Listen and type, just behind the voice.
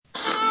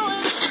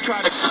try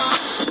to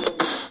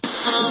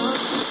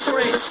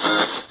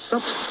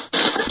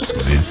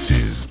This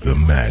is the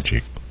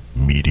Magic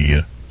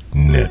Media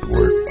Network. Open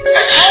up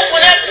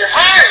your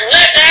heart and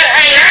let that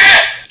hang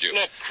out!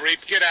 Look, creep,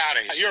 get out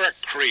of here. You're a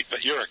creep,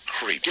 but you're a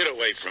creep. Get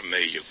away from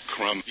me, you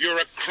crumb. You're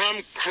a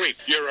crumb creep.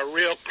 You're a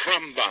real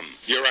crumb bum.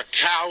 You're a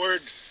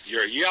coward.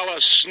 You're a yellow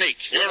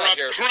sneak. You're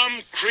a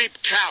crumb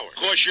creep coward.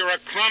 Of course, you're a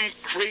crumb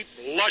creep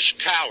lush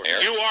coward.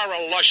 You are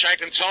a lush, I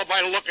can tell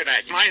by looking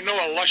at you. I know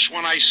a lush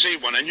when I see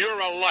one, and you're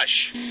a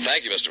lush.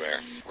 Thank you, Mr.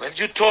 Mayor. Well,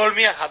 you told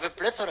me I have a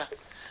plethora.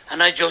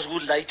 And I just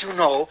would like to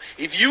know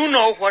if you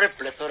know what a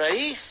plethora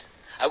is.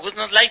 I would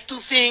not like to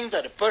think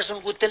that a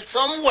person would tell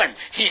someone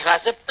he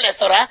has a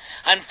plethora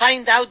and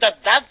find out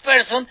that that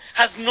person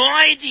has no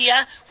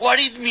idea what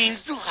it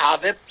means to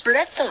have a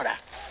plethora.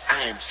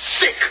 I am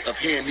sick of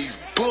hearing these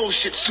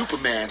bullshit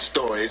Superman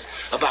stories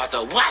about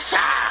the Wassa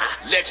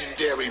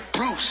legendary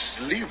Bruce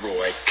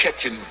Leroy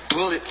catching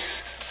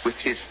bullets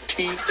with his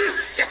teeth.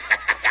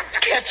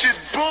 Catching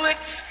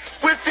bullets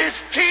with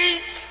his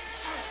teeth?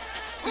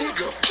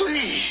 Nigga,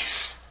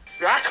 please.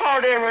 I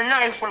called every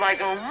night for like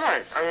a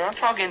month. I mean, I'm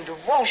talking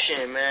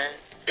devotion, man.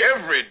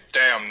 Every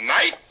damn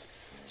night?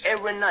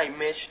 Every night,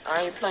 Mitch.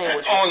 I ain't playing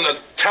with you. On the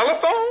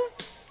telephone?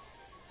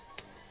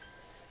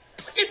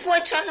 What this boy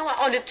talking about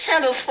on the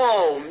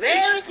telephone,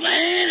 man?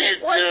 Explain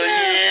it What to the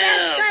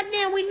hell? him.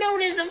 Goddamn, we know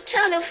there's a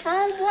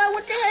telephone, boy.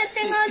 What the hell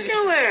thing I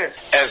doing?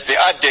 As the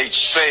adage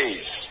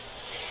says,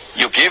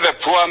 you give a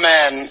poor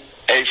man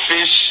a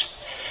fish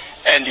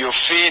and you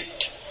feed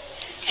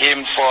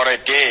him for a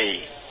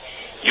day.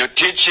 You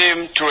teach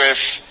him to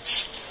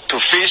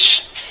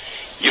fish.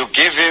 You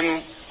give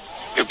him,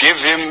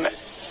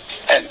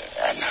 and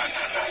no.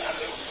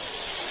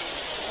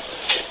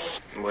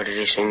 What did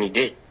they say he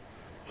did?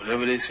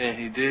 Whatever they saying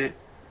he did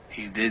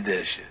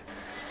that shit.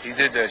 He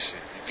did that shit.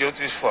 He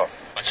guilty as fuck.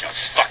 bunch of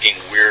fucking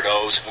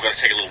weirdos. We're gonna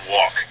take a little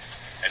walk.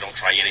 And don't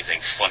try anything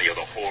funny or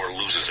the whore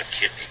loses a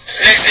kidney.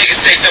 Next nigga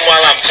say something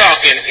while I'm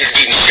talking is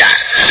getting shot.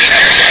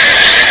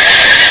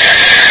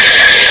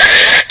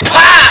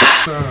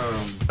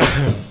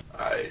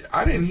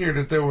 I didn't hear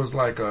that there was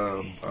like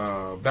a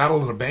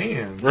battle of the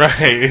bands,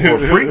 right? Or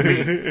Freak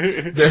Me.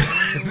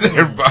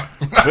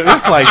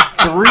 It's like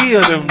 3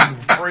 of them.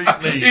 Freak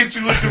Me. Hit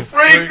you with the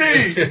Freak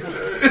Me.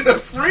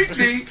 Freak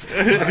Me.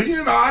 I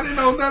didn't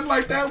know nothing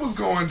like that was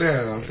going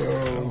down. So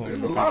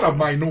there's a lot of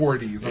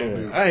minorities on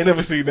this. I ain't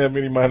never seen that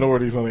many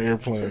minorities on the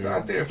airplane. Just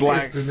out there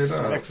Blacks, fisting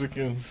it up.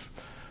 Mexicans.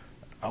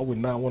 I would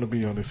not want to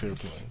be on this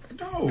airplane.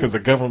 No. Because the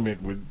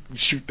government would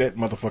shoot that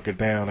motherfucker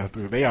down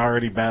after they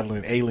already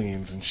battling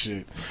aliens and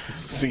shit.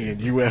 Seeing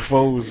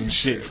UFOs and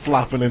shit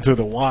flopping into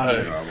the water.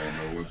 I don't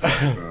know what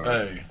that's about.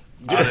 Hey,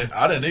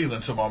 I didn't either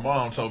until my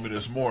mom told me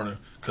this morning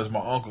because my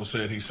uncle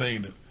said he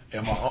seen it.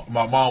 And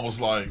my mom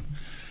was like,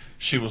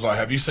 she was like,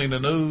 have you seen the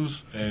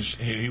news? And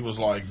he was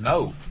like,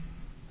 no.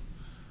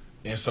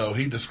 And so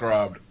he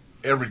described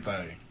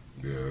everything.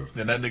 Yeah.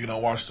 Then that nigga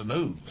don't watch the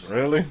news.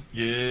 Really?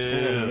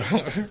 Yeah.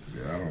 I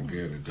don't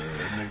get it, though.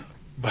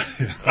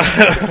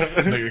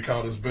 Nigga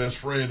called his best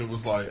friend and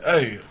was like,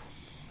 hey,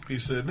 he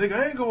said, nigga,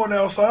 I ain't going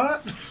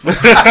outside. I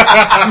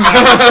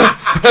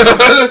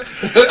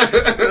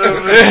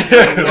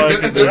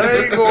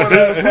ain't going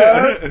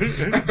outside.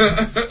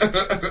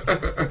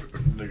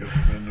 Niggas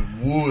is in the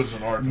woods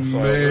in Arkansas.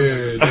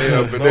 Man, they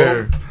up in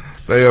there.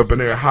 They up in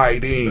there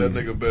hiding. That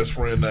nigga best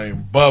friend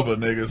named Bubba,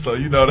 nigga. So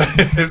you know that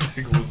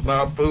nigga was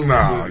not fooling.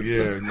 Nah,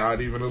 yeah, not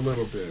even a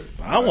little bit.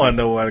 I want to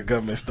know why the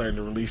government's starting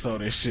to release all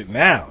this shit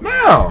now.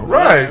 Now,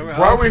 right.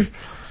 Why we...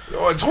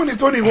 In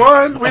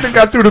 2021, we done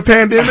got through the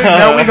pandemic.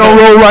 Now we gonna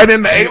roll right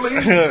into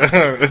aliens.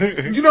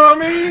 You know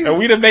what I mean? And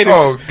we done made it.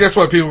 Oh, guess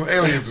what, people?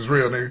 Aliens is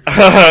real, nigga.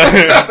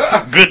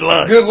 Good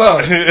luck. Good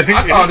luck.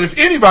 I thought if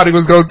anybody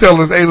was gonna tell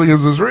us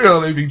aliens is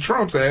real, it'd be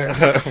Trump's ass.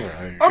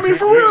 I mean,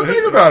 for real,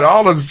 think about it.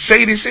 All the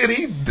shady shit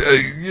he,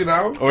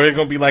 Or it's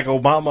gonna be like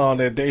Obama on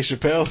that Dave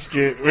Chappelle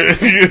skit.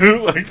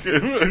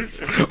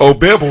 Oh,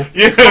 Bibble.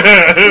 Yeah.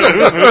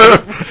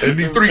 And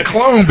these 3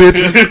 clone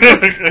bitches.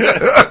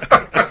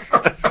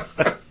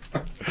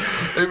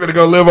 They better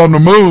go live on the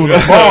moon or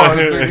Mars.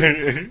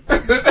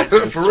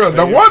 For real.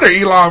 No wonder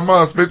Elon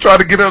Musk been trying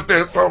to get up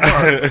there so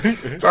much.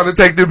 Trying to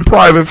take them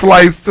private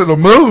flights to the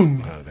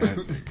moon. That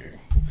nigga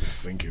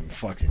sinking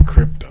fucking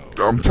crypto.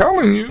 I'm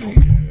telling you.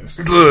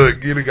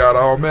 Look, you done got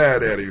all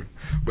mad at him.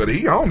 But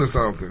he on to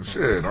something.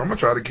 Shit, I'm gonna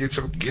try to get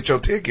your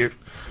ticket.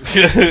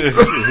 Shit.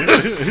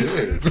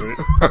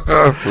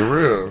 For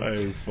real. I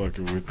ain't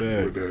fucking with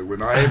that.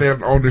 When I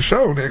ain't on the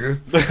show, nigga.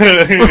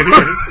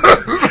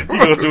 You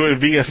gonna do it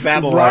via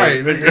satellite.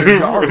 Right, nigga.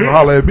 Y'all can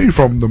holler at me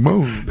from the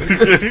moon.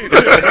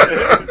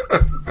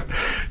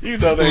 You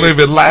know they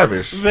living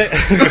lavish.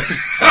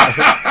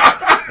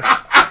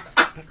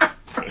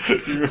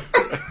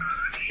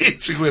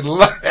 Hit you with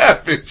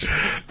lavish.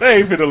 They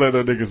ain't finna let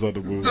no niggas on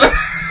the moon.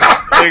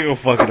 They gonna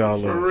fuck it all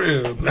up. For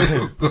real.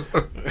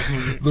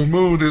 The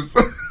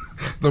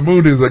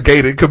moon is a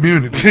gated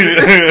community.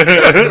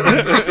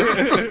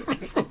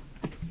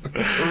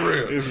 For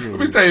real. Let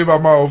me tell you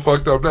about my old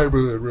fucked up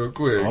neighborhood real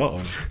quick.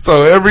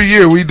 So every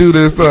year we do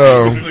this.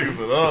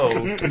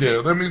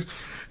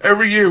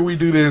 Every year we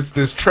do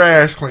this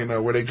trash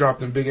cleanup where they drop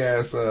them big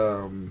ass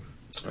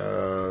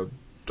dumpsters,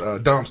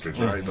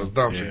 right? Those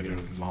dumpster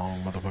units.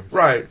 Long motherfuckers.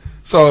 Right.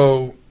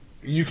 So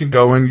you can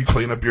go and you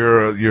clean up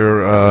your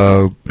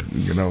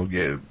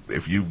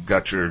if you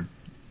got your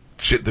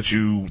shit that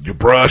your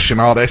brush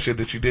and all that shit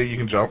that you did, you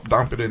can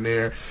dump it in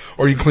there,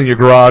 or you can clean your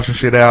garage and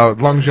shit out,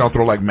 as long as you don't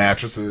throw like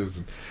mattresses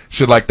and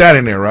shit like that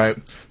in there, right?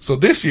 So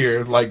this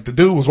year, like, the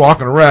dude was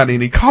walking around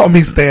and he caught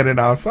me standing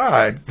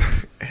outside.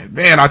 And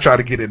man, I tried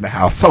to get in the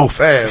house so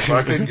fast, but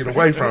I couldn't get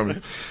away from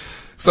it.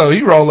 So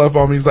he rolled up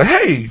on me. He's like,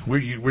 "Hey,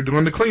 we're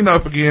doing the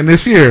cleanup again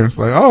this year." It's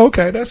like, "Oh,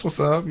 okay, that's what's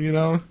up."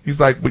 He's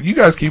like, "But you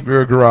guys keep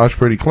your garage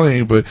pretty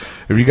clean. But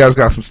if you guys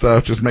got some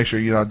stuff, just make sure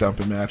you're not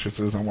dumping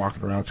mattresses and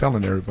walking around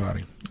telling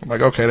everybody." I'm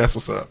like, "Okay, that's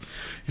what's up."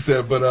 He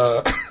said,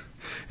 "But he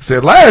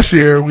said last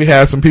year we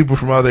had some people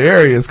from other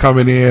areas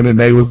coming in and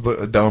they was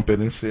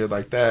dumping and shit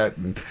like that."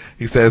 And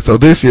he said, "So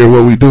this year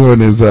what we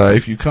doing is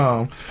if you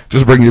come,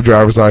 just bring your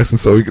driver's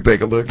license so we can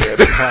take a look at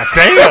it."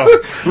 Damn.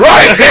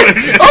 Right.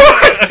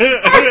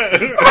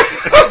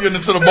 Getting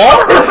into the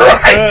bar.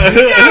 Right.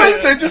 Yeah, he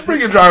said, "Just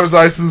bring your driver's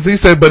license." He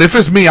said, "But if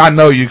it's me, I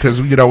know you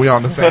because we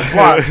on the same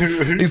spot."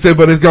 He said,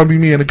 "But it's gonna be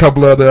me and a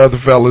couple of the other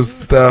fellas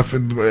and stuff,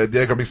 and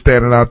they're gonna be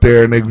standing out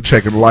there and they be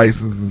checking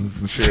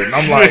licenses and shit." And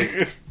I'm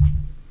like,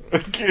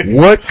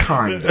 what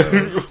kind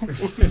of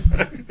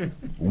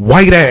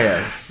white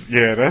ass?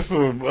 Yeah, that's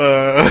some.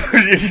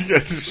 You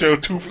got to show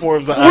two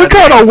forms of. What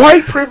kind of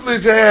white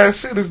privilege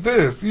ass shit is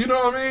this? You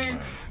know what I mean?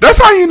 That's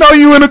how you know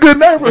you in a good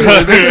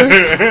neighborhood.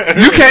 Nigga.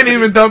 You can't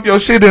even dump your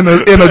shit in a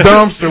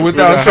dumpster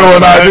without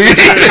showing ID.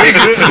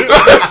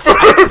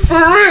 for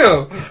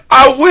real.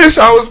 I wish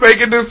I was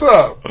making this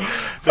up.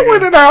 I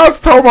went in the house,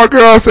 told my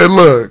girl, I said,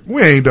 "Look,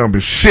 we ain't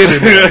dumping shit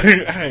in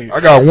there. I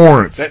got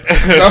warrants."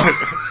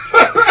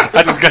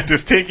 I just got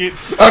this ticket.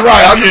 All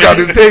right, I just got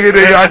this ticket.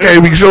 Nigga. I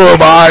can't be showing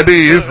my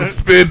ID. It's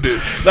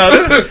suspended.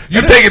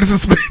 You take it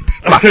suspended.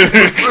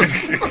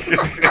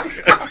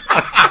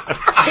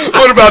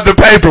 What about the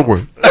paper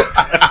one?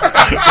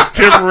 It's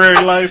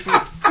temporary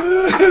license.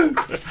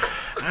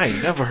 I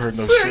ain't never heard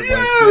no shit like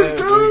that.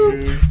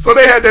 Dude. So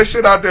they had that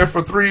shit out there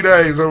for 3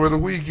 days over the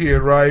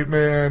weekend, right,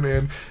 man?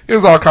 And it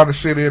was all kind of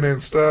shit in it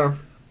and stuff.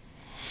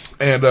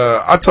 And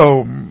I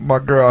told my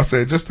girl, I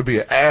said, just to be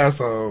an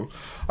asshole,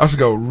 I should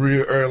go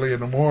real early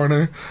in the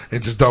morning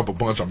and just dump a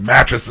bunch of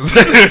mattresses.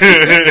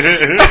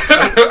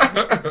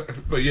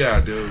 But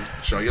yeah, dude,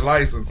 show your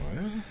license.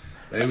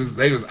 They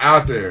was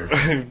out there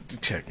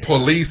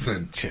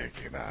policing,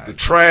 checking out the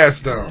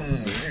trash dump.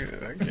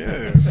 I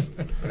guess.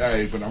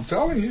 Hey, but I'm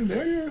telling you,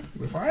 nigga,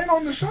 if I ain't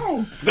on the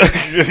show,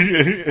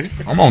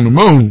 I'm on the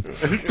moon.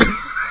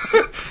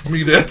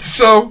 Me at the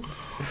show,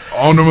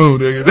 on the moon,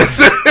 nigga.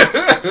 That's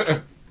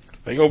it.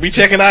 They gonna be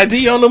checking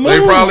ID on the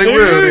moon. They probably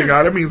will,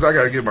 nigga. That means I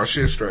gotta get my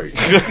shit straight. You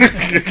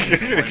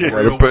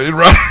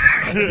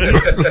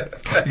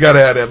gotta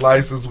have that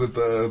license with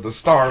the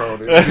star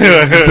on it.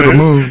 To the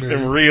moon.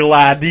 And real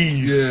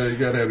IDs. Yeah, you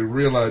gotta have the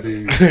real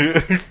IDs.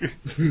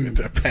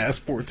 That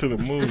passport to the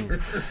moon.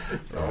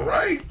 All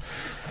right.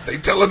 They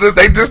telling us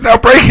they just now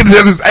breaking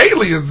it as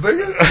aliens,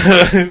 nigga.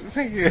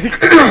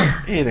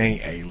 It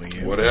ain't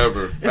aliens.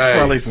 Whatever. It's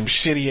probably some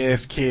shitty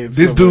ass kids.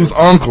 This somewhere. dude's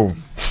uncle.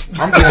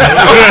 I'm going.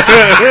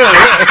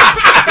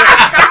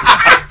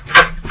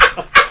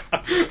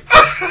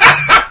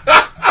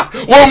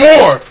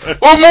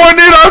 What more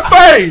need I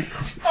say?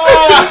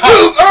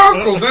 Dude's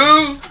uncle,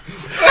 dude.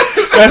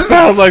 That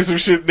sounds like some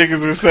shit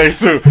niggas would say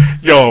too.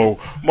 Yo,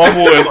 my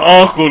boy's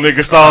uncle,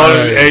 nigga, saw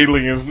them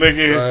aliens,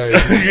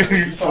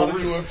 nigga. He saw the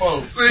UFO.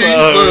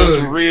 It's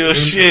real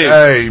shit.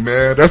 Hey,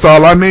 man, that's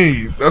all I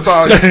need. That's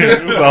all.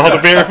 That's all the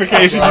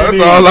verification.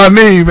 That's all I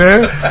need,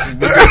 man.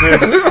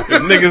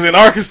 Niggas in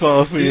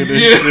Arkansas seeing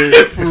this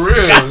shit. For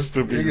real. Has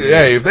to be. Nigga,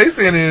 hey, if they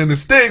seeing it in the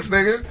sticks,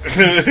 nigga,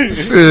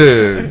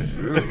 shit.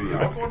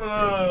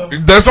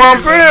 That's what I'm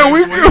saying.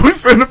 We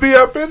finna be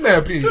up in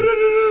that piece.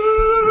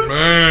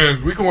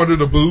 Man, we going to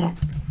the boot.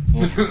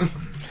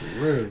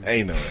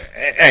 Ain't no.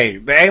 Hey,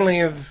 the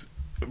aliens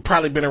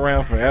probably been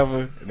around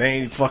forever. They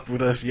ain't fucked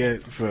with us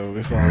yet, so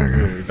it's all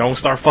good. Don't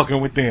start fucking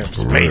with them.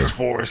 Space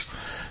Force.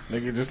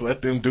 Nigga, just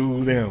let them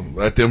do them.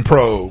 Let them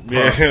probe.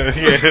 Yeah, let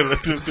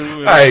them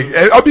do it.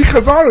 Hey,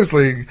 because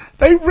honestly,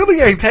 they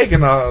really ain't taking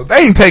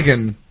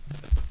the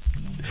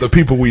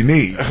people we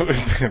need.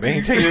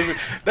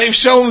 They've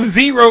shown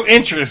zero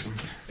interest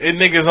in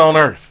niggas on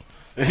Earth.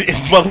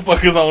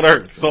 Motherfuckers on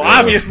Earth. So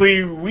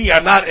obviously we are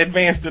not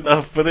advanced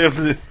enough for them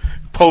to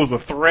pose a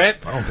threat.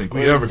 I don't think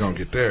we ever gonna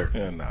get there.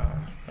 Yeah, nah.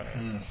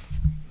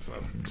 So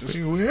just,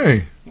 we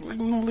ain't. We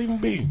gonna leave them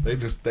be. They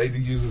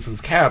use us as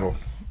cattle.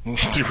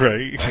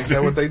 Right. Ain't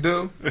that what they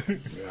do?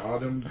 Yeah, all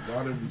them. You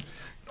know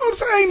what I'm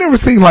saying? I ain't never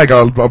seen like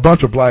a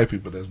bunch of black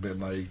people that's been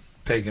like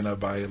taken up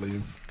by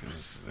aliens.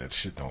 Cause that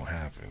shit don't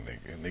happen,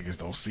 nigga. Niggas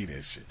don't see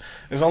that shit.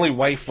 There's only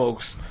white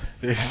folks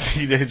that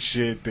see that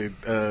shit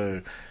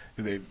that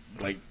they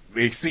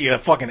see a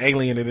fucking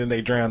alien and then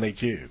they drown their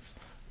kids.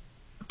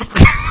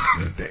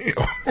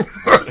 Damn.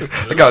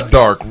 It got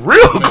dark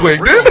real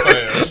quick, didn't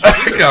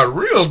it? It got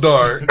real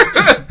dark.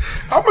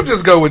 I'm going to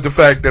just go with the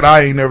fact that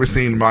I ain't never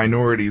seen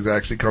minorities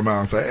actually come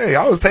out and say, hey,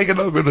 I was taken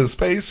up in a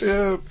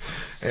spaceship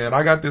and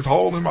I got this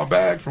hole in my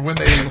bag from when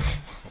they, I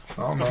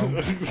don't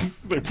know.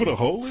 They put a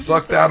hole in?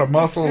 Sucked out a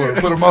muscle or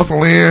put a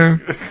muscle in.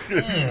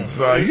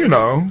 So, you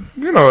know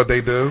what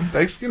they do.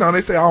 They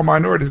say all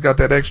minorities got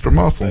that extra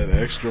muscle. That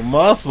extra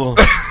muscle.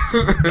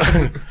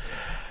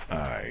 All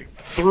right.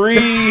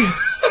 3.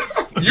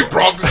 You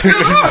brought this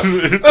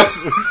shit up.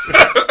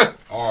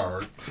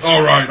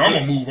 All right, I'm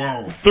going to move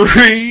on.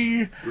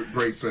 3.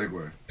 Great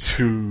segue.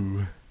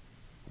 2,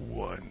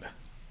 1.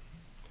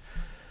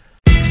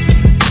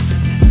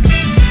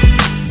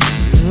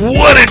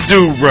 What it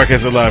do,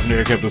 broadcast live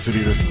near Capital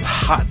City. This is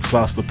Hot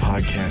Sauce the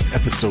Podcast,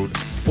 episode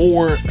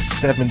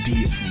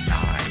 479.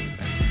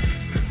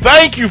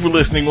 Thank you for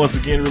listening once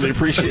again. Really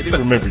appreciate it.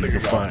 Remember, you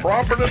can find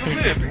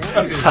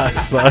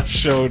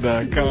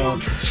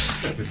HotSauceShow.com.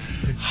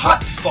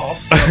 Hot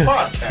Sauce the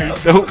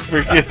Podcast. Don't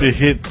forget to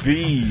hit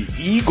the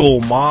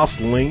Eagle Moss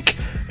link.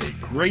 A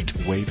great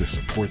way to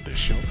support this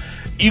show.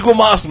 Eagle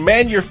Moss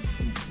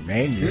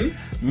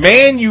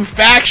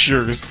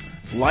manufactures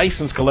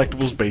licensed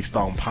collectibles based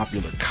on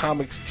popular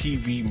comics,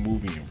 TV,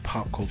 movie, and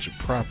pop culture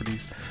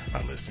properties.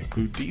 Our list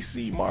include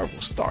DC, Marvel,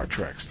 Star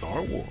Trek,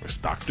 Star Wars,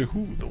 Doctor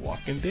Who, The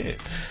Walking Dead,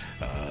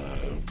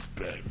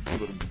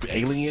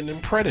 Alien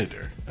and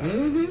Predator.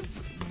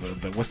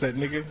 What's that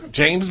nigga?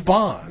 James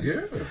Bond.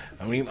 Yeah.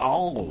 I mean,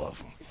 all of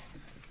them.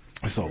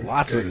 So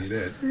lots of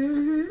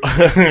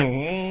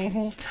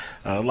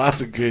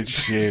lots of good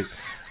shit.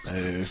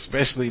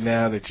 Especially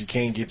now that you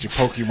can't get your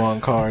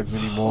Pokemon cards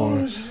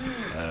anymore.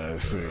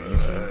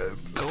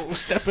 Go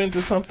step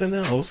into something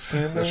else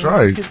and that's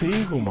right. Get the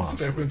Eagle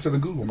Moss. Step into the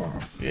Google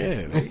Moss.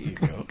 Yeah, there you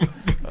go.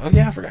 Oh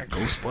yeah, I forgot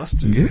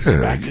Ghostbusters. Yeah,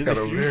 Back to you the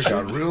Future.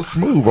 got real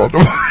smooth on the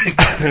mic.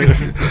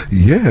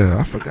 Yeah,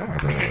 I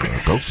forgot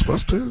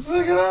Ghostbusters.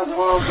 Look at us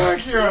all back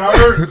here. I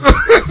heard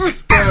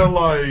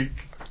like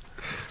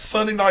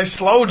Sunday Night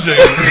Slow Jams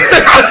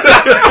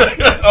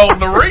on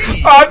the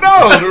read. I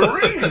know the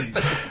read.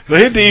 So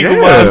hit the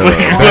Eagle Moss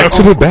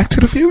link. Back to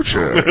the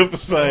Future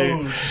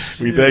website.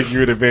 We thank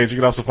you in advance. You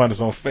can also find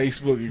us on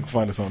Facebook. You can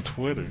find us on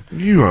Twitter.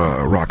 You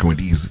are rocking with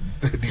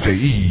DJ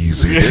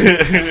Easy.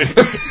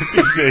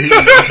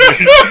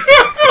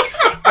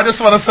 I just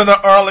want to send an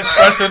oral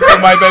expression to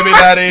my baby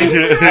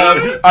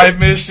daddy. I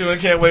miss you and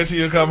can't wait till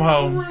you come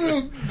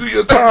home. Do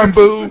your time,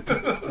 boo.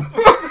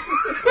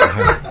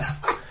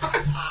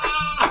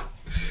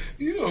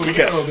 We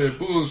got all that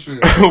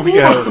bullshit. We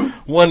got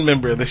one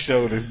member of the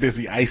show that's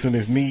busy icing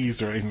his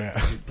knees right now.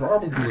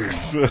 Probably.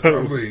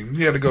 Probably.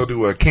 He had to go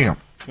to a camp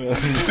for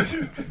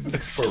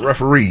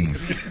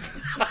referees.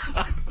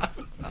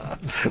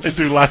 They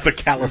do lots of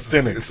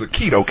calisthenics. It's a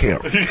keto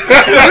camp. He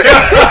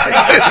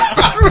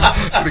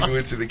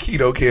went to the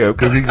keto camp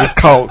because he was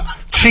caught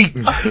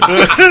cheating.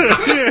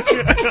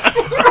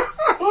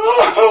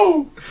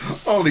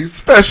 Only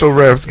special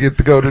refs get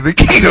to go to the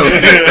keto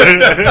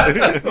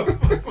camp.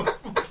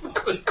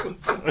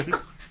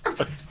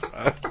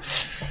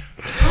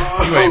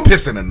 You ain't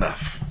pissing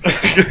enough.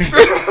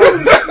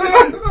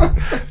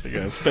 They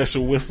got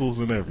special whistles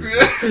and everything.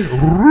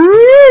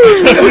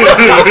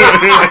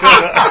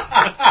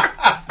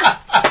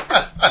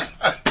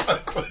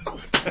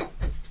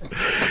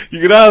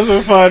 You can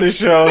also find the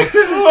show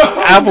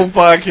Apple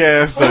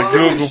Podcasts,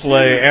 Google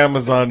Play,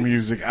 Amazon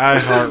Music,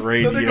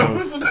 iHeartRadio.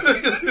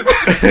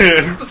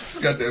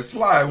 Got that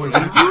slide with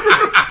it.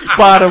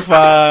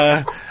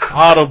 Spotify,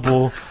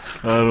 Audible.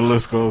 The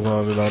list goes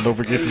on and on. Don't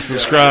forget to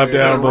subscribe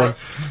down below.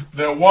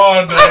 That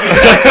one.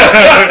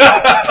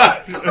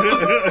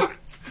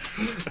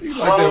 You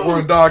like that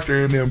one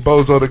doctor in them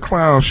Bozo the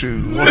Clown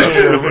shoes.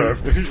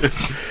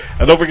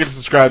 And don't forget to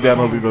subscribe down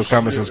and leave those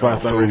comments on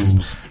Spotify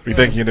ratings. We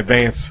thank you in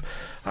advance.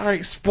 All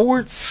right,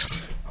 sports.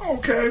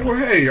 Okay, well,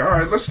 hey, all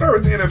right, let's start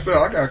with the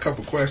NFL. I got a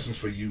couple questions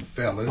for you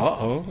fellas.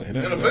 Uh-oh.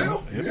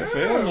 NFL? Yeah,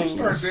 we'll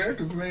start there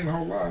because it ain't a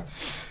whole lot.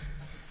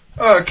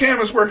 Cam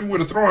is working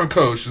with a throwing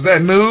coach. Is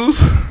that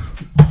news?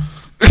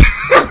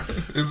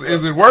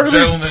 Is it working?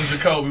 Jalen and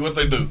Jacoby, what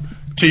they do?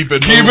 Keep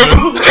it moving.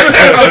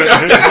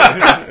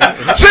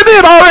 Shouldn't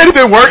it already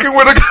been working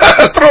with a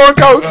throwing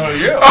coach?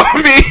 Yeah.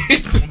 I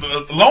mean,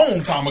 a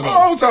long time ago.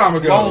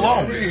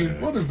 Long. I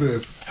mean, what is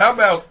this? How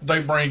about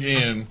they bring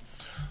in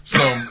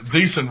some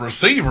decent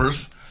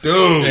receivers,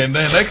 dude, and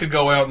then they could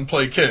go out and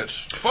play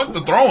catch? Fuck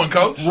the throwing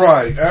coach.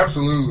 Right,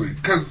 absolutely.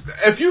 Because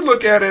if you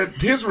look at it,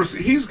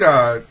 he's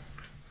got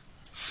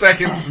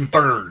seconds and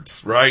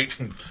thirds, right?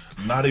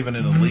 Not even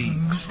in the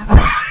leagues.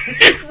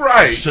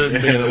 Right.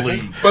 Shouldn't be in the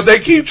league. But they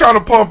keep trying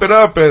to pump it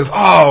up as,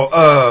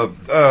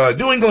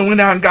 New England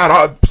went out and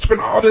spent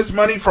all this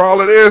money for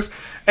all of this.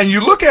 And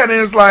you look at it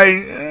and it's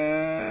like,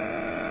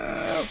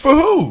 for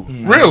who?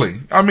 Mm-hmm. Really?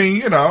 I mean,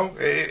 he don't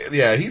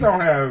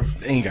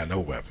have... He ain't got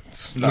no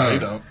weapons. No, he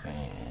don't.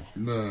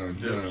 None.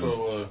 Yeah,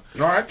 so,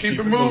 all right, keep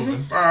it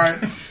moving. All right.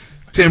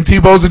 Tim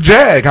Tebow's a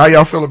Jag. How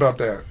y'all feel about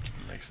that?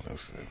 Makes no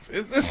sense.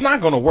 It's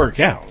not going to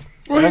work out.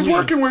 Well, he's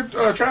working with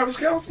Travis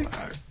Kelce.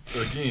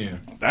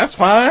 Again. That's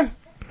fine.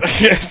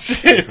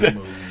 Shit.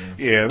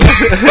 Yeah.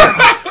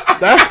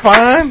 That's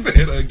fine.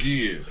 Say it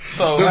again.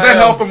 So does that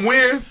help him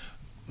win?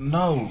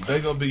 No,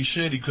 they gonna be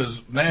shitty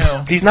because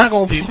now he's not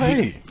gonna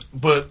play.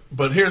 But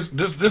here's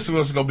this is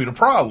what's gonna be the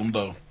problem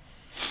though.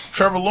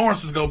 Trevor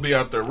Lawrence is gonna be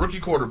out there, rookie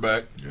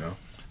quarterback. Yeah.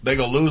 They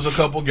gonna lose a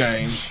couple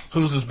games.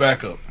 Who's his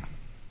backup?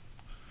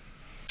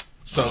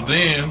 So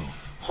then,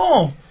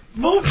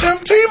 move Tim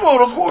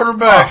Tebow to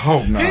quarterback. I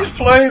hope not. He's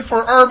played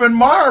for Urban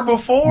Meyer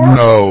before.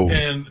 No.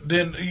 And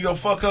then you'll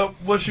fuck up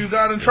what you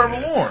got in Trevor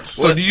Lawrence.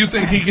 So do you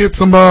think he gets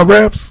some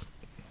reps?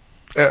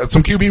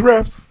 Some QB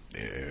reps?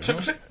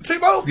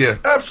 Tebow? Yeah.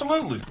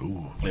 Absolutely.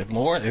 If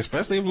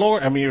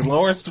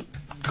Lawrence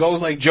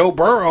goes like Joe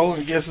Burrow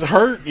and gets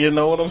hurt, you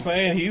know what I'm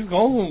saying? He's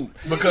going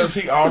because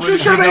he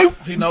already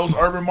he knows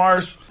Urban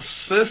Meyer's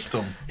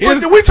system. We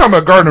talking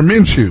about Gardner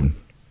Minshew.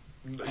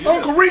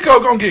 Uncle Rico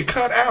gonna get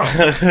cut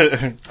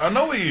out. I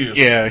know he is.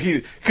 Yeah,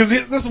 because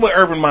this is what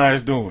Urban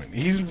Meyer's doing.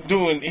 He's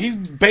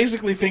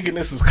basically thinking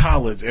this is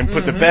college and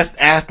put the best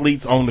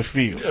athletes on the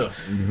field. Yeah.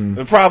 Mm-hmm.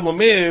 The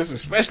problem is,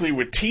 especially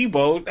with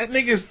Tebow, that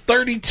nigga's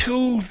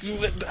 32.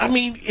 I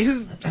mean,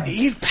 he's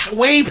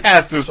way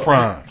past his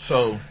prime.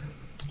 So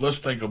let's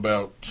think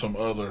about some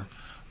other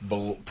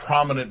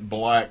prominent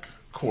black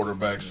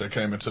quarterbacks that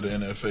came into the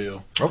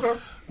NFL. Okay.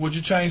 Would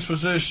you change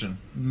position?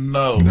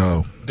 No.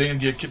 Then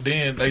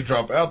they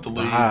drop out the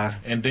league,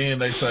 and then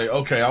they say,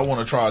 "Okay, I want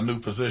to try a new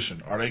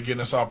position." Are they getting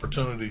this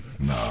opportunity?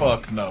 No.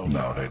 Fuck no.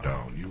 No, they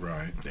don't. You're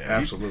right. Yeah,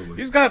 absolutely.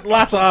 He's got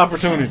lots of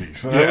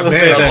opportunities. Yeah,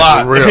 man,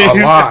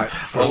 a lot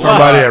for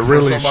somebody that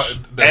really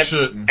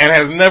shouldn't and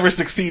has never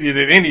succeeded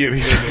at any of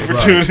these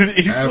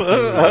opportunities.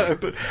 Right.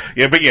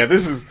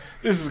 This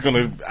is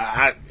gonna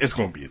it's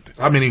gonna be.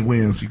 How many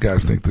wins you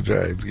guys think the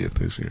Jags get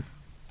this year?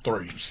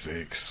 3.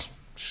 6.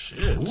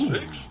 Shit,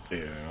 6.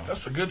 Yeah,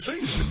 that's a good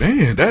season.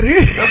 Man, that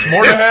is. That's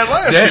more than they had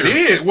last year. That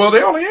is. Well,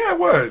 they only had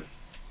what?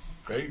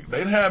 They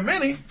didn't have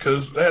many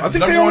because I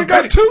think they only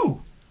got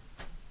 2.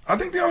 I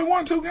think they only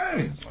won 2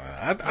 games.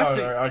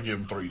 I give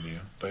them 3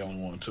 then. They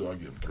only won 2. I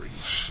give them 3.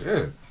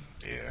 Shit.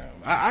 Yeah,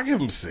 I give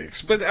them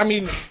 6. But I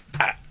mean,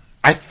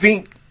 I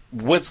think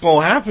what's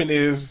gonna happen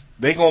is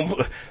they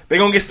gonna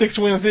get 6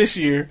 wins this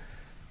year.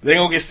 They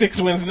gonna get 6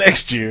 wins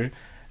next year.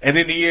 And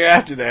then the year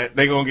after that,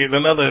 they're going to get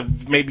another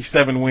maybe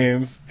 7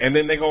 wins. And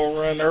then they're going to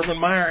run Urban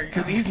Meyer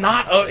because he's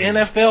not an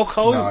NFL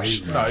coach. No,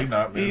 he's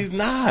not. Man. He's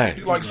not.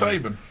 He's like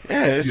Saban.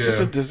 Yeah, it's just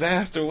a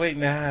disaster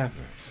waiting to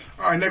happen.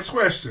 All right, next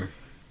question.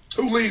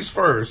 Who leaves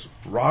first,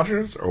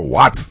 Rodgers or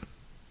Watson?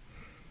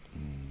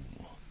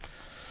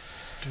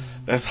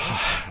 That's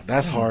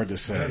hard to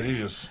say. That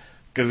is.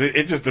 Because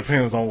it just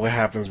depends on what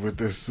happens with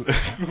this.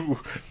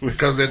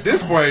 Because at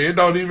this point, it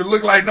don't even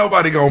look like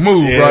nobody going to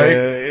move,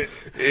 right?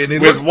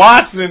 With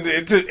Watson,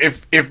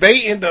 if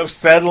they end up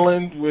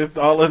settling with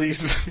all of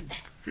these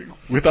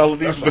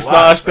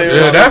massage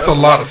therapists. Yeah, that's a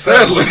lot of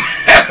settling.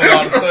 That's a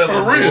lot of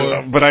settling. For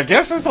real. But I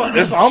guess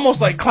it's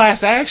almost like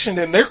class action,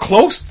 and they're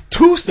close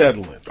to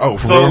settling. Oh,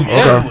 for real?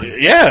 Yeah, okay.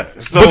 Yeah.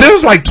 So, but there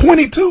was like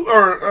 22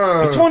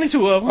 or... It's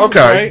 22 of them.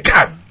 Okay. Right?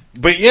 God.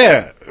 But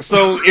yeah,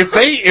 so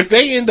if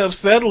they end up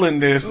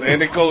settling this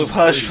and it goes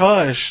hush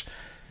hush,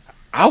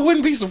 I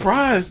wouldn't be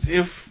surprised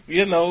if,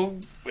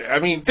 I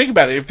mean, think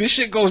about it. If this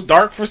shit goes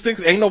dark for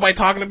 6, ain't nobody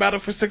talking about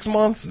it for 6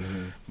 months.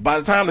 Mm-hmm. By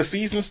the time the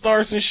season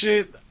starts and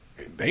shit,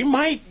 they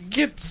might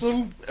get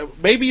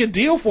maybe a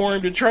deal for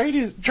him to trade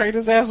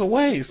his ass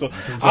away. So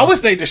I would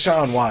say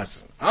Deshaun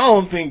Watson. I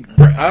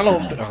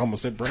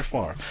almost said Brett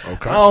Favre.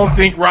 Okay. I don't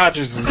think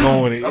Rodgers is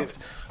going.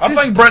 I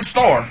think Brett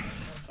Starr.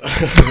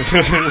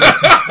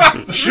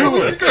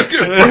 Sure.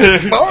 Brett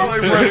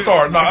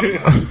Starr. No, I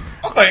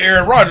think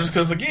Aaron Rodgers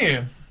because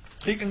again,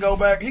 he can go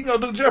back. He can go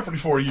do Jeopardy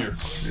for a year.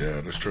 Yeah,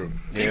 that's true.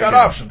 He got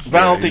options.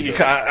 But I don't think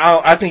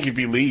I think if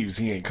he leaves,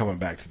 he ain't coming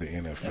back to the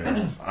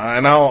NFL.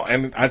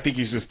 And I think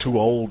he's just too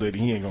old that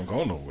he ain't gonna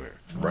go nowhere.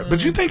 Right.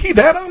 But you think he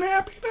that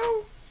unhappy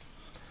though?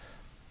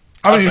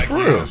 I mean, for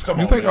real.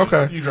 Come on, think man.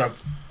 okay?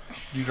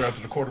 You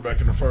drafted a quarterback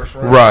in the first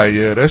round. Right,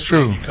 yeah, that's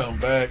true. You come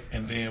back,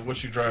 and then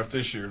what you draft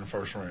this year in the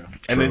first round.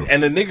 And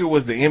the nigga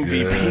was the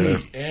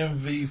MVP. Yeah.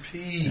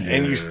 MVP.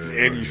 And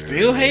you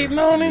still hating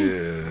on him?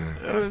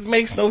 Yeah. It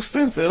makes no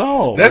sense at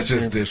all. That's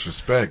just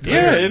disrespect.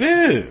 Yeah, it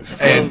is.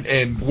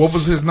 And what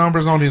was his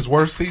numbers on his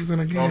worst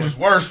season again? On his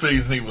worst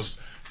season, he was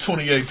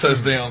 28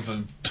 touchdowns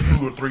and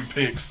 2 or 3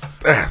 picks.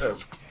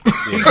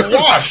 He's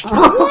washed.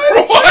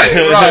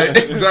 Right,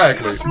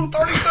 exactly. He threw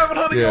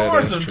 3,700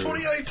 yards and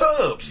 28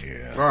 tubs.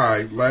 Yeah. All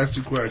right, last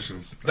 2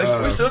 questions.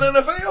 We still in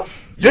the NFL?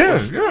 Yeah.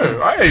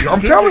 Hey,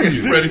 I'm telling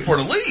you. Ready for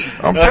the league.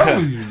 I'm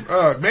telling you.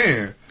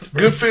 Man,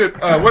 good fit.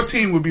 What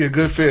team would be a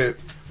good fit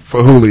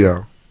for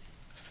Julio?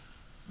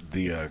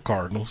 The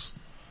Cardinals.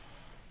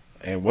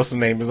 And what's the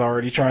name is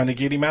already trying to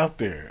get him out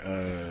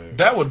there.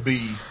 That would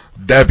be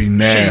That'd be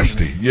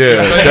nasty.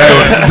 Yeah,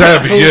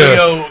 that'd be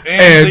Julio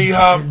and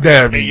D-Hop.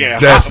 That'd be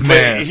that's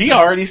nasty. He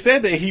already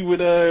said that he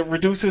would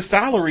reduce his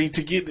salary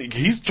to get. They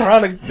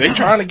trying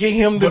to get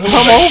him to come over.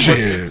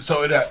 Shit.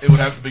 So it would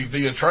have to be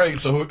via trade.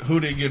 So who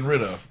they getting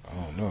rid of? I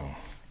don't know.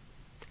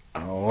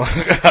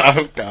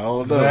 I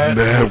don't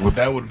know.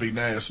 That would be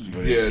nasty.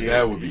 Yeah,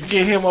 that would be. You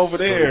get him over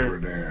there.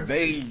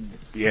 Nasty.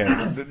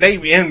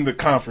 They in the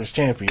conference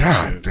championship.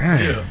 God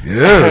damn.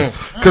 Yeah.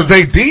 Because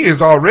they D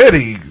is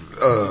already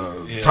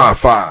top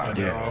 5.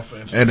 Yeah.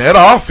 And that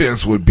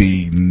offense would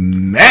be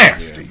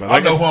nasty. I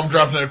know who I'm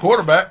drafting at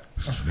quarterback.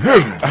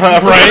 Right?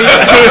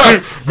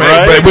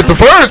 With the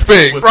first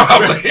pick,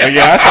 probably.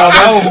 Yeah, I saw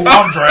that. Who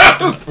I'm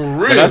drafting for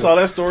real. But I saw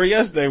that story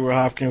yesterday where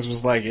Hopkins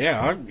was like,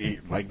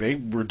 like they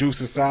reduce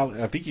his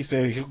salary. I think he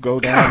said he'll go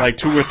down like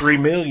 $2 or $3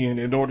 million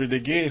in order to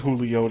get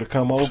Julio to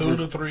come over.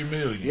 $2 to $3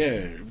 million.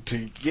 Yeah,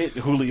 to get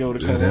Julio to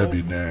come over. That'd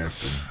be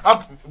nasty.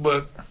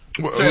 But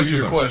to answer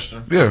your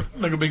question,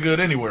 nigga be good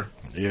anywhere.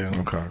 Yeah.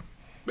 Okay.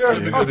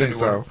 Yeah, I think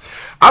so.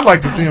 I'd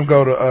like to see him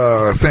go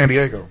to San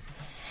Diego.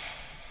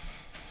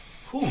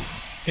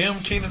 Him,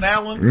 Keenan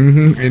Allen,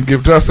 and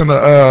give Justin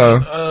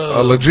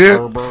a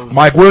legit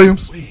Mike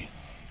Williams.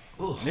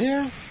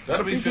 Yeah,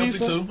 that'll be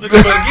 52.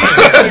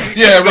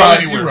 Yeah,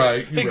 right. You're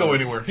right. He go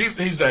anywhere.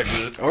 He's that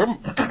good.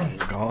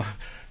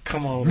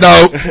 Come on.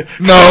 No.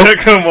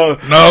 Come on.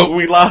 No.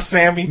 We lost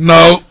Sammy.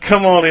 No.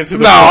 Come on into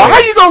the how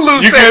you gonna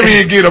lose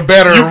Sammy and get a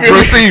better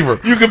receiver?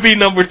 You could be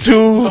number 2.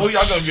 So who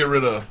y'all gonna get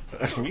rid of?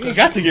 You ain't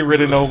got to get rid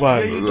of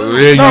nobody.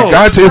 You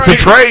got to. It's a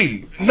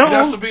trade. No. It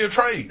has to be a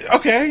trade.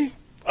 Okay.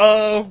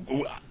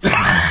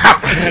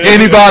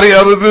 Anybody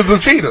other than the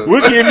Cheetah.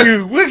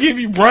 We'll give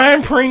you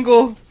Brian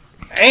Pringle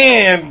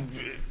and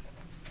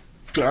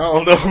I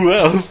don't know who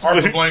else.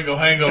 Arthur Blank will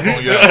hang up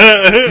on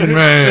y'all.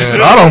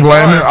 Man, I don't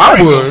blame him.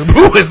 I would.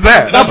 Who is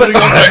that? That's what he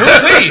gonna say.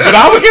 Who's he? But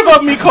I would give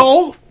up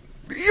Nicole.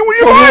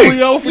 You might.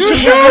 Julio for You 2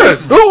 should.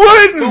 months. Who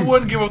wouldn't? Who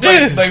wouldn't give up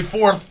their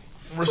fourth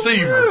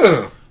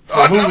receiver?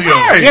 Julio.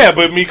 Right. Yeah,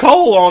 but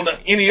Nicole on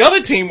any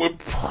other team would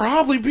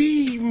probably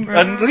be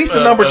at least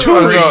a number 2.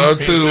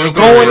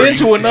 Going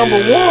into a number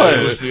 1.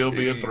 He would still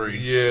be a 3.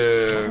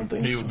 Yeah.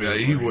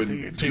 He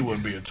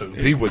wouldn't be a 2.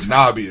 He would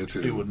not be a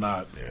 2. He would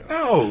not.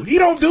 No, he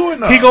don't do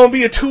enough. He gonna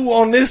be a 2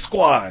 on this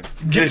squad.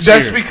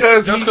 Just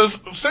because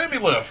Sammy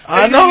left.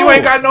 I know. You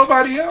ain't got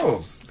nobody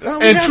else.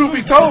 And truth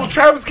be told,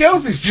 Travis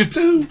Kelce's your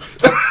 2.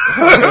 For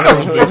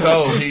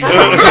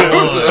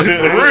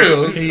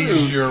real.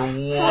 He's your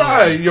 1.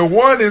 Right, your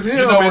 1 is him.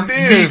 You know and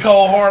where then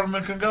Nicole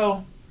Hardman can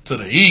go? To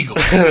the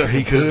Eagles.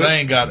 Because they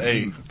ain't got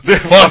a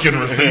fucking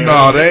receiver.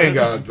 No, they ain't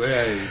got.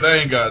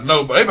 They ain't got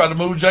nobody. They about to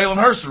move Jalen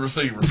Hurts to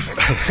receivers.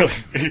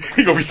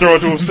 He gonna be throwing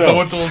to himself.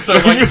 Throwing to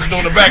himself like he's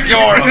doing the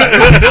backyard.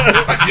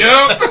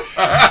 Yep.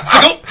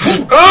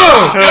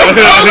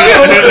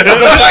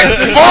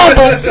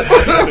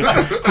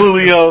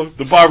 Julio,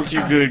 the barbecue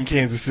good in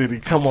Kansas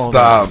City. Come on.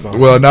 Stop.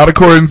 Well, not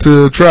according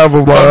to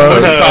Travel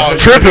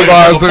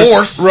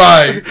TripAdvisor.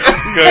 Right.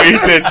 Gonna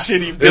eat that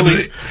shitty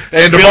Billy.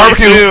 And the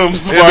barbecue.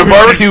 Sims and the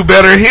barbecue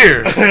better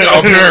here.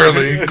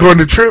 Apparently,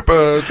 according to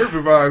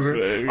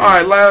TripAdvisor. All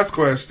right, last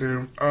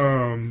question.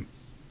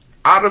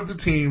 Out of the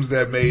teams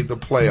that made the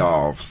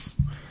playoffs,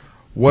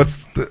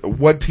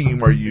 what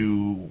team are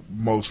you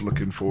most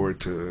looking forward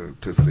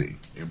to see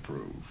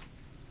improve?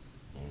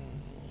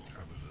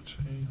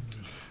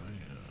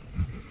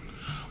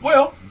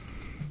 Well,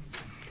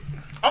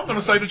 I'm going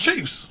to say the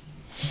Chiefs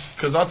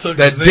because I took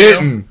that them.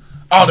 Didn't.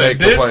 Oh, they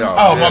did. Playoffs,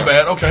 oh, my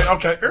bad. Okay.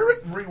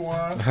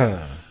 Rewind.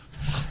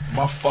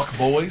 My fuck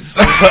boys.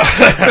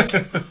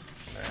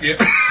 Yeah.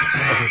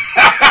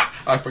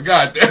 I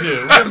forgot that.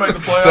 Yeah, we didn't make the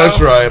playoffs. That's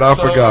right. I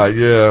forgot.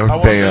 Yeah. I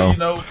want to say,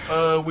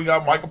 Damn. we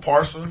got Michael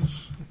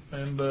Parsons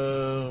and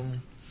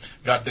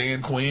got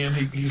Dan Quinn.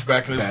 He's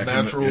back in his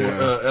natural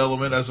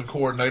element as a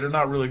coordinator.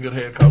 Not really a good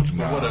head coach,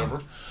 but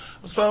whatever.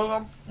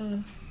 So,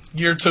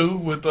 year 2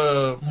 with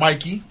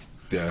Mikey.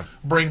 Yeah.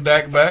 Bring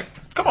Dak back.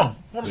 Come on.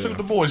 I want to see what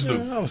the boys do.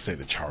 I would say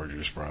the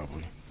Chargers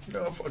probably.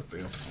 No, fuck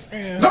them.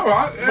 Yeah. No,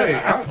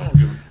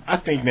 I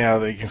think now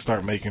they can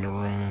start making a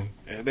run.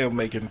 And they'll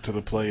make it into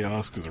the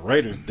playoffs because the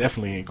Raiders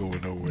definitely ain't going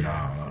nowhere.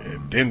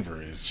 And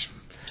Denver is.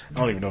 I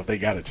don't even know if they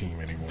got a team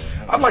anymore.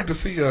 I'd like to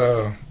see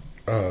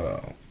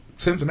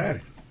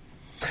Cincinnati.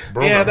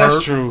 Yeah,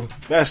 that's true.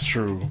 That's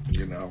true.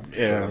 You know.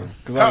 Yeah.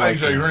 So. How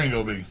AJ Green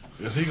going to be?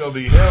 Is he going to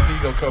be healthy? He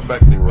going to come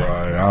back?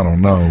 Right. I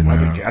don't know,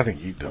 man. I think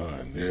he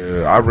done.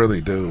 Yeah, I really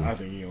do. I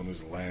think he on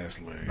his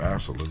last leg.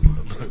 Absolutely.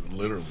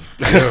 Literally.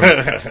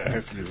 Yeah.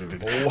 That's really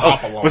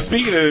but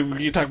speaking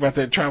of, you talk about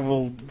that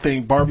travel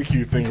thing,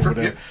 barbecue thing or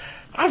whatever.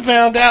 I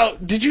found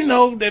out, did you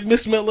know that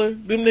Miss Miller,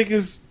 them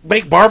niggas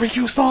make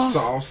barbecue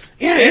sauce?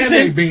 Yeah, and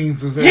baked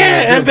beans is in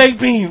and baked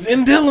beans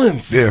in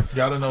Dillon's. Yeah.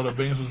 Y'all didn't know the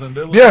beans was in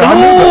Dillon's? Yeah,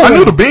 I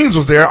knew the beans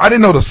was there. I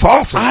didn't know the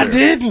sauce was there. I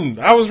didn't.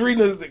 I was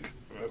reading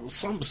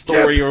some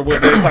story or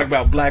what they talk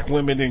about black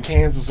women in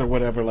Kansas or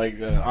whatever,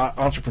 like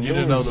entrepreneurs. You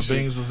didn't know the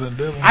beans was in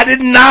Dillon's? I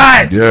did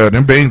not. Yeah,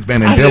 them beans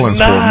been in Dillon's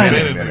for a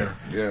minute. There.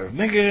 Yeah,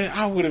 nigga,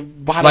 I would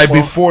have bought like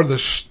them before the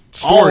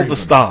all the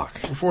stock.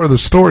 Before the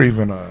store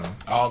even.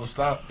 All the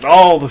stock.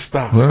 All the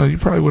stock. Well, you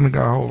probably wouldn't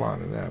have got a whole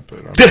lot of that, but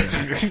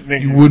I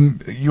mean, you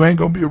wouldn't. You ain't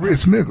gonna be a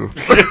rich nigga.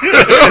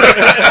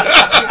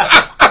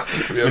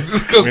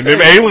 When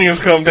them aliens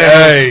come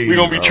down, we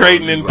gonna be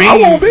trading in beans. I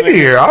won't be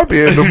here. I'll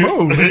be in the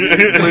moon,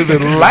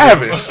 living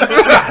lavish.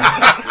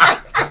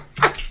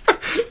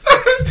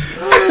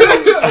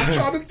 I'm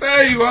trying to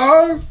tell you,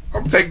 Oz.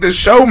 I'm taking this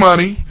show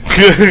money.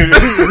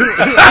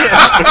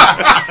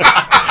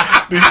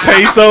 These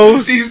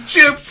pesos, these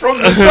chips from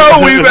the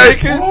show we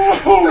making.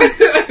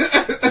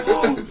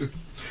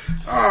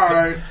 All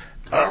right.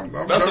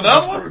 That's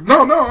another one?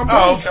 No, I'm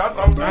okay. I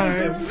thought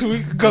right, so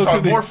we can go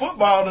to more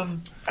football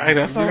than. Hey,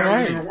 that's all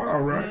right. In a while,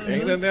 right?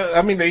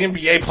 I mean, the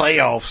NBA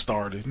playoffs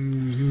started.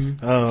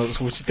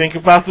 So what you think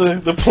about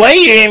the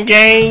play-in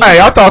game? Hey,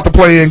 I thought the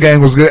play-in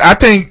game was good. I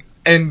think,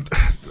 and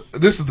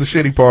this is the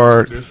shitty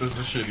part. This is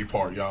the shitty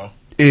part, y'all.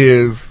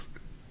 Is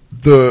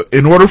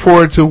in order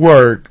for it to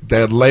work,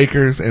 that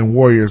Lakers and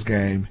Warriors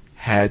game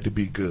had to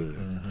be good,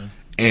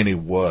 and it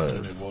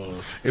was.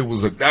 That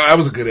was a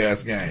good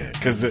ass game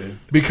because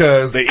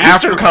the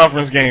Eastern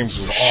Conference games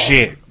was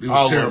shit. It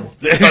was terrible.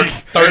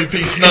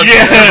 30-piece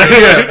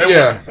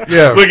nuggets.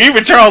 Yeah. Look,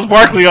 even Charles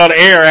Barkley on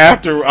air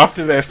after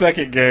that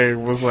second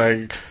game was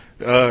like,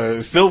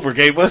 Silver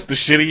gave us the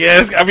shitty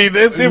ass. I mean,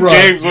 them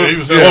games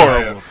was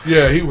horrible.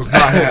 Yeah, he was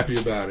not happy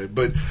about it.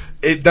 But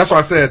that's why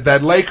I said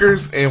that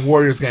Lakers and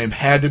Warriors game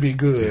had to be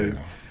good,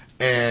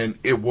 and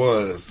it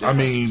was. I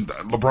mean,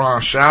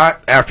 LeBron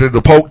shot after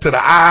the poke to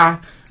the eye.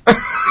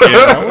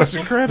 That was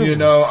incredible. You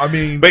know, I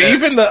mean, but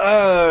even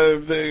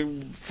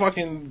the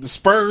fucking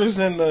Spurs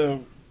and the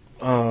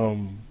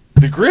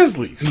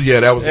Grizzlies.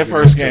 Yeah, that was that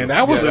first game.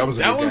 That was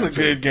a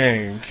good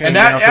game. And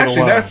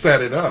that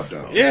set it up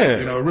though. Yeah,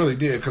 you know, it really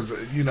did because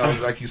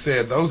like you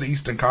said, those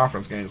Eastern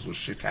Conference games was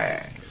shit.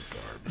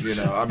 You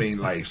know, I mean,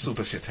 like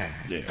super shit.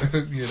 Yeah,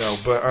 you know,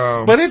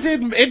 but it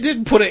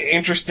did put an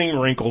interesting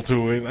wrinkle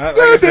to it. Like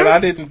I said, I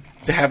didn't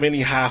have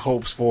any high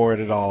hopes for it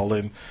at all,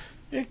 and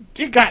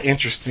it got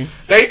interesting.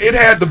 It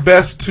had the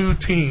best two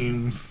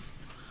teams.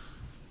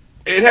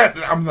 It had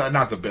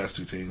not the best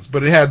two teams,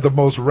 but it had the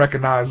most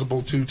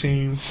recognizable two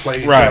teams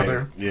play each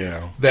other.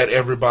 Yeah, that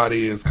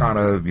everybody is kind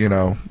of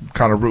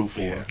root for.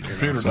 Yeah.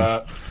 Computer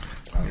died.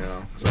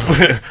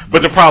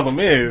 But the problem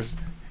is,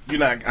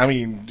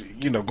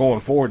 going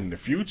forward in the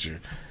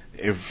future,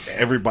 if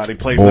everybody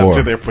plays up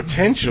to their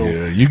potential,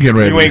 you getting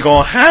ready. You ain't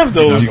gonna have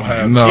those. You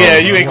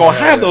ain't gonna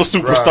have those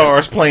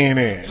superstars playing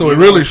in. So it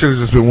really should have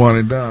just been one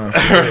and done,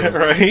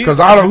 right? Because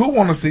who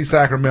want to see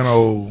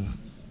Sacramento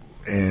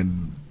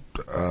and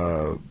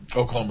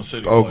Oklahoma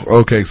City,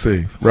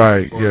 OKC,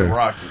 right? Or the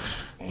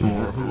Rockets, or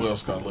who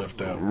else got left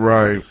out?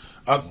 Right.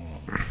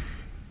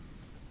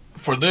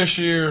 For this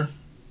year,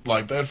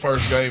 like that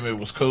first game, it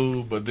was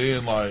cool, but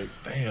then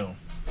damn.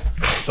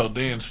 So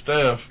then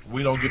Steph,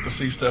 we don't get to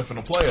see Steph in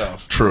the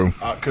playoffs. True.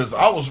 Because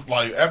I was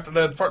like, after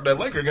that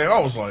Laker game, I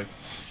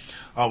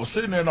was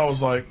sitting there and I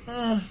was like,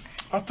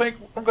 I think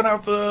I'm going to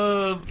have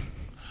to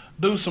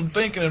do some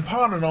thinking and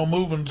pondering on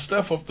moving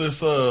Steph up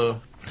this,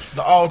 the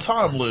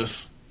all-time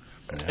list.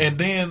 And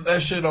then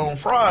that shit on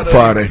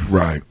Friday.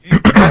 Right.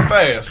 That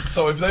fast.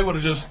 So if it would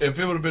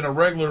have been a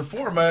regular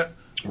format,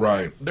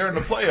 right, they're in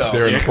the playoffs.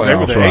 They're in the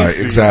playoffs, right?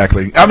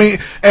 Exactly. I mean,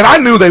 and I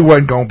knew they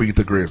wasn't going to beat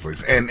the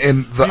Grizzlies, and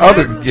the I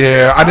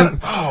didn't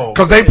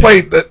because they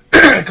played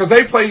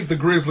the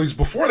Grizzlies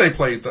before they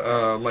played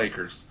the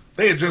Lakers.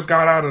 They had just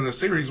got out of the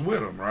series with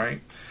them, right?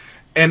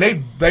 And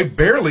they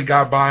barely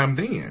got by them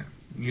then.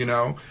 You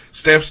know,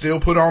 Steph still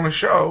put on a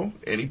show,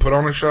 and he put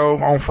on a show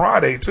on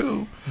Friday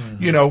too.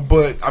 Mm-hmm. You know,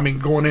 but I mean,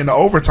 going into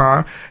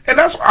overtime, and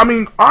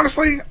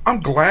honestly, I'm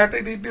glad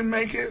they didn't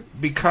make it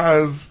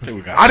because I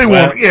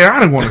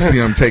didn't want to see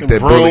them take that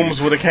brooms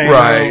would have came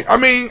right. Out.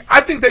 I mean, I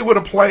think they would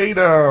have played.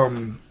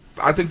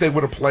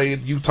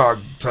 Utah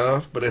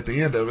tough, but at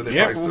the end of it,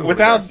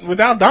 without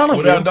Donovan.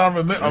 Without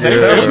Donovan,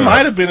 it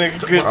might have been a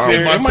good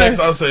series. In my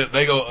text, I said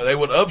they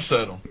would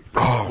upset them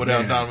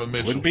without Donovan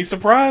Mitchell. Wouldn't be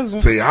surprising.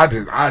 See, I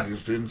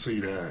just didn't see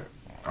that.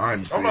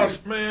 I'm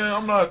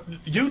not.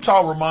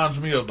 Utah reminds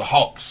me of the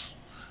Hawks,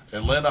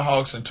 Atlanta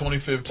Hawks in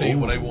 2015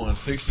 when they won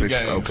 60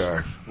 games,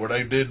 where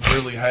they didn't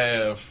really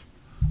have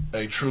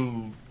a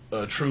true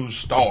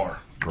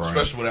star,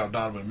 especially without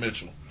Donovan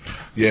Mitchell.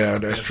 Yeah,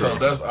 that's true.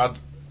 So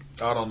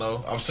I don't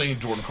know. I've seen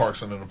Jordan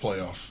Clarkson in the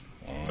playoffs.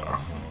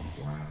 Wow.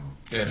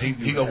 And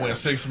he gonna win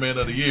 6th Man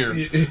of the Year,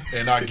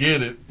 and I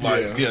get it.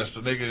 Yes,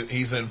 the nigga,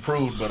 he's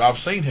improved, but I've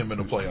seen him in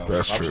the playoffs.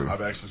 That's true.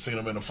 I've actually seen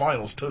him in the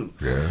finals too.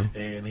 Yeah,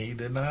 and he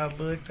did not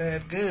look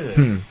that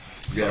good.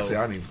 So, see,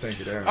 I didn't even think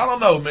of that. I don't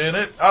know, man.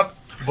 And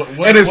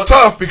it's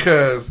tough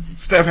because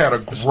Steph had a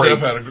great.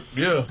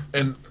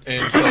 and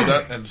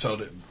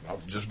so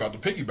I'm just about to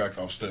piggyback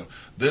off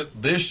Steph.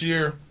 This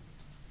year,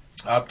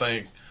 I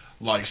think.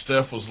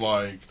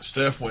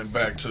 Steph went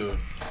back to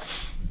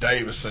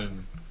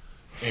Davison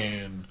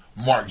and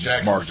Mark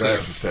Jackson.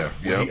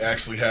 Steph. He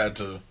actually had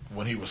to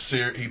when he was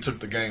serious, he took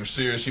the game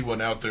serious. He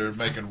wasn't out there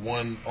making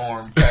one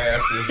arm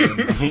passes and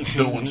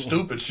doing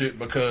stupid shit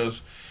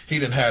because he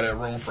didn't have that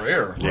room for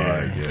error.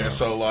 Right, yeah. And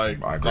so the you,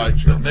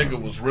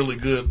 nigga was really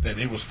good, and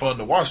he was fun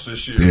to watch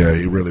this year. Yeah,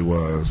 he really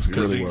was.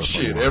 Because He was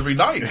every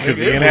night. Because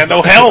he didn't have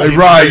no help.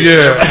 Right,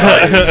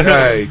 yeah.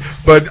 Hey,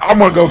 but I'm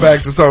gonna go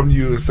back to something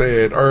you had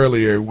said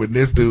earlier when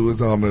this dude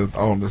was on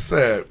the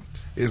set.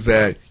 Is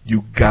that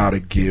you gotta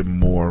get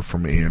more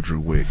from Andrew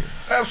Wiggins?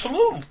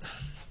 Absolutely.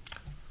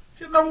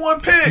 You're number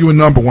one pick. You a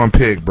number one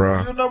pick,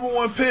 bro. You're number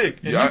one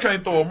pick, and you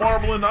can't throw a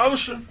marble in the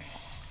ocean.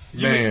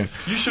 Man,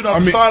 you should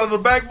on the side of the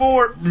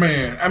backboard.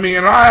 Man, I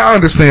mean, I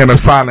understand a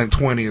silent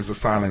 20 is a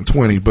silent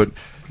 20, but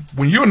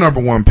when you're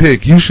number one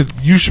pick, you should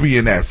be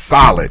in that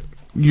solid.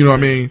 You know what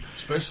I mean?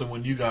 Especially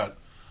when you got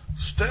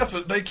Steph,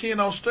 they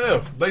keying on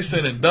Steph. They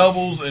sending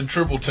doubles and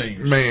triple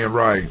teams. Man,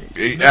 right.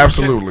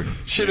 Absolutely.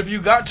 Shit, if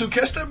you got to,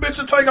 catch that bitch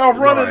and take off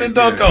running and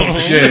dunk on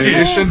it.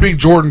 Yeah, it shouldn't be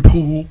Jordan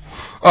Poole.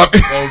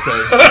 Okay.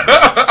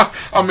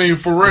 I mean,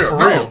 for real.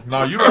 For real.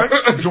 No, you're right.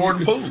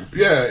 Jordan Poole.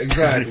 Yeah,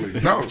 exactly.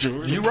 No,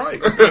 you're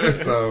right.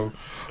 So,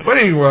 but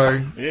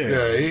anyway,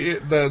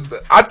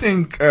 I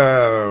think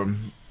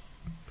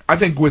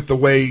with the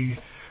way,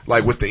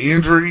 like with the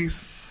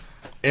injuries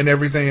and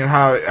everything and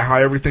how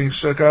everything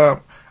shook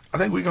up, I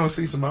think we're gonna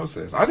see some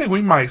upsets. I think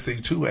we might see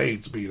 2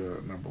 8s be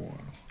the number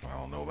one. I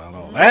don't know about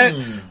all that,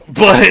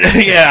 but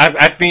yeah,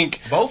 I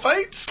think both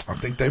 8s. I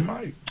think they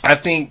might. I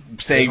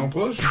think say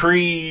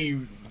pre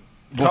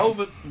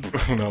before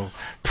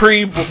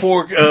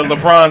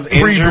LeBron's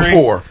injury.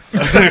 Pre-before.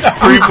 God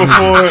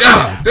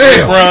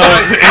damn.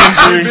 LeBron's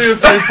injury. Did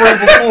say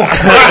pre-before.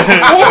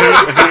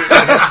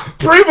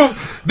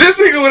 This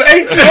nigga would have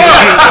ate you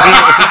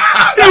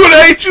up. He would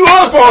have ate you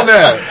up on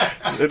that.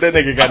 That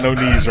nigga got no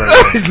knees right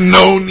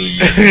No now. knees.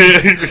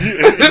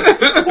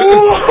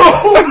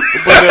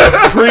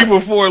 But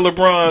before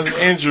LeBron's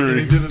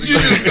injury. You just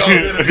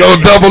go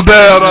double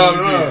down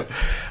on it.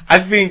 I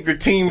think the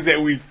teams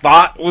that we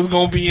thought was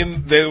going to be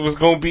in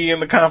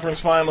the conference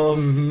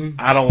finals,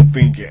 I don't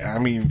think it. I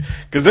mean,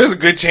 because there's a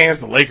good chance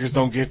the Lakers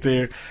don't get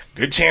there,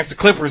 good chance the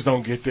Clippers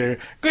don't get there,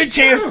 good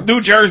chance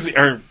New Jersey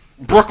or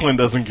Brooklyn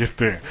doesn't get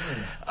there.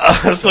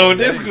 So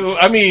this,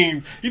 I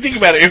mean, you think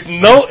about it.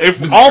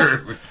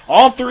 If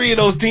all three of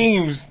those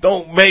teams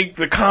don't make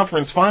the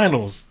conference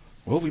finals,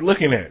 what are we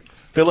looking at?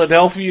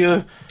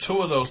 Philadelphia.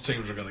 2 of those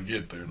teams are going to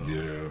get there, though.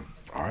 Yeah,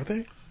 are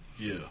they?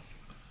 Yeah.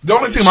 The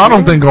only team I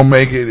don't think gonna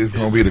make it is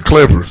gonna be the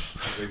Clippers.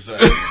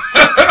 Exactly.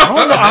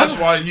 That's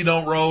why you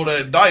don't roll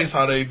that dice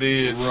how they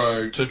did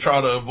to try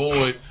to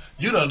avoid.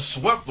 You done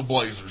swept the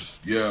Blazers.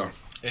 Yeah.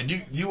 And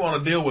you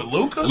want to deal with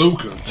Luka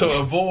to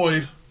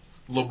avoid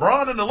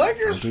LeBron and the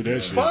Lakers? Don't do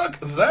that Fuck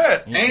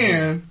that.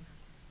 And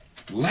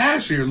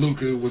last year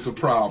Luka was a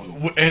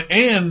problem.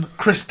 And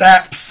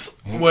Kristaps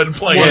wasn't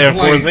playing. Yeah,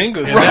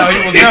 Porzingis. And now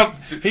he was out.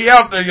 He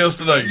out there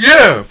yesterday.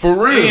 Yeah,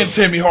 for real. And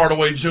Timmy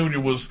Hardaway Jr.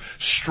 was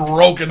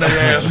stroking their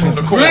ass from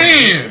the court.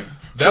 Man,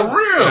 that, for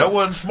real. That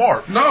wasn't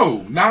smart.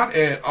 No, not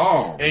at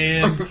all.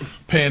 And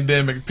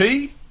Pandemic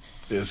P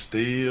is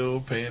still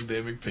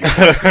Pandemic P.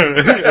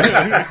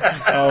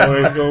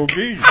 Always gonna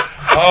be.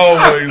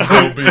 Always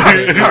gonna be.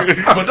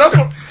 But that's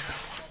what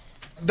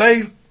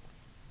they.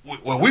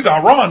 Well, we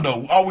got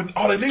Rondo. All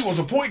they need was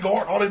a point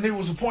guard.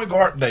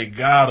 They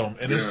got him,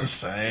 and it's the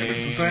same. And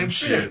it's the same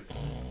shit.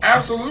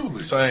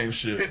 Absolutely, same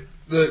shit.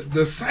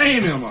 The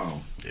same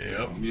MO.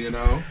 Yeah, you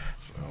know.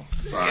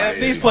 Yeah,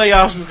 these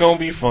playoffs is gonna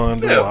be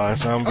fun to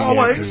watch. I'm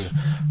always.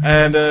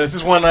 And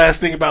just one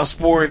last thing about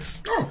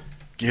sports.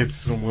 Get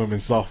some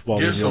women's softball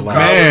in your life.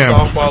 Man,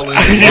 softball in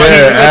your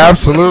yeah,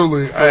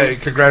 absolutely. Hey,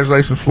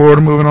 congratulations,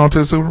 Florida moving on to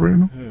the Super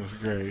Regional. It was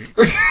great.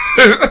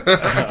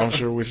 I'm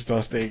sure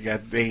Wichita State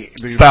got the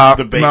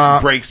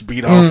brakes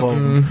beat off of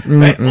them.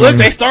 Look,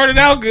 they started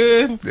out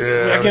good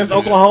against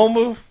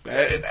Oklahoma.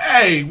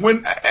 Hey,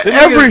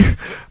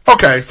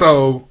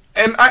 so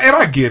and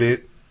I get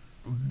it.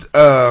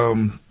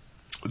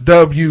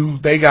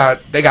 They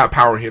got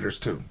power hitters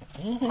too.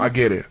 I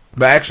get it.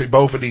 But actually,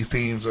 both of these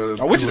teams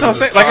are Wichita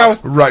State. Like I was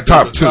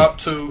top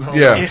two.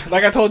 Yeah,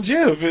 like I told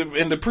Jiv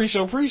in the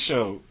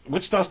pre-show.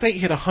 Wichita State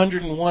hit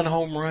 101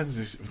 home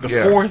runs.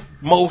 The fourth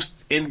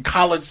most in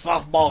college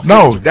softball.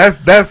 No,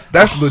 that's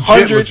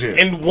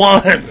legit.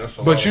 101.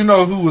 But you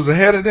know who was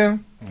ahead of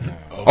them?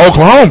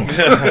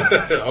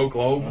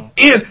 Oklahoma.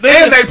 And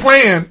they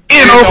playing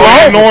in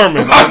Oklahoma.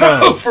 Norman. I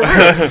know. For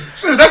real.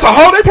 Shit, that's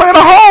they playing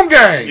a home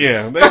game.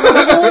 Yeah.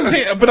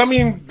 But I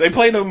mean, they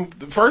played them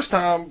the first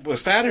time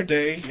was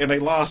Saturday, and they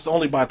lost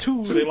only by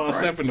 2. They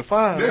lost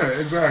 7-5. Yeah,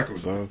 exactly.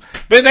 So,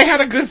 but they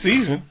had a good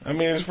season. I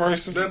mean, it's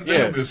first.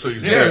 Good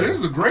season. Yeah, this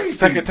is a great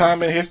second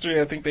time in history.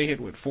 I think they hit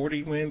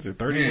 40 wins or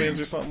 30 wins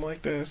or something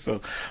like that.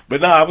 So,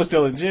 but I was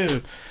telling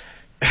Jim.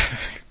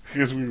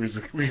 Because we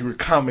were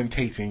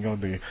commentating on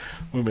the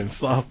women's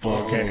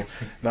softball game,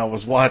 and I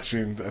was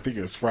watching. I think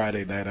it was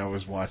Friday night. I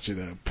was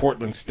watching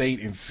Portland State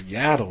in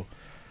Seattle.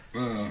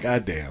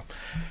 Goddamn!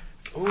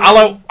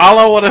 All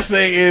I want to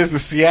say is the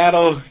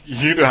Seattle.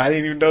 I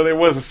didn't even know there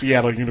was a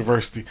Seattle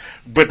University,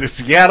 but the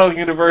Seattle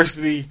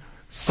University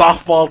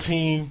softball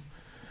team.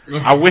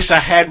 I wish I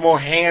had more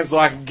hands so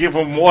I could give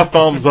them more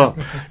thumbs up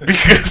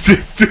because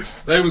it's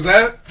just. They was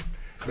that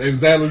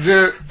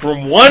legit.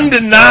 From 1 to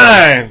 9.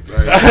 I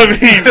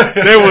mean,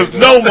 there was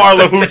no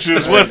Marla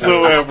Hoochers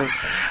whatsoever.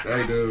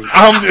 Hey, dude.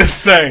 I'm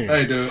just saying.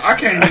 Hey, dude. I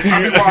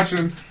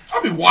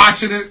be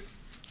watching it,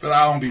 but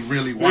I don't be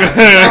really watching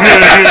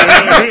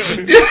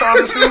it. You're trying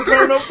to still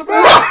turn up the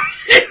ball.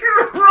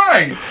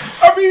 Right.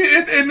 I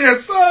mean, and that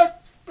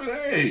suck. But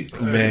hey,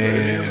 man,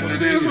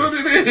 it is what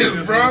it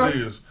is, bro. It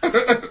is.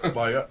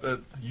 Like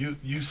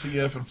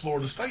UCF and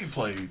Florida State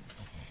played.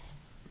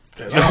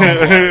 And I was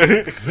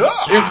like,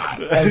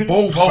 God. On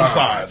both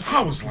sides.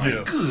 I was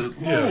like, good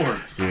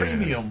Lord,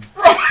 premium.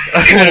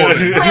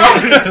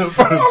 I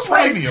was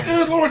like,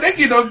 good Lord, they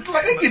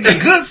getting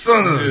that good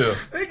son. Yeah.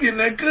 They getting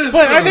that good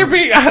but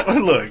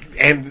son. Look,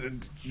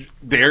 and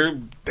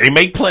they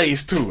make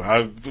plays too.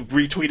 I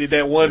retweeted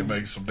that one. They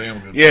make some damn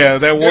good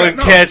plays. That one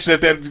catch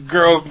that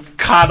girl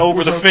caught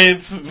over the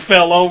fence,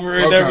 fell over,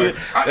 and everything.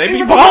 They be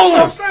even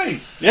balling.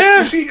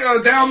 Yeah, she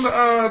down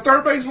the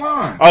third base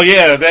line. Oh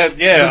yeah,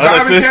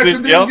 unassisted.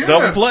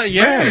 Double play.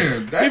 Yeah,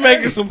 Man, they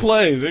making some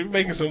plays. They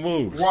making some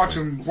moves.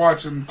 Watching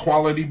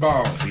quality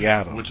ball.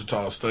 Seattle,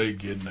 Wichita State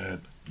getting that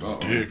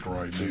dick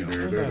right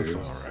now. That's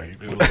all right.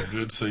 It was a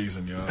good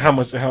season, y'all.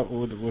 What's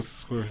the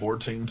score?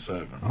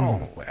 14-7.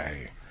 Oh,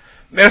 hey.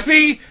 Now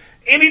see,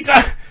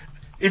 anytime.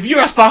 If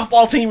you're a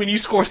softball team and you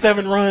score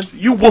 7 runs,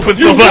 you whooping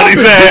somebody's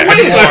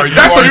ass.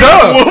 That's a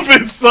dub.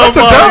 Whooping somebody's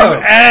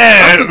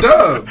ass. That's a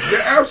dub.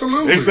 Yeah,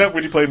 absolutely. Except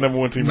when you play number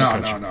 1 team in the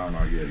country. No.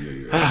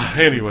 Yeah.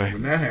 Anyway.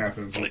 When that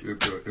happens,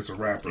 it's a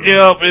wrap.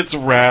 Yep, it's a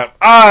wrap.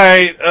 All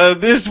right,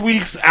 this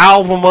week's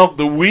album of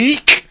the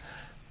week.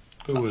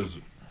 Who is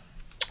it?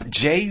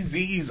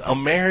 Jay-Z's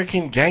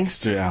American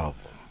Gangster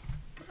album.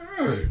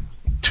 Hey.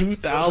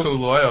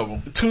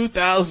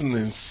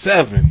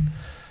 2007.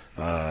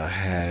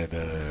 Had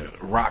the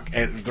Rock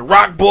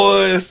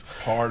Boys,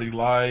 Party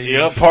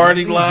Life,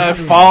 Party Life,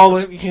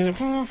 Falling,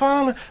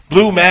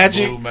 Blue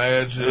Magic,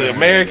 the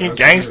American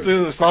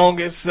Gangster, the song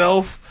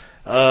itself.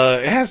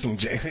 It has some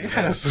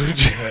jams.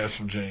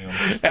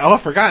 Oh, I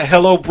forgot.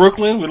 Hello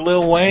Brooklyn with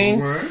Lil Wayne.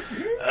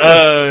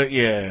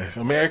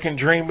 American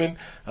Dreamin'.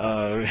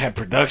 Had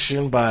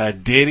production by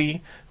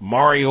Diddy,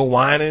 Mario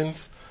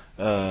Winans.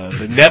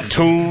 The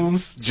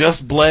Neptunes,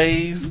 Just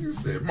Blaze. You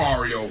said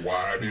Mario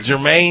Winans.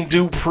 Jermaine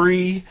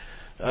Dupri.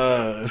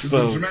 Is it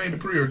Jermaine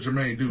Dupri or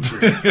Jermaine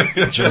Dupri?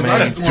 Jermaine I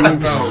just want to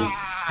know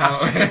how,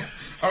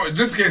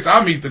 just in case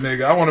I meet the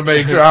nigga, I want to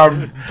make sure I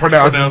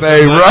pronounce his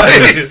name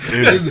right. It's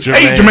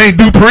Jermaine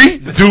Dupri?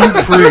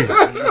 Dupri.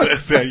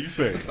 That's how you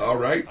say it. All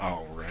right.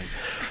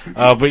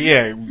 But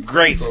yeah,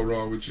 great. What's so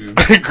wrong with you?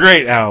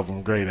 Great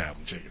album. Check it out.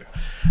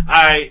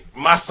 Alright,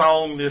 my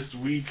song this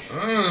week.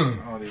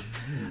 Ready?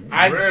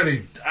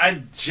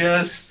 I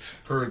just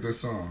heard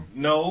this song.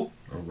 No.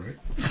 All right.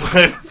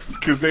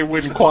 Because they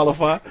wouldn't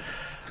qualify.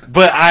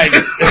 But I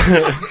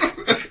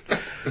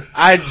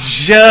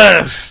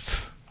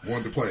just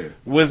wanted to play it.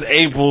 Was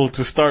able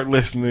to start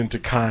listening to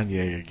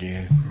Kanye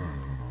again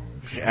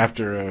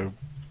after a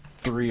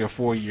 3 or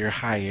 4 year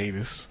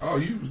hiatus. Oh,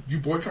 you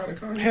boycotted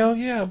Kanye? Hell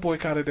yeah, I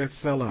boycotted that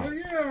sellout. Hell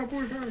yeah, I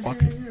boycotted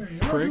fucking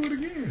prick. Do it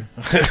again.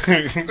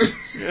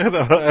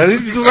 He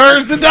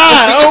deserves to die.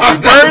 I hope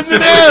he burns it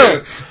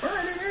down.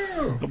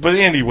 But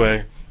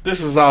anyway,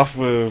 this is off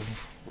of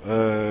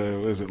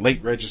is it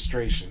Late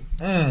Registration?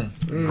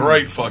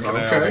 Great fucking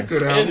album. Okay,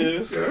 good album. It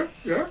is.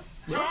 Yeah.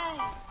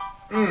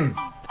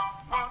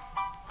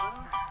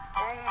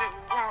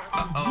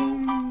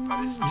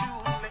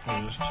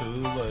 It's too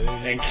late.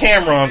 And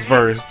Cameron's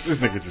verse, this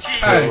nigga just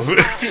kills it.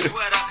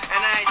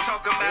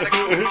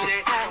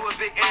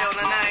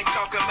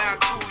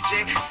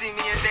 See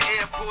me at the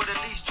airport,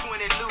 at least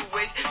 20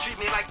 Louis. Treat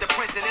me like the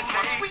prince, and it's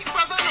my sweet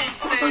brother. I'm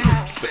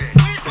saying,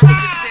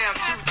 I'm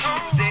too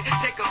choosy.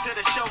 Take them to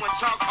the show and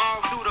talk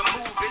all through the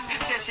movies.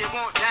 Said she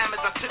want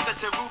diamonds, I took her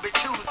to Ruby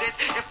Tuesdays.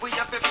 If we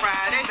up at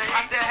Fridays,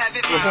 I still have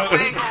it my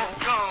way.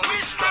 Gone, we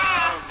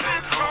strive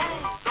at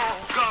home.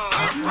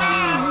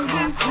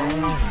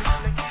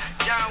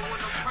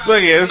 So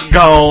yeah, it's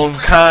gone.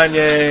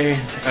 Kanye,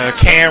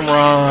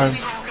 Cameron,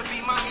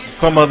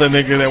 some other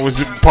nigga that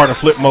was part of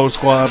Flip Mode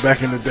Squad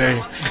back in the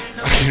day.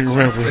 I can't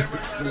remember.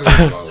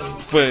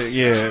 But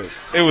yeah,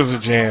 it was a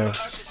jam.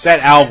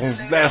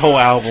 That whole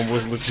album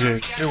was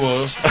legit. It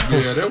was.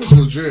 Yeah, that was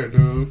legit,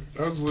 dude.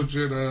 That was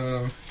legit.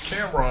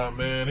 Cameron,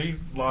 man, he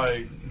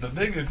like the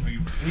nigga.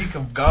 He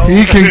can go.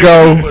 He can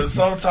go, but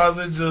sometimes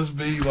it just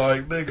be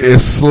like, nigga,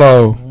 it's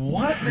slow.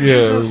 What?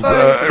 Yeah,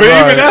 but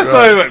even that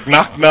song, like,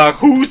 knock knock,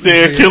 who's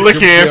there? Killer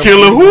Cam,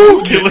 killer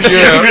who? Killer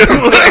Cam.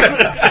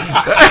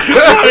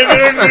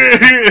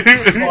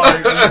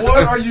 Like,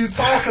 what are you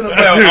talking about?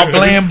 I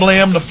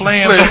blam the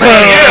flam. Yeah,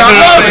 I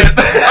love it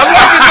though,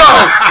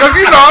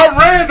 because I'm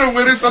random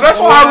with it, so that's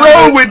why I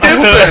roll with them.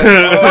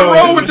 I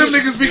roll with them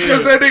niggas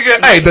because that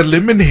nigga, hey, the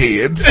lemon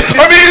heads.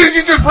 I mean,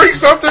 you just bring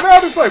something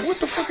out, it's like, what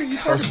the fuck are you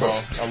talking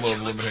about? I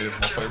love lemon heads.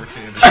 My favorite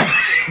candy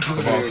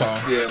of all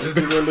time. Yeah,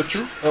 the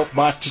truth. Oh,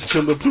 my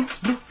chinchilla blue.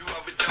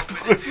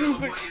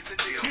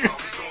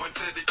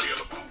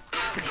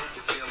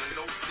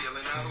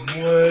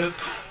 What?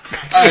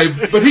 Hey,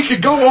 but he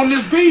could go on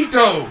this beat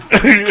though.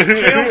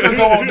 Cam could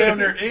go on damn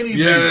near any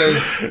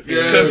beat.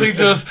 Because he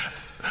just,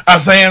 I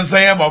Sam,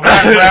 I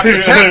rap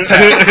the tap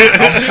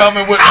tap. I'm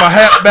coming with my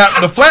hat back,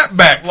 the flat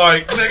back.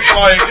 Like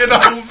it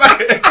don't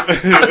matter.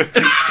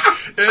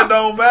 It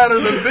don't matter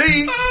the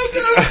beat.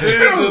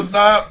 It does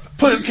not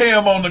put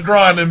Cam on the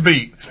grinding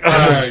beat.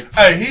 Right.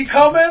 Hey, he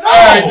coming on.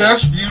 Hey,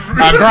 that's you.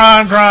 I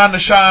grind to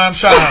shine.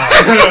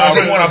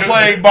 When I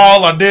played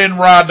ball, I didn't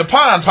ride the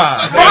pine.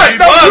 Right,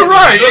 no, you're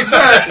right.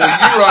 Exactly,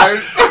 you're right.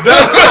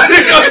 That's what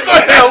he gonna say.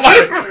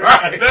 Like,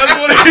 that's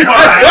what he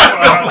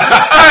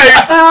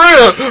Hey, for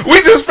real, we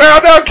just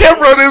found out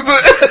Cameron is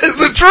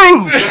the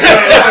truth.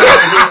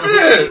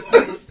 Shit.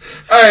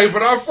 Hey,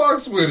 but I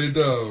fucks with it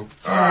though.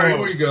 All right,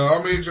 here we go.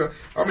 I'm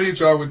gonna hit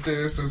y'all with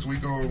this since we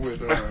going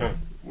with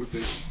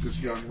this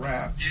young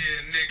rap. Yeah,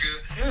 nigga.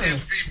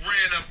 MC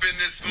ran up in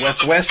this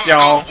West,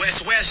 y'all.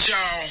 West, y'all.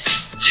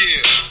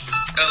 Yeah.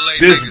 LA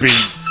This niggas.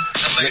 beat.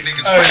 LA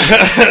niggas.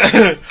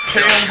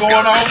 Cam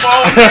going on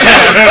phone.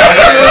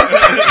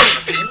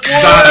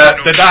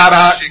 The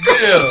da-da.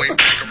 Yeah.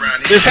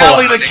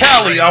 Cali to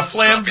Cali. I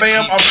flam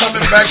bam. I'm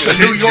coming back to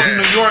New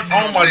York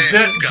on my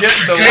jet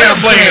the wham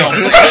blam.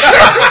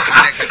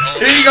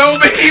 He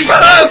gonna be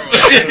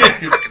busted.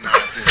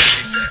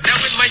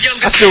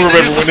 I still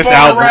remember when this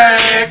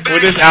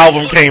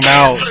album came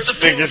out.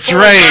 Nigga,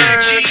 Dre,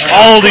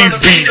 all these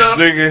beats,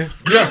 nigga.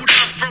 Yeah.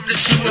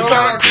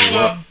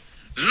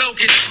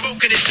 Logan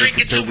smoking and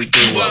drinking till we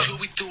threw up.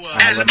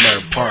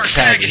 Alabama Park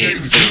tagging,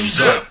 hitting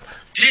views up.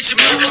 Did your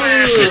middle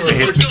class just to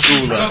hit the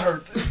school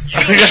up.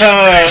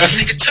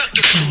 Nigga, tuck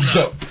your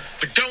fool up.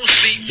 But don't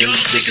sleep, young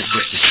niggas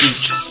quick to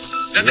shoot you.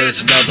 Now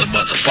there's another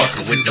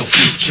motherfucker with no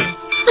future.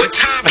 But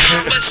time is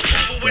much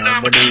smoother when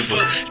I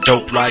maneuver.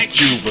 Dope like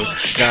Cuba.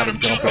 Got him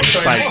jumping the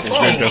cycles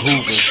in the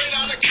Hoovers.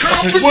 I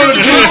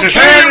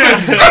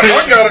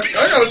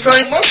gotta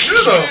change my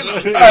shit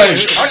up.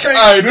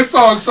 Hey, this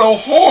song's so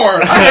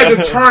hard. I had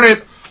to turn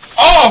it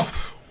off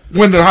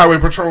when the highway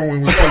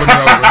patrolman was pulling me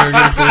over.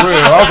 Nigga, for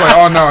real, I was like,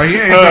 "Oh no, he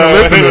ain't gonna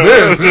listen to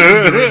this. This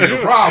is gonna be a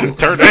problem."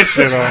 Turn that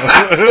shit off.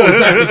 Oh, is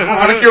that the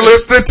Chronic you're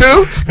listening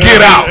to?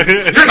 Get out!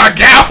 You're not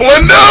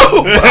gaffling,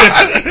 no.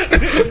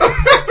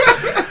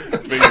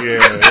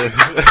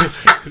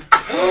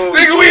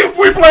 Nigga,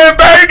 we playing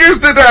bangers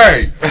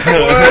today. I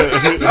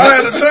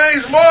had to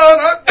change mine.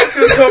 I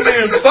couldn't come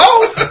in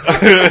soft.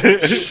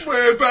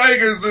 Playing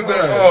bangers today.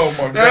 Oh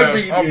my god, that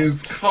beat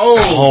is cold.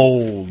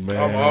 Cold, man.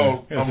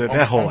 I'm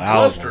that whole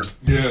album.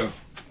 Yeah,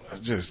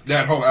 just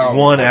that whole album.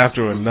 One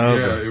after another.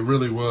 Yeah, it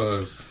really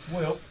was.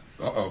 Well,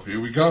 here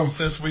we go.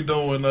 Since we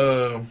doing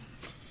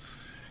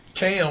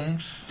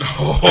cams. Here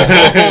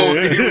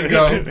we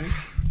go.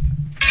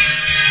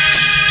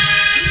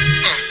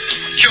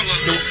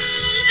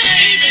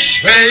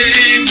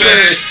 Baby.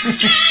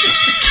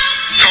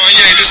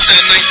 Kanye, this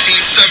that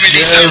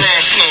 1970s era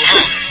flow,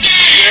 huh?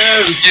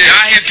 Yeah,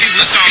 I hear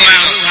people talking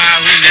about who high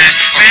in that.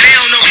 Man, they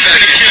don't know who's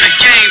gonna kill the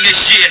game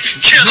this year.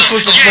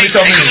 Killer, street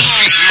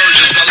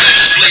murders, I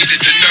legislated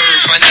the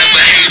nerve. I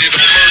never hated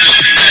on murders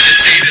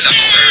premeditated.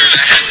 Absurd,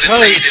 I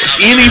hesitated.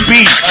 Any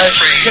beat.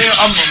 Drinking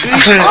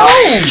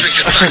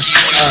sake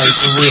on the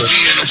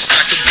Suzuki, and I'm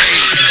sake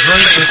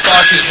Drinking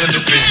sake in the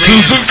Suzuki.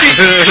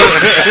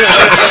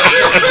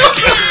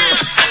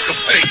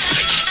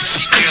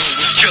 She dealing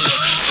with killer,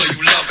 so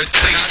you love it,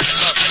 taste.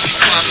 She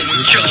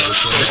swallowing killer,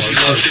 cause she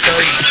loves it,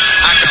 taste.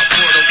 I got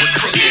brought up with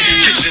crooked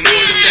kitchen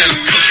orders that I'm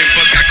cooking,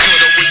 but got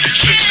caught up with the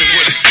tricks and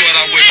would've thought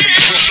I went from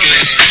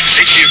Brooklyn.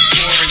 They get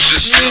boring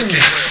just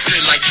looking,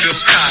 feel like Bill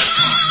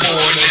Cosby,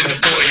 born in the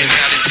button.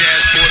 Now the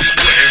dashboard is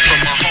wooden from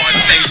my hard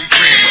tangled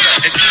grin.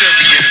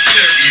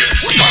 Interior,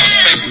 spot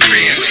spangled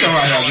grin.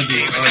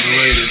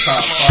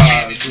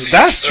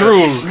 That's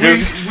true.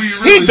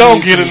 He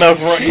don't get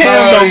enough run.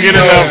 Cam don't get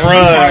enough run.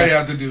 You might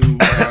have to do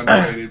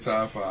underrated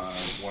top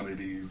 5. One of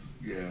these,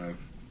 yeah.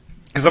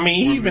 Because, I mean,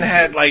 he even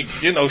had, like,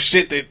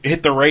 shit that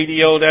hit the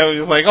radio that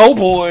was like, oh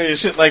boy, and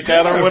shit like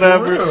that or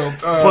whatever.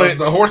 But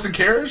the horse and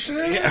carriage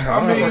shit? Yeah,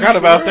 I forgot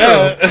about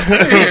that.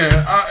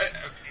 Yeah.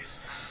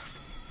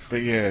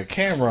 But yeah,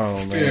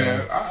 Cameron, man.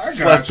 Yeah, I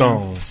Slept got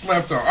on.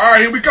 Slept on. All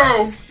right, here we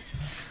go.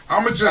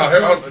 I'm going to just...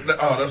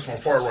 Oh, that's my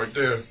part right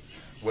there.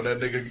 When that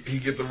nigga, he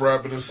get the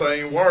rapping the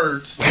same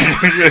words.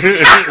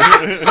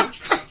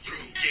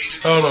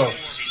 Hold on.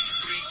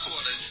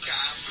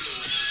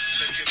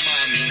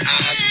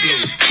 Eyes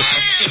blue,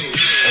 5'2".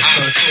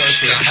 I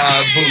push the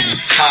high boo,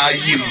 high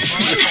you.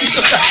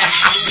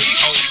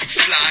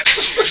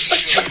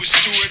 You a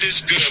steward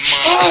is good,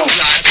 mom.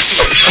 Fly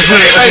too.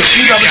 Hey,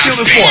 you gotta kill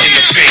this one.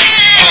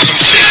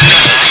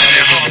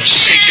 Harlem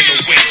shaking the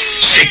weight,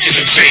 shaking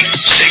the bait,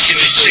 shaking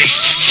the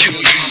chase. Kill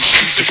you,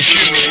 shoot the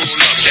funeral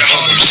up. That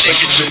Harlem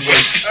shaking the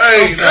weight.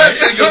 Hey, that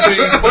nigga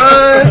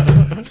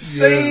be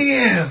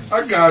sin.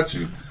 I got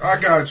you.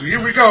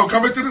 Here we go.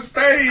 Coming to the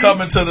stage.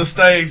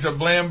 The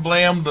blam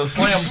blam, the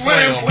slam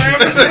slam.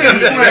 The slam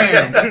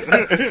slam.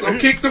 So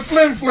kick the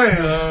flim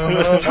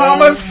flam.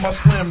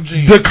 Thomas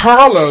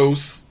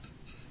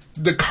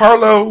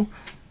DeCarlo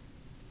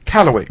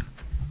Calloway.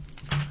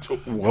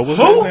 What was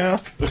it now?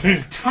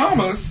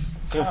 Thomas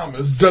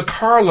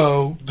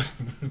DeCarlo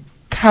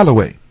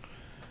Calloway.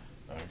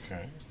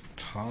 Okay.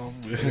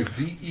 Thomas. It's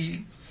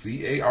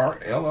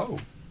DeCarlo.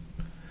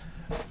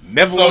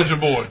 Never Soulja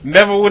Boy.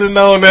 Never would have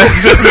known that.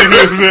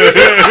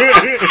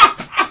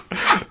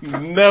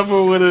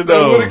 Never would have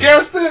known. Would have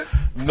guessed it?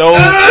 No.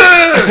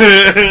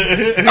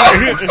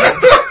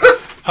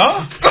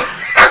 Huh?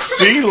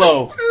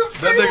 CeeLo.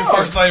 That nigga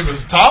first name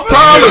is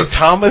Thomas?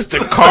 Thomas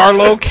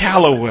DeCarlo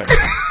Calloway.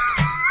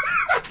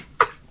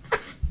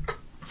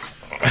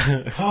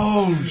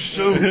 Oh,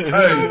 shoot.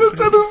 Hey.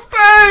 To the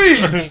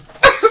stage.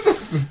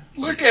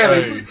 Look at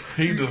it.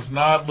 He does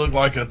not look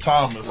like a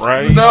Thomas.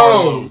 Right?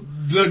 No.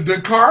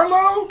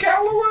 DeCarlo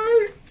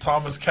Calloway?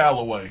 Thomas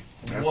Calloway.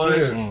 That's What?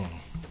 it. All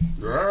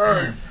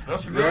right.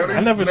 That's a good I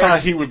never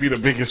thought he would be the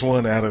biggest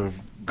one out of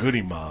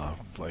Goody Mob.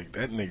 Like,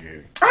 that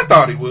nigga. I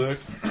thought he would.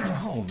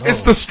 I don't know.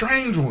 It's the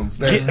strange ones.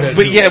 That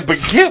But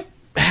Gip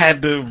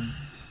had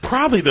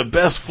probably the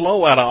best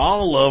flow out of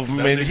all of them.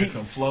 That nigga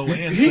can flow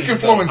and he sing, can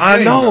flow and sing.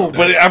 I know, though.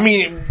 but I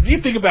mean, you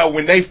think about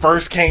when they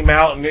first came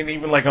out, and then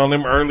even like on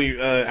them early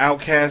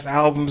Outkast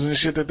albums and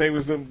shit that they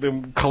was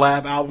them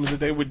collab albums that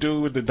they would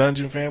do with the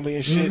Dungeon Family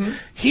and shit. Mm-hmm.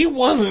 He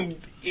wasn't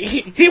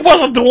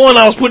the one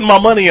I was putting my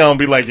money on.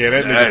 Be like, yeah,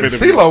 that nigga.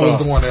 CeeLo was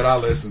the one that I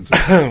listened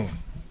to.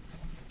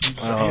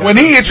 When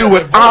he hit you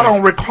with, I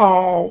don't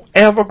recall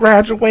ever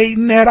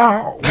graduating at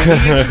all. When he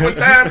hit you with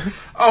that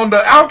on the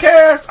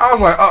Outkast, I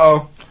was like,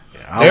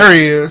 there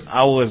he is.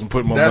 I wasn't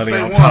putting my That's money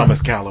the on one.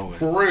 Thomas Calloway.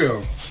 For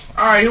real.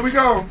 All right, here we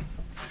go.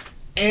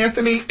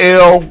 Anthony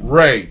L.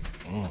 Ray.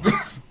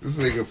 This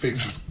nigga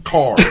fixes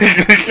cars. This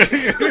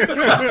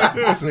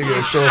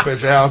nigga show up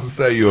at your house and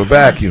say you a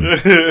vacuum.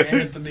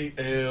 Anthony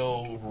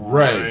L.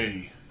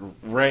 Ray.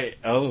 Ray.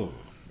 Oh.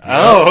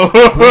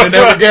 We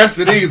never guessed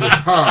it either,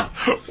 huh?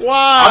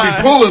 Why? I'll be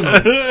pulling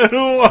them.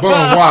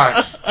 Boom,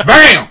 watch.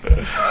 Bam!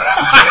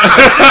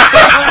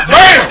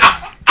 Bam!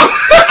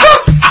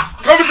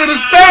 Coming to the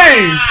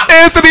stage,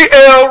 Anthony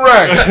L.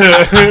 Ray.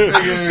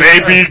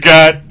 Baby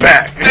got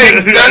back.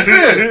 That's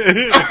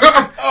it.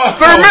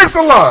 Sir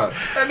Mix-a-Lot.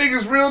 That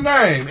nigga's real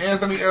name,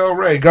 Anthony L.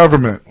 Ray.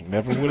 Government.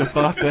 Never would have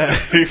thought that.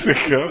 He's a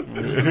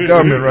government. This is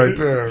government right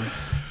there.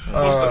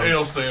 What's the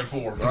L stand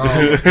for?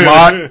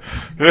 Lot.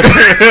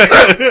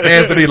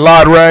 Anthony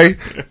Lot Ray.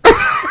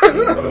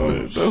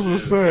 It doesn't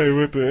say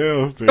what the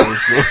L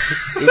stands for.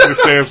 It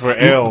just stands for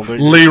L. Nigga.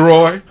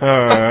 Leroy.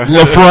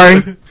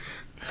 LaFranc.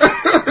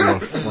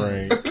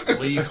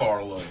 Lee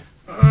Carlo.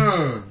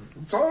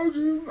 Told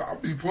you. I'll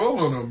be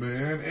pulling him,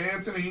 man.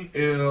 Anthony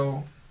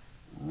L.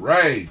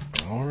 Ray.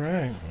 All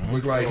right.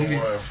 Look like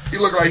he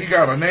look like he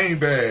got a name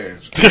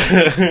badge.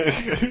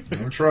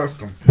 Don't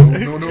trust him.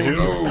 No.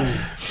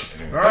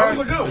 That was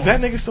a good one. Is that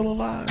nigga still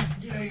alive?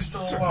 Yeah, he's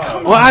still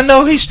alive. Well, I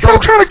know he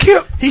stroked. Stop trying to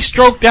kill. He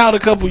stroked out a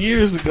couple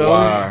years ago.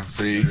 Why?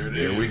 See,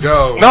 there we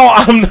go. No,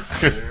 I'm not.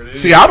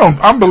 See,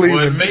 I'm believing.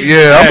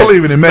 I'm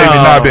believing it maybe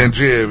not been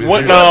Jib.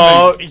 What?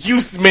 No,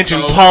 you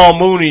mentioned Paul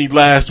Mooney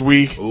last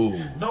week.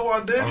 Ooh. No, I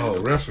didn't. Oh,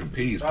 rest in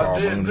peace, Paul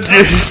Mooney.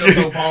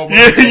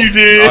 Yeah, you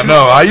did. I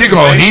know. How you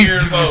gonna heat?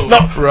 No,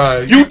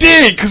 right. You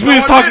did because we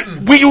was talking.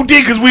 You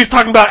did because we was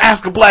talking about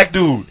Ask a Black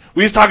Dude.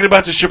 We was talking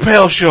about the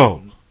Chappelle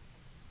Show.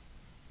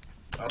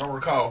 I don't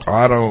recall.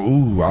 I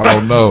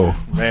don't know.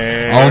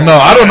 Man.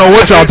 I don't know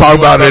what y'all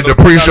talking about at the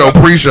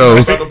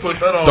pre-shows.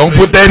 Don't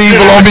put that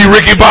evil on me,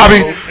 Ricky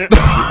Bobby.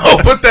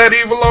 Don't put that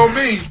evil on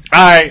me.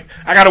 All right,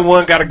 I got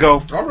gotta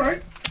go. All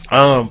right.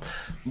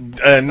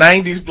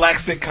 90s black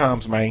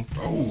sitcoms, man.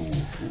 Oh.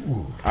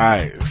 All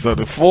right, so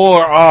the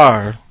 4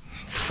 are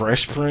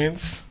Fresh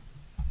Prince,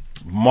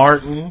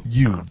 Martin,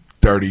 You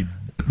dirty.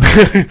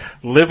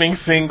 Living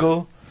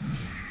Single,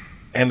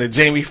 and the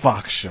Jamie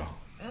Foxx Show.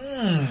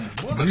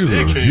 What a You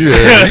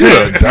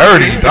dickhead. a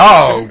dirty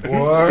dog,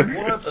 boy.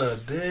 What a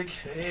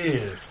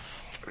dickhead.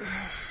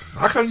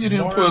 How come you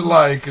didn't put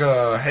like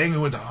hanging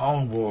with the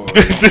homeboy?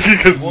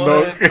 Because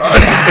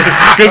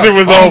it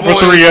was on for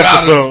 3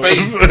 episodes.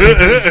 Space,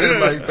 shit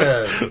like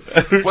that.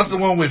 What's the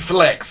one with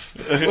Flex?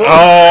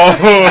 Oh,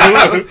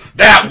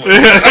 that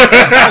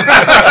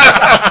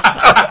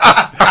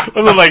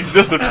one. was it like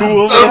just the 2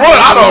 of us?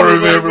 I don't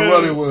remember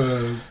what it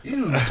was.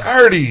 You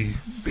dirty.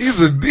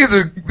 These are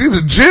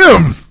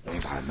gems.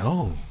 I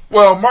know.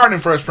 Well, Martin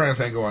and Fresh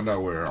Prince ain't going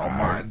nowhere on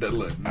mine.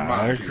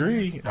 I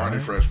agree. Martin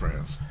and Fresh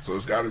Prince. So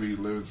it's got to be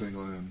Living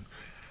Single and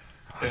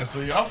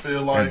see, I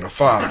feel like the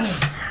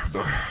Fox.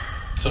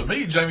 To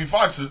me, Jamie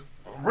Foxx is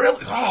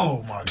really.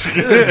 Oh my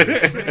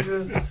goodness,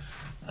 nigga.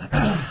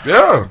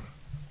 Yeah.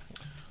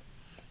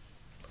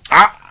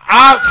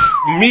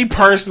 Me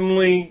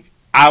personally,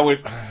 I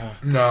would.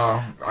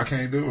 No, I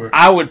can't do it.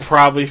 I would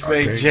probably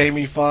say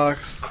Jamie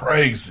Foxx.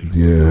 Crazy.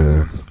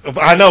 Yeah.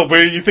 I know,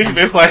 but you think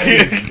it's like.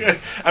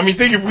 I mean,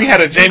 think if we had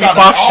a Jamie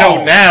Foxx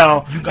show now,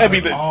 that'd be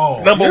the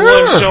number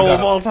 1 show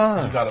of all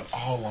time. You got it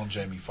all on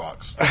Jamie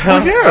Foxx.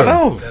 Well, yeah. I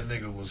know. That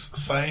nigga was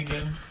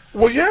singing.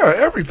 Well, yeah,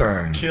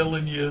 everything.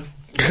 Killing you.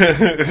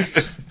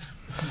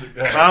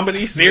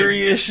 Comedy,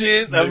 serious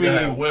shit. I mean,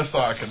 had West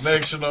Side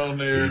Connection on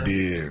there. He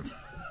did.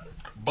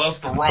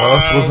 Busta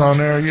Rhymes. Bus was on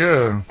there,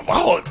 yeah.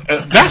 Oh,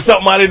 that's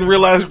something I didn't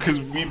realize because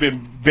we've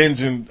been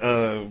binging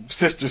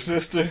Sister on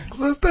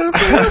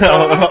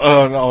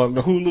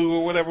the Hulu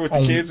or whatever with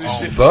the kids and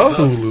shit. The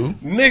Hulu.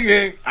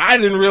 Nigga, I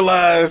didn't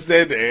realize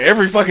that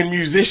every fucking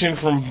musician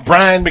from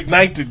Brian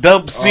McKnight to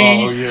Dub C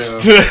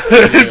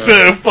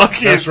to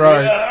fucking... That's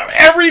right.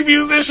 Every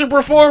musician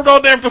performed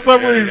on there for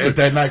some reason. At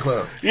that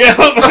nightclub. Yeah.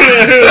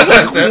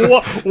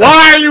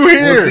 Why are you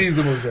here? What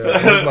season was that?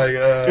 It was, like,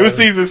 it was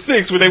season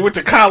 6 when they went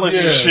to college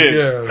and shit.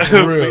 Yeah,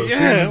 for real.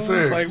 Yeah, season 6. I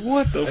was like,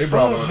 what the They fuck?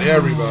 brought on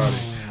everybody.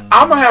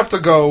 I'm gonna have to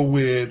go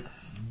with.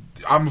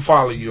 I'm gonna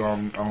follow you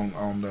on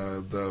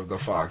the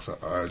Fox.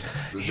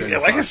 Yeah,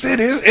 like I said,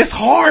 it's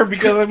hard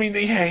because I mean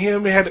they had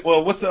him. They had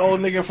what's the old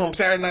nigga from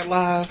Saturday Night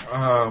Live?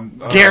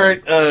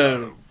 Garrett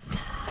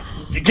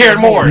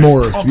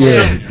Morris.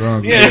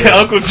 Uncle Junior.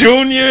 Uncle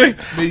Junior.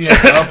 Then you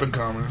had the up and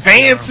coming.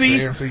 Fancy.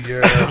 Fancy.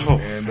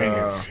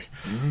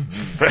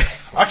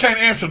 I can't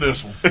answer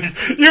this one.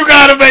 You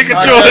gotta make a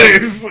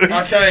choice.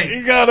 I can't.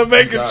 You gotta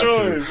make a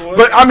choice.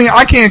 But I mean,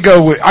 I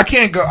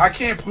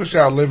can't push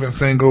out Living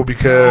Single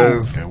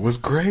because it was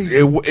great.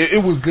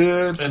 It was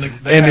good, and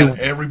had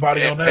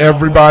everybody on that.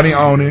 Everybody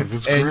on it,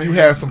 was and great. you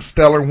had some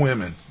stellar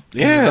women.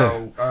 Yeah.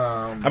 You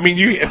know, I mean,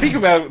 you think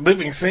about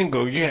Living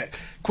Single. You had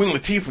Queen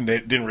Latifah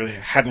that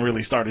hadn't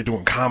really started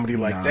doing comedy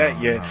like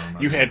that yet.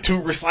 You had 2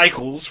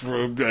 recycles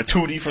from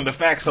Tootie from The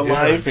Facts of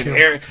Life and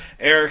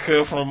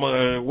Erica from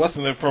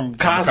from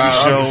Cosby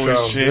Show and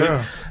shit.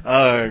 Yeah.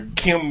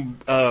 Kim,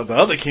 the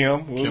other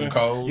Kim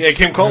Coles. Yeah,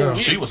 Kim Coles.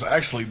 Yeah. She was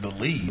actually the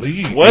lead.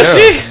 Was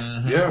she?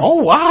 Mm-hmm. Yeah. Oh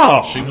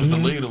wow. She was the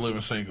lead of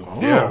Living Single.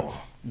 Oh. Yeah.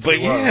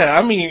 But yeah,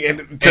 I mean, and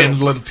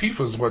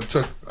Latifah's what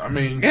took. I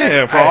mean,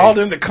 for all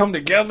them to come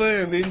together,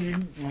 and then you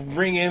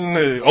bring in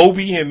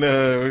Obi and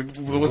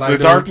what was the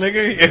dark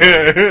nigga?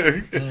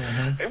 Yeah,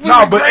 it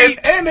was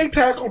and they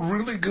tackled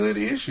really good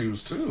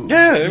issues too.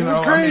 Yeah, it was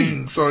great. I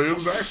mean, so it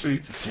was actually,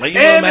 Flavor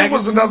and magazine. it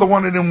was another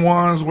one of them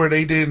ones where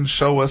they didn't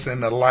show us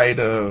in the light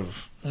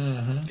of.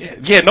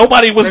 Yeah,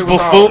 nobody was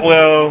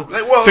before.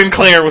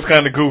 Sinclair was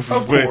kind of goofy,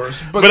 of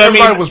course, but I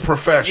everybody mean, was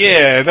professional.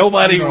 Yeah,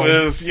 nobody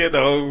was,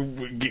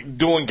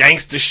 doing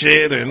gangster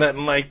shit or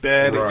nothing like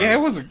that. Right. Yeah, it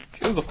was a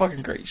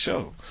fucking great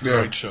show. Yeah.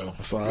 Great show.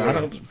 So I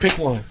don't pick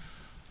one.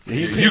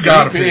 You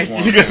gotta pick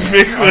one. You gotta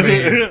pick one. I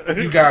mean,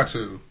 you got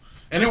to.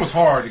 And it was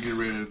hard to get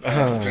rid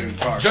of Jamie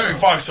Foxx. Jamie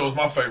Foxx show is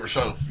my favorite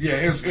show. Yeah,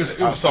 it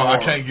was so hard.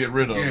 I can't get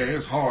rid of it. Yeah,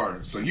 it's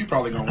hard. So you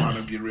probably gonna wind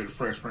up getting rid of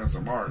Fresh Prince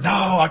of Martin. No,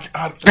 oh my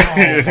goodness.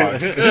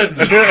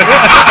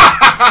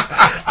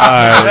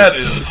 That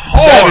is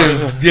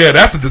hard.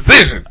 That's a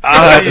decision.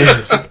 I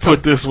have to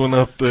put this one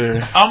up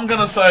there. I'm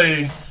gonna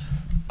say,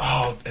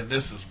 and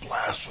this is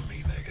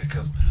blasphemy, nigga,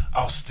 because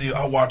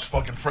I watch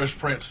fucking Fresh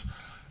Prince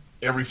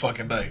every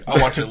fucking day.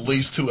 I watch at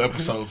least 2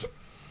 episodes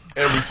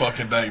every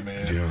fucking day,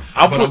 man. Yeah.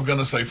 I'm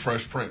gonna say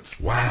Fresh Prince.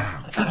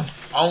 Wow.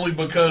 Only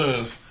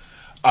because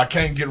I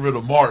can't get rid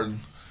of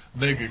Martin,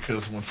 nigga,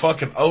 because when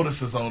fucking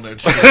Otis is on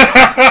that shit.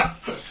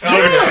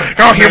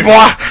 Come here,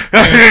 boy.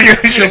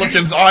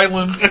 Chillikins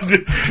Island. There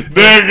you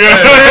go.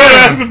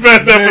 That's the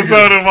best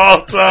episode of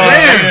all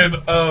time.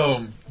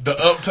 And the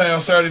Uptown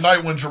Saturday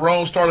Night when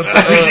Jerome started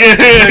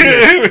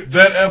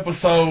that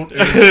episode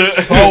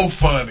is so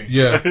funny.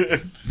 Yeah.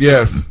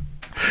 Yes.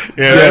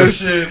 Yeah, that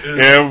shit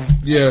is.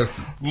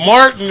 Yes.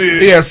 Martin is.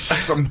 He has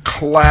some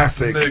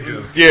classic,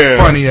 nigga.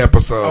 funny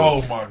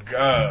episodes. Oh my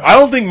god! I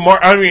don't think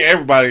I mean,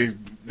 everybody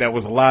that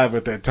was alive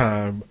at that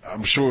time,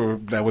 I'm sure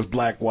that was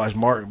Black watched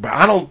Martin, but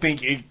I don't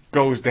think it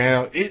goes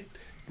down. It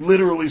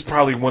literally is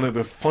probably one of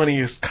the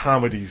funniest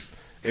comedies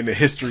in the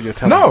history of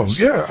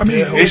television. No, yeah, I mean,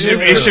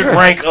 it should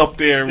rank up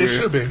there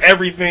should be. with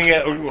everything,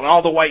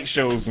 all the white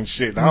shows and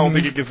shit. I don't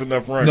think it gets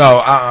enough run.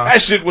 No,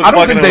 that shit was. I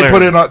don't think they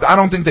hilarious. put it. I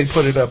don't think they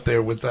put it up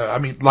there with. I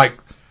mean, like,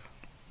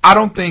 I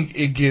don't think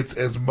it gets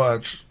as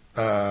much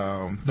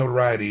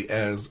notoriety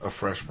as a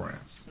Fresh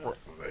Prince.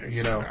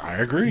 You know, I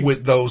agree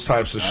with those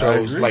types of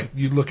shows. Like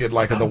you look at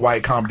the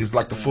white comedies,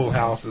 like the Full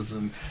Houses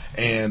and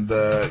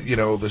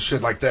the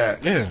shit like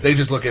that. Yeah, they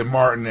just look at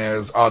Martin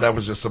as that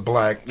was just a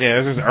black. Yeah,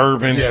 it's just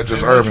urban. Yeah,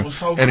 just and urban. Which was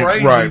so and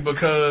crazy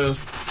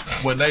because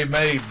when they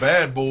made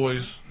Bad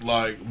Boys,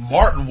 like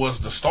Martin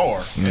was the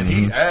star, and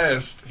he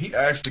asked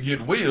to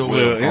get Will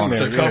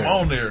to come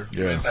on there.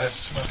 Yeah, and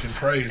that's fucking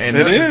crazy. And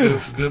it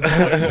is a good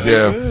point.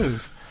 Yeah.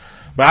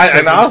 But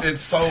it's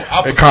so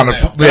opposite. It kind of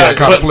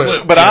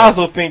flipped. But I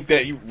also think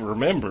that you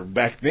remember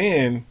back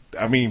then.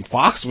 I mean,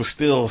 Fox was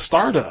still a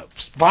startup.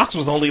 Fox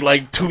was only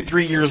like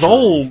 2-3 years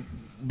old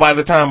by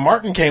the time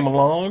Martin came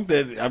along.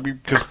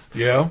 Because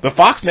the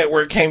Fox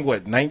network came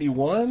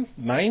 91,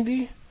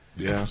 90.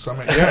 Yeah, in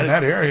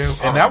that area,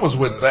 and that was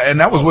with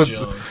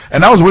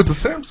the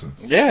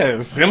Simpsons.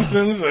 Yeah,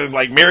 Simpsons,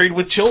 like Married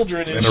with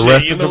Children and shit.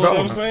 Arrested You know Development. what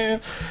I'm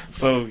saying?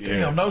 So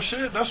Damn, no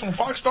shit. That's when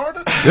Fox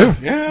started.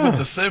 Yeah. With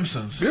the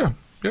Simpsons. Yeah.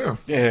 Yeah.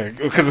 Yeah,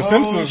 because the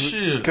Simpsons,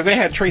 because they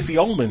had Tracy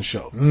Ullman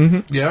show.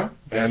 Mm-hmm. Yeah.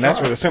 And that's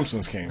where the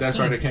Simpsons came. That's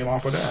right, they came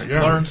off of that.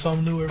 Yeah. Learn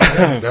something new every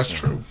day. That's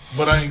true.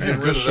 But I ain't getting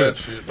rid of that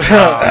shit.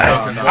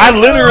 I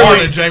literally,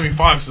 Martin and Jamie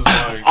Foxx is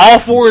like all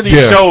 4 of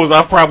these shows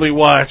I've probably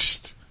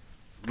watched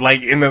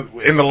like in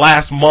the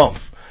last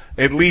month,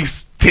 at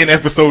least 10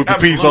 episodes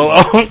apiece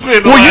on in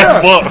the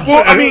last month.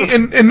 Well, I mean,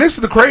 and this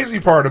is the crazy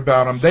part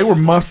about them. They were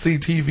must-see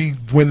TV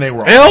when they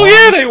were Hell on.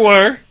 yeah, they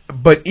were.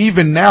 But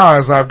even now,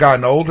 as I've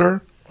gotten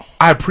older,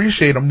 I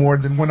appreciate them more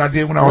than when I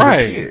did when I was a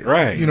kid.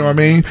 Right. You know what I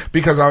mean?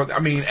 Because I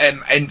mean, and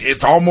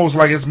it's almost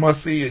like it's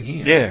must-see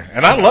again. Yeah,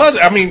 and I love it.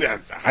 I mean,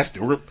 I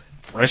still...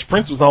 Fresh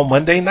Prince was on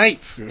Monday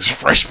nights. It was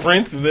Fresh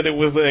Prince, and then it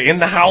was In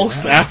the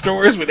House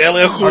afterwards with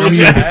LL Cool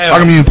J. I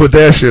can even put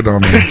that shit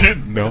on there.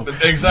 No.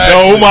 Exactly.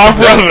 No, my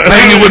brother.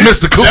 Hanging with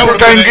Mr. Cooper.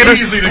 Can't get it.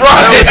 That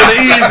would have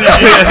been easy to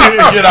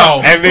get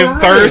off. And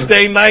then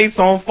Thursday nights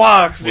on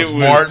Fox, it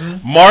was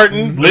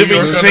Martin, New Living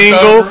York Single,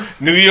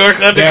 Undercover. New York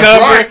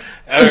Undercover.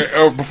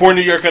 Or before New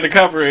York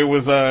Undercover, it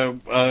was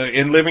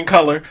In Living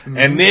Color,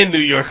 and then New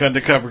York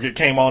Undercover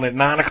came on at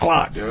 9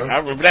 o'clock. I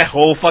remember that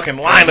whole fucking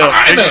lineup.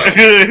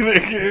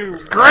 It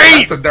was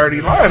great. That's a dirty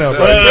lineup.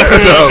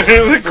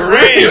 It was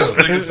great. This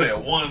nigga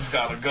said one's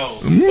gotta go.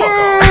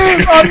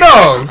 I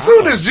know. As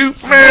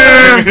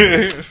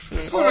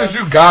soon as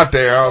you got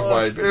there, I was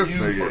like, this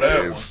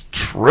nigga is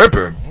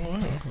tripping.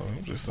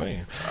 I'm just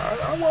saying.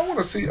 I want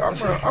to see. I'm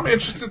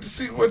interested to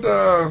see what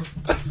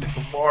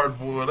Martin,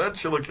 boy, that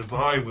Chillicot's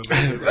Island.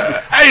 Hey,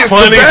 it's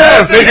Funny. the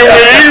best. Nigga,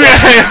 when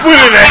he put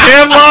in a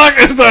headlock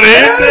and started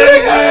hitting that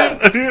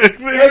shit.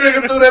 That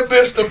nigga threw that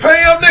bitch to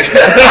Pam,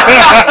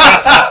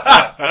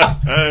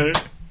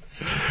 nigga.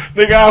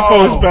 Nigga, I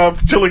post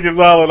about Chillicot's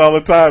Island all the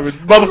time. And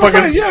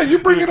motherfuckers, yeah, you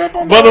bring it up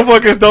on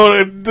motherfuckers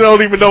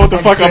don't even know what the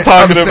fuck I'm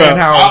talking about.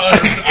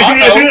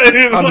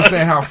 I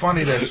understand how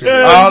funny that shit is.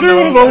 That shit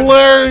was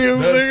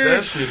hilarious, nigga.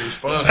 That shit is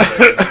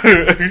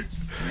funny.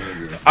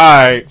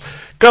 Alright,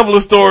 couple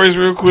of stories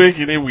real quick,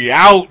 and then we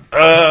out.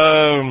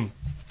 Headline.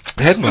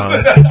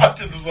 I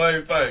did the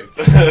same thing.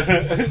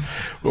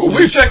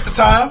 We check the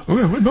time.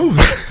 We're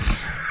moving.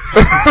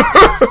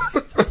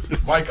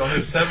 Mike on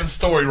his 7th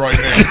story right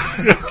now.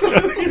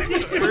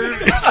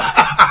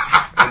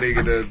 That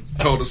nigga that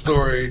told a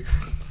story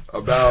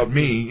about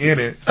me in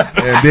it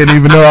and didn't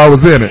even know I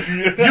was in it.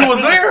 You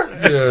was there?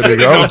 Yeah, Did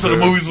nigga. you I go was to the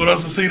there. movies with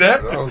us and see that?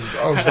 I was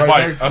right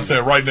Mike, next to I you.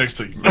 said right next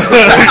to you.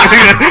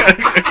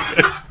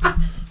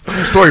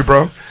 Story,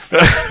 bro.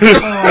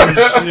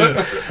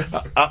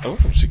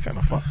 She kind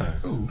of fine.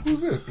 Who's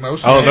this? No,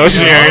 she Oh, no,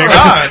 she ain't.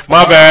 God.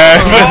 My bad.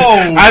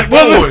 Oh,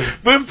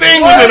 the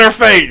thing was in her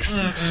face.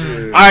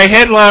 Alright,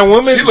 headline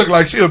woman. She looked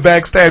like she'll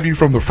backstab you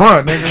from the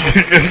front,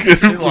 nigga.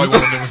 She like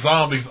one of them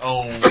zombies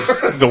on The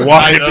Night of the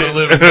Walking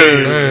Living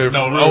Dead.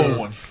 No, the old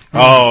one.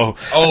 Oh.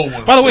 Old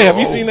one. By the way, have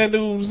you seen that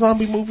new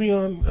zombie movie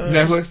on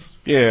Netflix?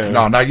 Yeah.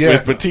 No, not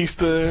yet. With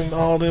Batista and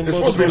all them. It's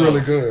supposed to be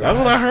really good. That's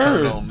what I Turned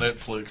heard. on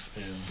Netflix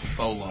in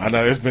so long. I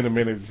know it's been a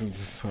minute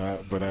since,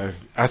 but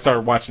I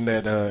started watching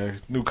that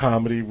new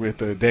comedy with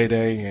Day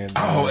Day and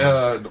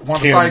Wanda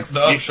Kim, Sykes? The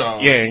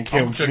Upshaw. Yeah, and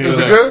Kim. I'm checking Fields.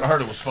 Is it that. good? I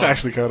heard it was It's fun.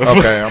 actually kind of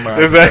Okay, I'm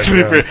it's gonna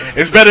actually check it pretty,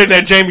 it's better than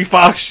that Jamie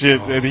Foxx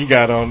shit that he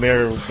got on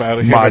there about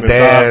him My and his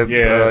dad dog.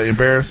 Yeah,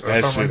 embarrassed or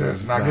that something shit like that.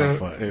 is Not not good?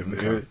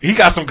 fun. He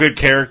got some good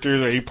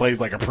characters. Or he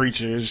plays like a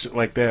preacher and shit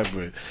like that,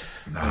 but.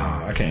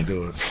 Nah, I can't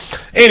do it.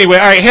 Anyway,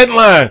 all right.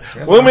 Headline: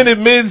 Woman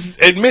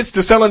admits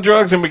to selling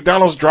drugs in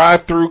McDonald's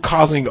drive-thru,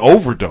 causing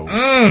overdose.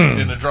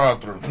 In the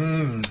drive-thru.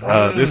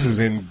 This is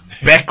in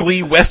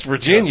Beckley, West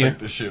Virginia. Take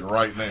this shit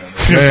right now.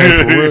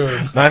 Man, for real.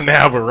 Not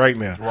now, but right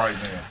now. Right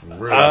now. For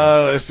real.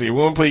 Let's see.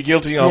 Woman plead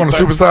guilty You on want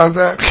to supersize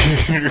that?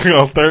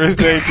 on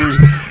Thursday to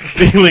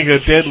dealing a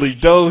deadly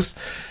dose.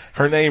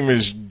 Her name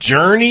is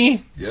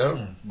Journey. Yeah.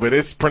 But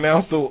it's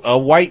pronounced a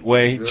white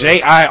way.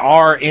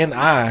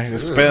 Jirni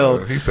is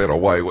spelled. He said a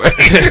white way.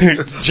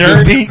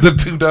 Journey. The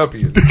two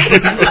W's.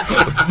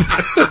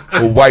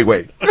 A white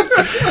way.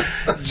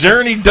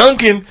 Journey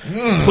Duncan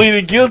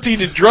pleaded guilty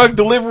to drug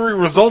delivery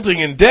resulting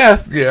in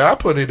death. Yeah, I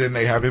put it in.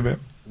 They have him in.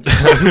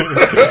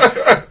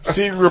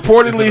 She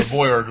reportedly Is it a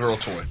boy or a girl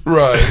toy?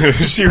 Right.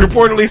 she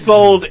reportedly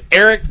sold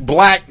Eric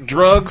Black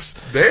drugs.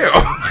 Damn.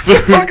 The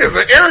fuck is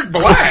it? Eric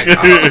Black?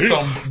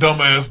 Some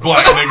dumbass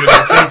black nigga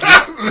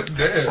that took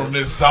it from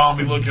this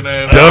zombie looking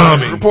ass.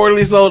 Dummy.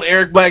 Reportedly sold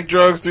Eric Black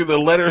drugs through the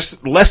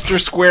Leicester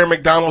Square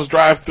McDonald's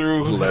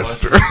drive-thru.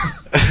 Leicester.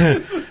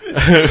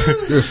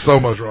 There's so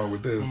much wrong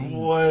with this.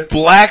 What?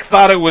 Black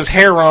thought it was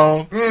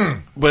heroin,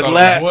 but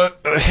Thought it was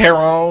what?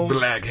 heroin.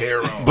 Black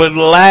heroin. But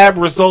lab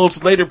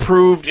results later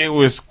proved it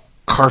was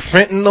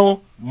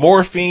carfentanil,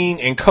 morphine,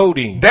 and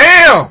codeine.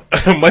 Damn.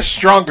 Much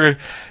stronger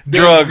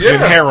drugs than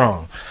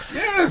heroin.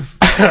 Yes.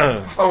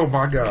 Oh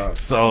my God.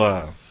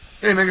 So,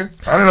 hey nigga,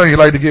 I didn't know you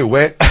like to get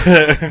wet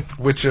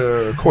with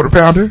your quarter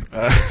pounder.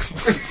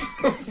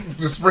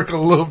 Just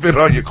sprinkle a little bit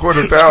on your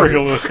quarter pounder.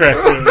 sprinkle a little crack.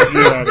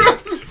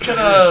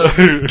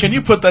 Can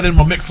you put that in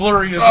my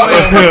McFlurry as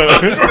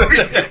well?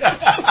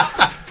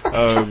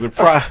 The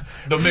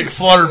The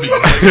McFlurby.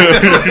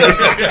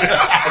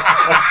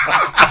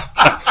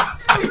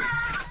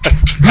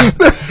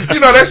 You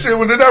know that shit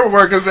would never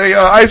work because the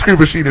ice cream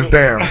machine is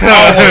down.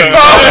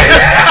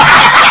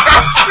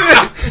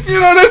 You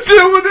know that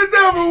shit would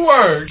never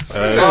work.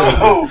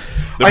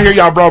 I hear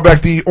y'all brought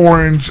back the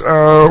orange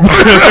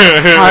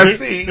high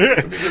C.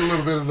 Let me get a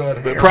little bit of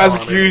that.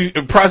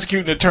 The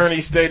prosecuting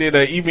attorney stated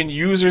that even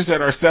users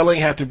that are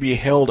selling have to be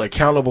held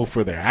accountable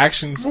for their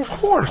actions. Of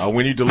course.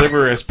 When you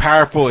deliver as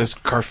powerful as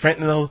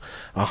carfentanil,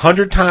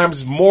 100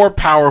 times more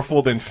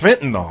powerful than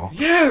fentanyl.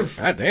 Yes.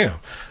 God damn.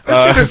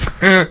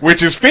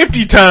 Which is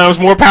 50 times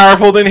more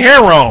powerful than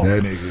heroin.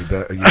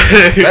 That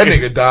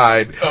nigga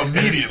died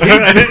immediately.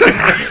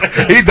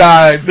 He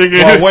died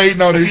while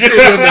waiting on his shit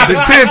in the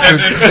detention.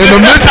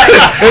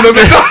 In the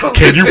McDonald's.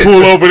 Can you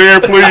pull over there,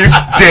 please?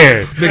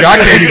 Damn. Nigga, I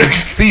can't even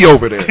see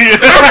over there.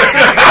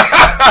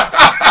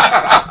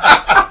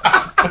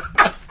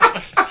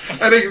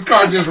 I think his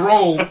car just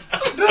rolled.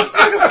 This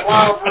nigga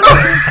slobber.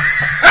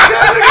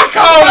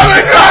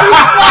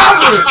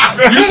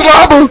 You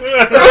slobber?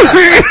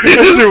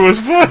 This shit was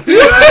funny.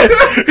 That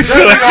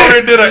nigga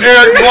already did an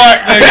Eric Black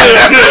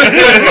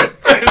nigga.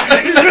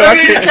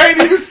 He can't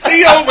even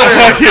see over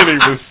there. I can't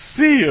even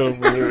see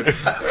over there.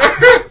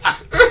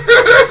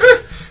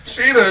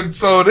 She done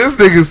sold this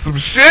nigga some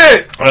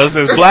shit. It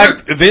says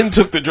Black then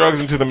took the drugs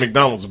into the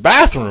McDonald's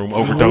bathroom,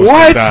 overdosed,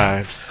 What?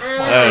 and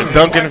died.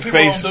 Duncan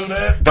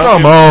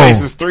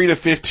faces 3 to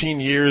 15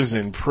 years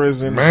in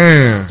prison.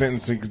 Man.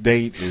 Sentencing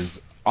date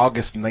is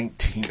August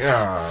 19th.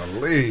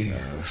 Golly.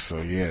 So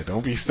yeah,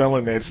 don't be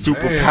selling that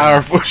super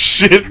powerful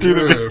shit through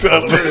the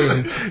McDonald's.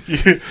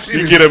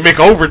 you get a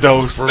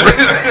McOverdose.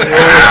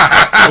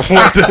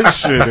 What that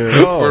shit is.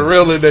 For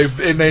real,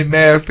 in they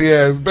nasty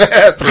ass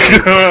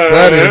bathroom.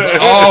 That is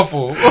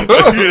awful.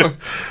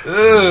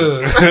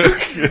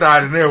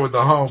 Died in there with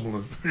the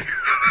homeless.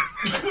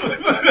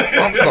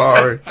 I'm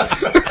sorry.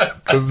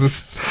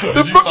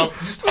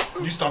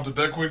 You stopped at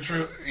that quick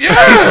trip?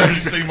 Yeah.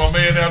 You see my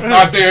man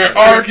out there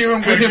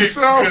arguing with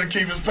himself. Couldn't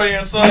keep his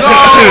pants on. No,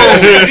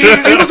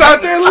 he was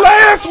out there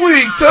last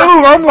week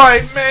too. I'm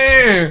like,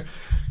 man,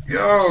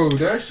 yo,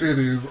 that shit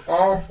is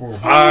awful. All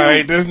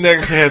right, this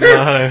next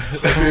headline.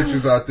 That bitch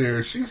is out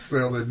there. She's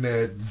selling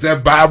that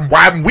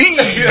Zebab weed.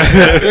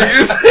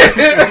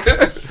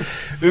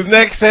 This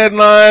next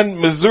headline: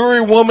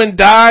 Missouri woman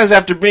dies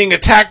after being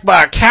attacked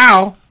by a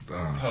cow.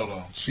 Hold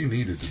on. She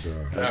needed to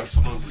die.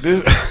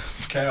 Absolutely.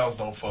 Cows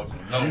don't fuck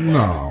with nobody.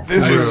 No.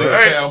 This is a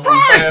cow move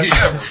fast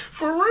ever.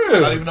 For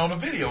real. Not even on a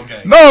video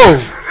game. No.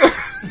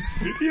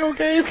 Video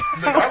game?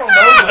 I don't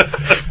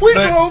know. We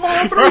drove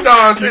on through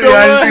Don City.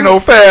 I didn't see no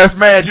fast,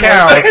 mad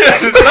cows.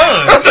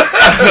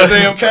 The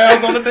damn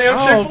cows on the damn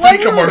Chick-fil-A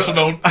commercial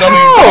don't even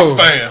talk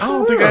fast. I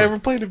don't think I ever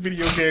played a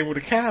video game with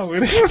a cow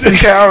in it. There's a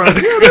cow in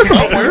there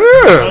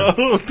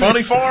somewhere.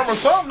 Funny Farm or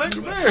something,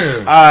 nigga. Man.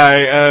 All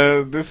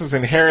right, this is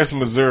in Harris,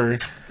 Missouri.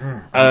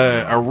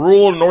 A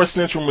rural north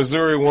central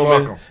Missouri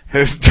woman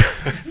has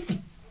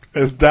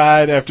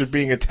died after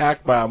being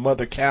attacked by a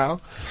mother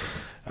cow.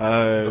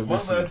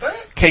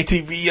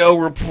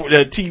 KTVO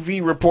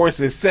TV reports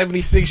that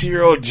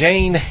 76-year-old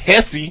Jane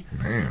Hesse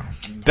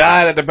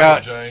died at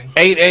about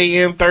 8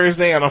 a.m.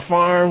 Thursday on a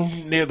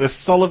farm near the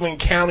Sullivan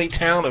County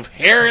town of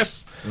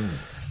Harris.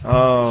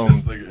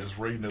 This nigga is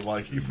reading it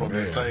like he from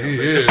that town.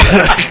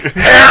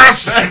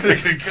 Harris!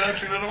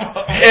 Country to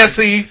the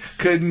Hesse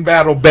couldn't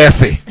battle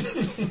Bessie.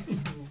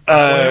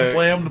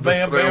 Flam, the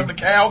bam, bam, the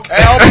cow,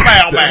 bow,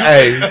 bow.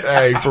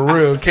 Hey, for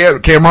real.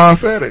 Cameron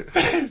said it.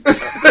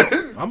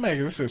 I'm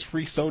making this says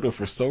free soda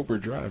for sober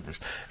drivers.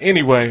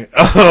 Anyway,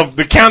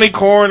 the county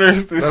coroner.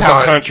 This is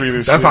how country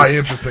this. That's shit. how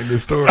interesting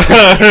this story.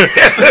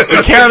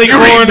 The county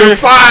coroner. The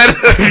side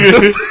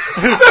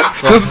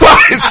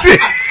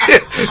shit.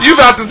 You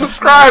about to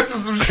subscribe to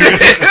some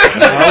shit.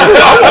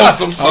 I want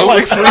some soda. I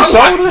like free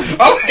soda.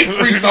 I like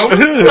free soda.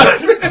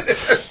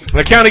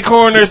 The county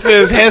coroner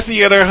says Hesse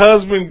and her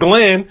husband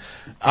Glenn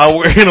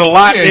were in a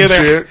lot near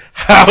their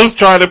house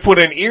trying to put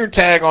an ear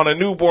tag on a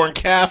newborn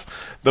calf.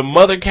 The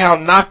mother cow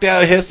knocked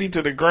out Hesse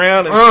to the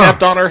ground and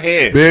stepped on her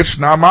head. Bitch,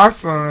 not my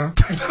son.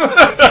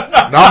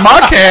 Not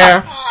my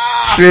calf.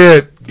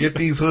 Shit. Get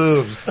these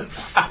hooves.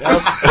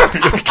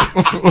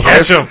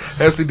 Catch him.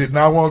 Hesse did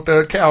not want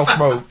that cow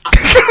smoke.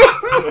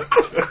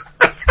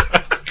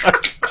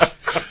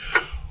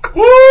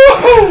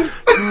 Woo!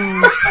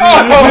 I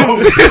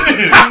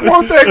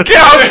want that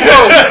cow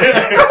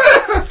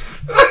smoke.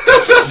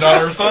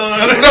 Not her son.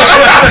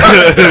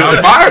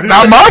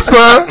 not my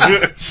son.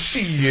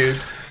 Shit.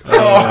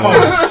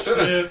 Oh,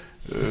 shit.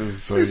 He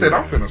said,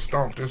 I'm finna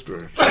stomp this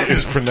bitch.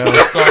 It's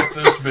pronounced stomp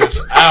this bitch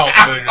out,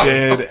 nigga.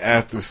 Dead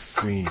at the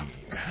scene.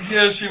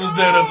 Yeah, she was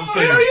dead at the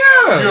scene.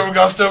 Yeah. You ever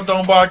got stepped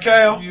on by a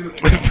cow?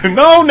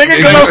 No, nigga,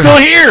 because I'm still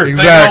here.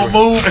 Exactly. They don't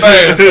move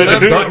fast. So that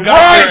got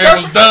there and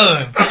was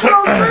done. That's what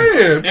I'm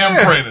saying.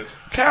 Imprinted.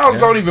 Cows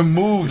don't even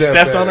move that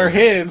Stepped fast. on her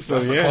head, so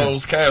That's a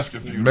closed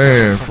casket for you.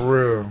 Man,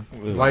 for real.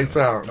 Lights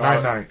out.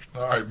 Night night.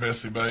 All right,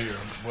 Missy Bay or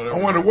whatever. I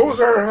wonder, what was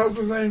her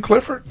husband's name?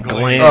 Clifford?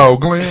 Glenn. Oh,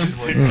 Glenn.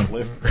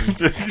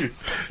 Clifford.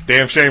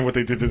 Damn shame what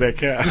they did to that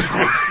cow.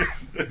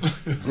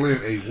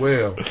 Glenn ate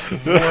well.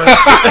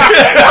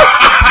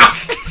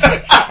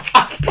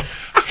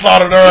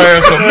 Slaughtered her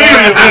ass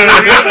immediately.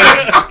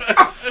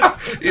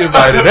 He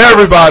invited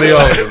everybody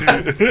over.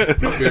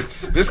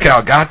 This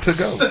cow got to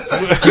go.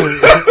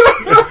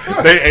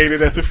 They ate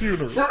it at the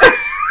funeral.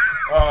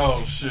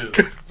 Oh, shit.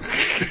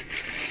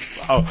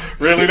 Oh,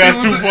 really?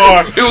 That's too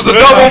far. It was a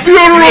double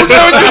funeral. Is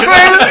that what you're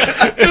saying?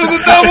 It was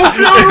a double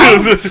funeral.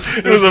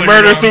 It was a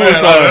murder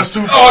suicide. That's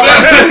too far.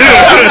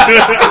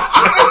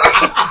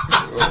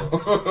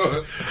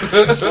 Oh,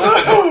 that's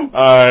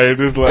Alright,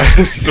 this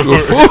last story.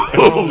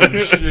 Holy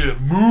shit.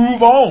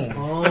 Move on.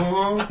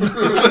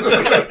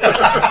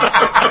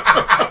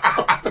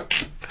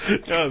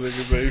 Y'all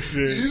niggas ain't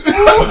shit.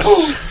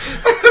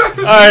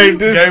 Alright,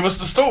 Gave us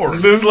the story.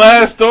 This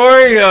last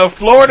story,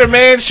 Florida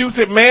man shoots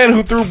at man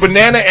who threw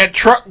banana at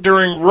truck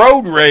during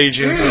road rage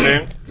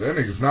incident. That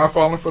nigga's not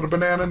falling for the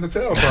banana in the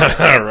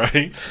tailpipe.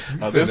 Right.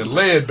 This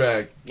lead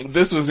back.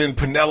 This was in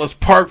Pinellas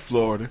Park,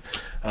 Florida.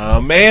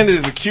 A man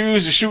is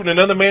accused of shooting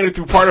another man who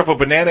threw part of a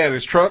banana at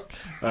his truck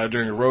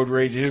during a road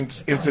rage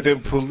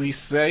incident, police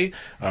say.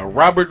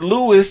 Robert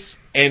Lewis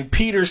and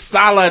Peter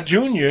Sala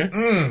Jr.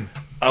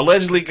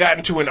 Allegedly got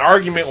into an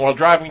argument while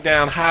driving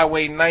down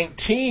Highway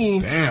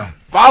 19. Damn.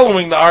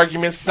 Following the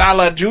argument,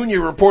 Sala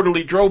Jr.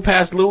 reportedly drove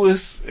past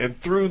Lewis and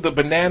threw the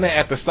banana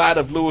at the side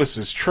of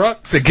Lewis's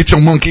truck. Said, get your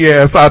monkey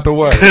ass out the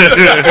way.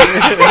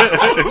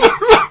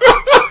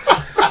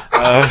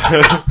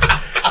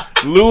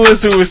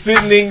 Lewis, who was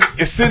sitting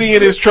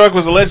in his truck,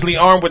 was allegedly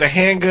armed with a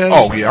handgun.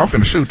 Oh, yeah, I'm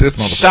finna shoot this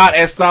motherfucker. Shot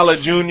at Sala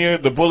Jr.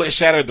 The bullet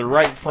shattered the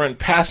right front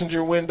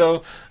passenger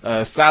window.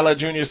 Sala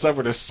Jr.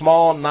 suffered a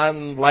small,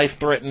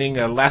 non-life-threatening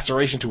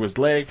laceration to his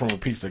leg from a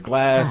piece of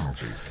glass.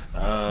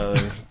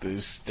 The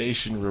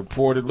station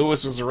reported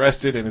Lewis was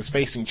arrested and is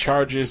facing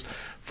charges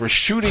for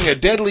shooting a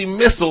deadly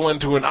missile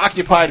into an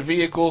occupied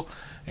vehicle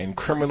and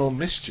criminal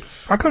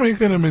mischief. How come he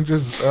couldn't have been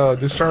just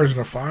discharging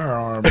a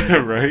firearm?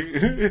 Right?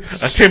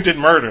 Attempted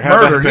murder.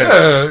 Murder,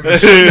 yeah.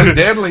 Shooting a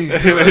deadly...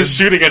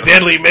 shooting a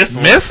deadly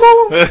missile.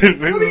 Missile?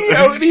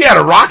 He had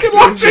a rocket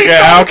launcher?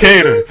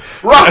 Al-Qaeda.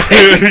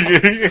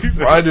 Right.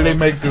 Why did they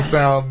make this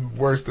sound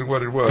worse than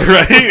what it was?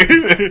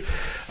 Right?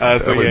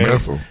 So yeah,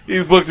 missile.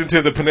 he's booked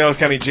into the Pinellas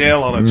County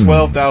Jail on a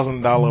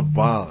 $12,000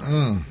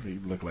 bond. He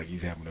looked like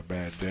he's having a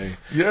bad day.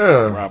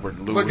 Yeah. Robert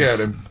Lewis. Look at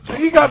him.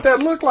 He got that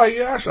look like,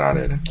 yeah, I shot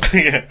at him.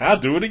 Yeah, I'll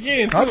do it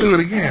again, too. I'll do it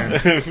again.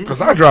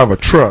 Because I drive a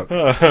truck.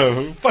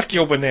 Fuck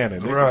your banana,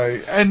 nigga.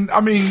 Right. And,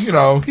 I mean, you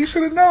know, he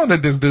should have known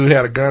that this dude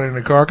had a gun in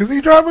the car because he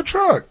drive a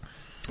truck.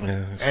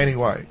 Yeah, and he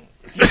white.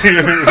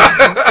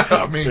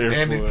 I mean,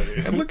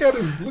 and look at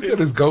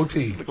his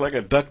goatee. Look like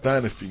a Duck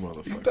Dynasty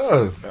motherfucker. He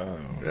does.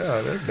 Yeah,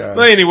 that guy.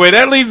 Well, anyway,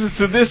 that leads us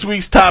to this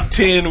week's top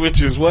 10,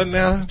 which is what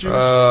now, Juice?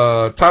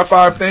 Top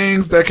 5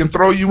 things that can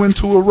throw you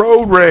into a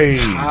road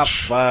rage. Top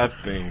 5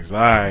 things.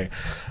 All right.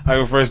 I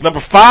go first. Number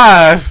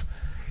 5,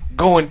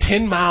 going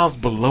 10 miles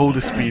below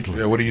the speed limit.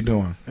 Yeah, what are you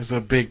doing? It's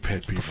a big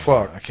pet peeve. The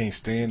fuck? I can't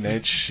stand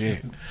that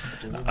shit.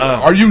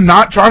 Are you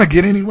not trying to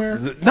get anywhere?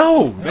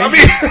 No.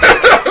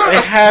 They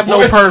have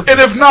no purpose. And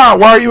if not,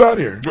 why are you out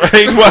here?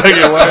 Right? Why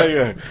are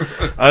you?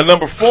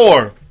 Number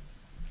 4,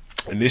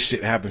 and this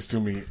shit happens to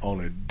me on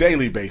a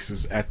daily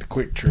basis at the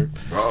Quick Trip.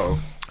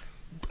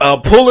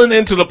 Pulling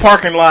into the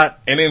parking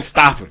lot and then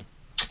stopping.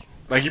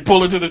 Like you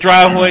pull into the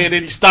driveway and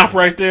then you stop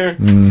right there.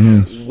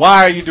 Mm-hmm.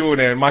 Why are you doing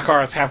that? My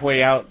car is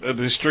halfway out of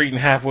the street and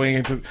halfway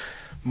into...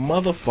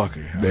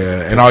 Motherfucker.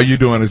 Yeah, and all you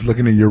doing is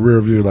looking in your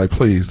rear view like,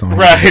 please don't hit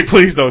me. Right,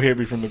 please don't hit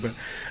me from the back.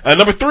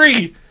 Number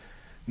 3,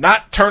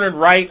 not turning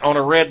right on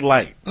a red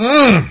light.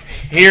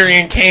 Here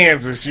in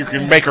Kansas, you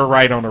can make a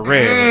right on a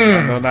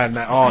red. I know not in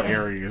all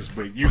areas,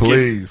 but you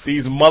Please. get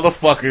these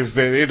motherfuckers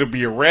that it'll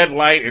be a red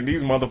light and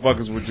these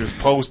motherfuckers would just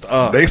post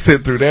up. They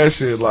sit through that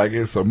shit like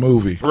it's a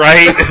movie.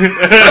 Right?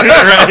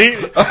 Right?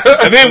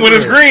 And then when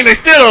it's green, they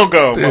still don't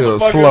go.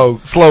 Still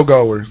slow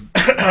goers.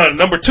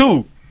 Number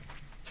 2.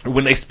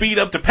 When they speed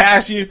up to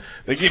pass you,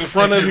 they get in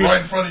front of you. Right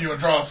in front of you and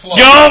draw a slow.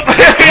 Yup!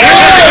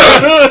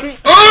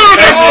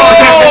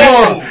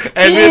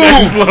 And then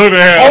they slow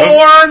down.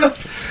 Horn,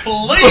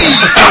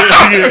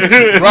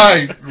 please.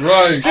 Right.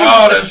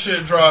 Oh, that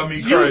shit drive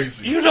me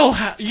crazy. You know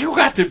how you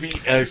got to be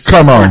a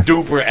Come on.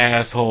 super duper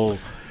asshole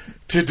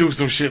to do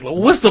some shit.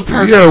 What's the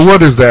purpose? Yeah,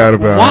 what is that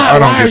about? Why? I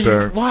don't get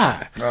that.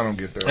 Why? I don't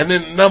get that. And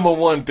then number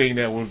 1 thing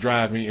that will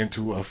drive me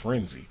into a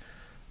frenzy: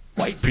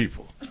 white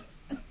people.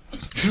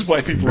 Just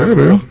white people.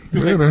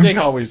 They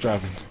always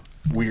driving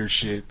weird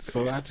shit.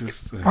 So I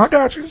just. I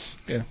got you.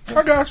 Yeah.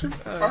 I got you.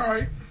 All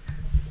right.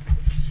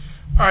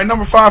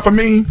 Number 5 for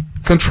me: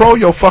 control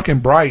your fucking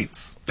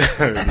brights.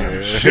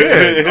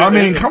 Shit. I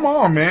mean, come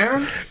on,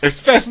 man.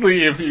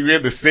 Especially if you're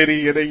in the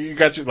city and then you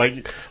got your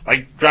like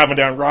driving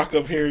down Rock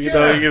up here. You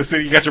know, you're in the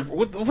city. You got your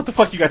what the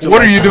fuck? You got your.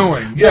 What are you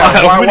doing?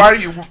 Yeah. Why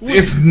do you?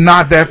 It's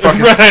not that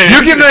fucking. Right.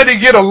 You're getting ready to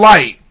get a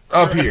light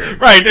up here.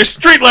 Right, there's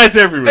street lights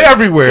everywhere.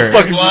 Everywhere.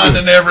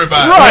 Blinding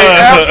everybody.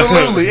 Right,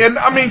 absolutely. And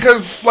I mean,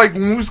 because like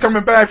when we was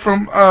coming back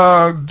from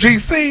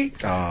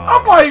GC,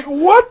 I'm like,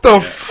 what the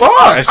fuck?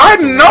 I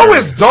know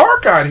it's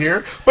dark out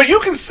here, but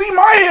you can see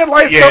my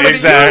headlights coming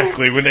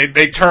exactly. to you. When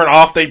they turn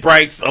off they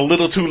brights a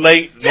little too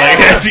late.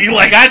 Like, you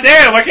like, God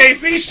damn, I can't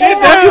see shit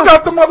now. You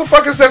got the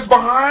motherfuckers that's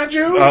behind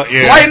you,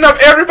 yeah. lighting up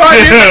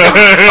everybody.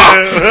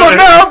 So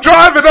now I'm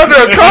driving under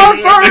a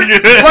concert.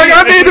 Like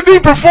I need to be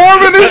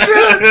performing this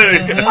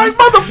shit. Like,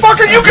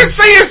 motherfucker, you can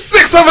see it's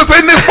 6 of us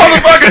in this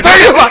motherfucking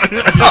tail.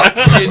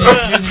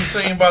 Getting you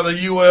seen by the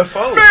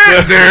UFO.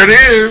 Man, there it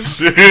is.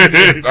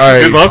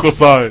 Hey, his uncle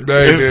saw it.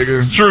 Hey, nigga.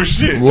 It's true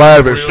shit.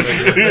 Lavish. On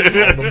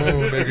the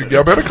moon, nigga.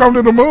 Y'all better come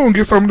to the moon.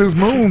 Get some of this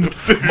moon.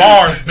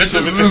 Mars, bitch.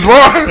 This is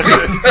Mars.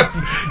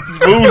 This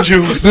moon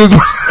juice.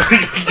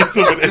 Get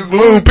some of this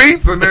moon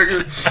pizza,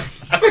 nigga.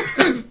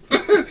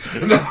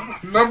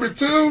 Number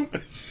 2.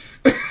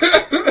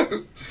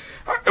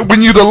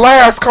 When you the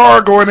last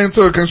car going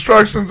into a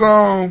construction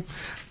zone,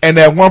 and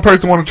that one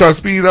person want to try to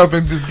speed up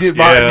and just get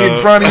in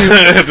front of you,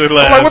 I'm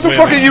like, what the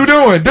fuck are you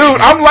doing, dude?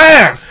 I'm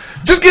last.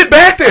 Just get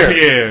back there.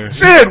 Yeah.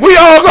 Shit, we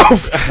all go.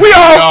 We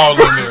all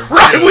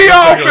right. We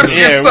all finna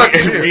get stuck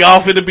in here. We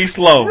all finna be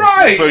slow.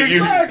 Right. So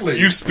exactly.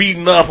 you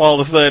speeding up all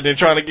of a sudden and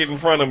trying to get in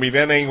front of me.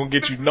 That ain't gonna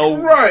get you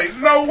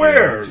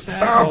nowhere.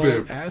 Stop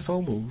it.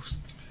 Asshole moves.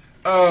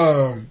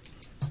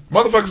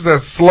 Motherfuckers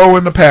that's slow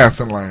in the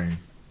passing lane.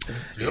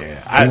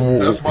 Yep.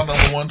 That's my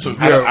number 1 too.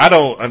 I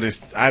don't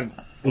understand.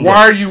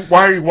 Why are you?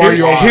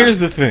 Here's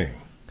the thing: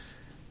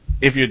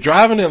 if you're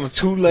driving in a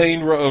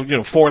 2-lane road,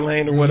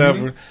 4-lane or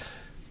whatever,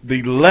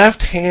 the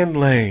left-hand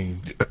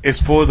lane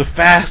is for the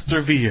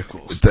faster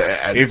vehicles.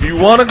 If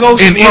you want to go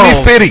slow, in any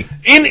city,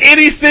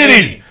 any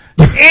state,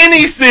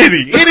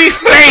 any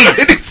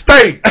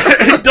state,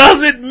 it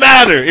doesn't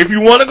matter. If you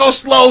want to go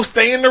slow,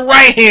 stay in the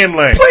right-hand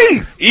lane.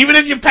 Please. Even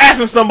if you're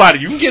passing somebody,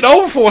 you can get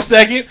over for a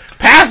second,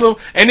 pass them,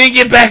 and then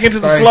get back into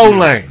the slow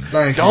lane.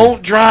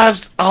 Don't drive.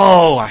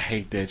 Oh, I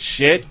hate that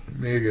shit.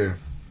 Nigga.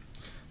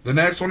 The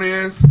next one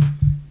is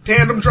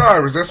tandem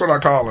drivers. That's what I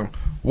call them.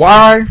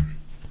 Why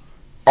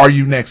are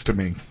you next to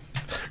me?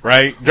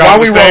 Right? Why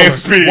we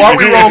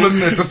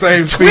rolling at the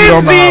same speed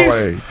on the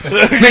highway?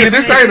 Nigga,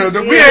 this ain't a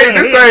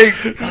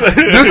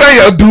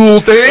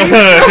dual thing.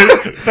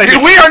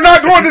 We are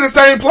not going to the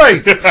same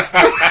place.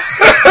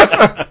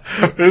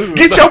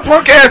 Get your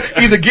punk ass,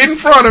 either get in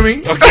front of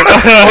me or get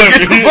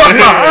the fuck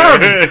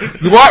behind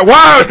me.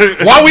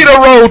 Why we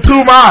done rolled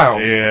 2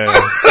 miles? Yeah.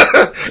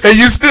 And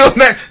you still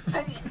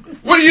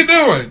what are you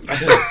doing?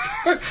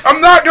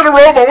 I'm not gonna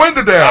roll my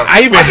window down.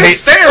 I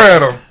just stare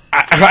at him.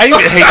 I even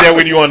hate that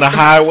when you're on the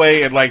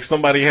highway and like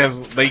somebody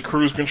has they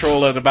cruise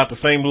control at about the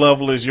same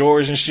level as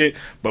yours and shit,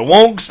 but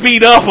won't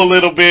speed up a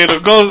little bit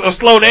or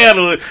slow down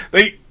a little.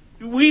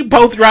 We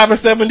both driving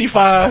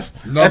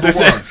 75.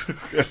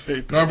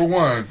 Number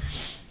one.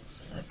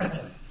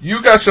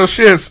 You got your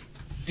shit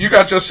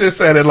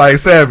set at like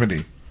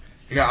 70.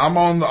 Yeah, I'm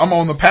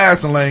on the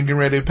passing lane getting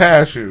ready to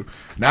pass you.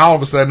 Now all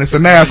of a sudden it's a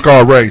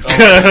NASCAR race.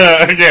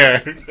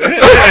 Yeah.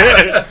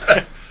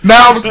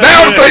 Now I'm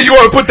saying you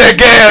want to put that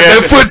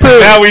that foot to.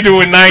 Now we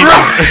doing 90.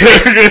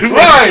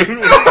 Right.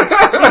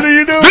 What are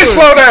you doing? Bitch,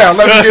 slow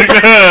down. Let me get back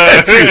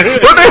at you.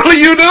 What the hell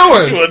are you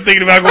doing? You weren't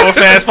thinking about going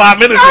fast 5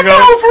 minutes ago. I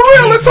know, for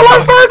real, until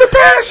I started to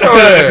pass your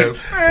ass.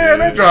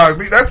 Man, that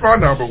drives me. That's my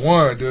number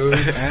 1, dude.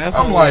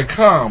 I'm like,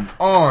 come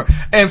on.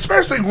 And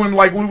especially when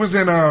like we was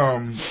in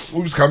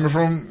we was coming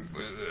from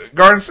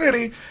Garden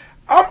City.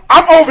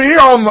 I'm over here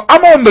I'm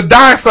on the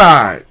die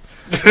side.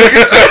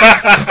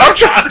 I'm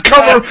trying to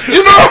cover,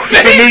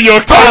 the New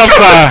York Times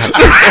side.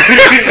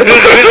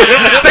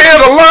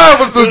 Staying alive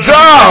was the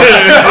job.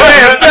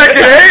 Playing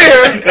second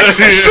hand.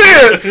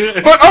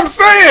 Shit. But I'm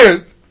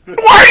saying,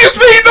 why are you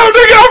speeding up,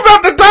 nigga? I'm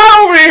about to die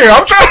over here.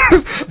 I'm trying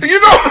to,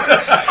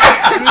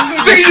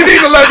 nigga, you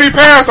need to let me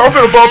pass. I'm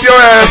finna bump your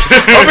ass.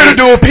 I'm finna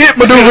do a pit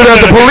maneuver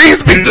that the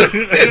police be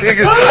doing.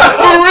 Nigga.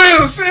 For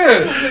real,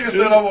 shit. This nigga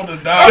said I want to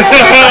die.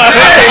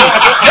 Hey,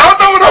 y'all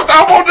know what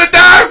I'm on the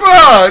die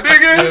side,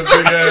 nigga. That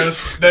big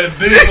ass, that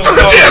diesel.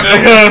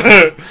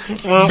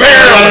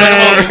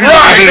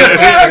 Right,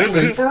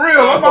 exactly. For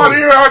real, I'm out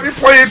here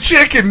playing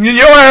chicken, and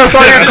your ass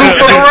out here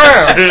goofing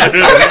around.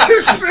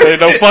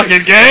 Ain't no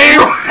fucking game.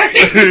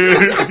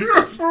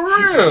 For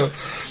real,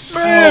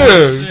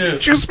 man.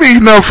 What you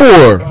speeding up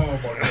for? Oh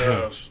my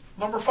gosh.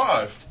 Number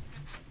 5,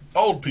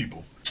 old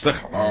people.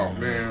 Oh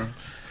man,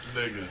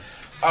 nigga.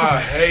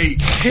 I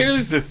hate.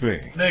 Here's the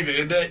thing,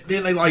 nigga. And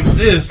then they like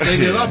this,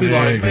 nigga. And I'll be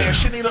like, man,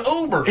 she need an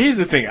Uber. Here's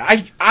the thing,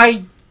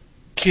 I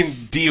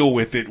can deal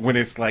with it when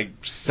it's like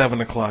 7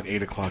 o'clock,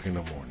 8 o'clock in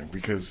the morning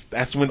because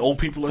that's when old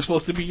people are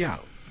supposed to be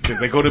out. Because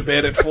they go to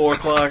bed at 4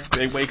 o'clock,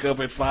 they wake up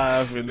at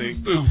 5, and they.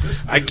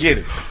 I get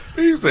it.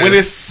 He said When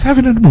it's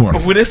 7 in the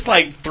morning. When it's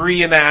like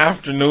 3 in the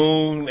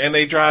afternoon and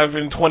they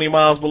driving 20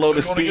 miles below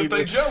the Gonna speed, get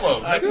they jello.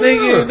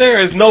 nigga, there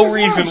is no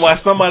reason why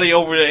somebody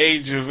over the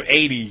age of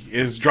 80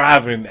 is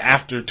driving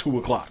after 2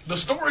 o'clock. The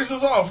stories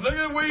is off,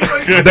 nigga.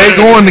 They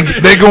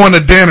going to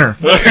dinner.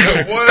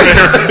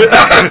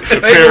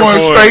 They going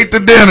straight to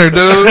dinner,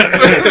 dude.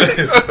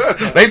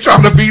 They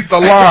trying to beat the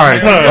line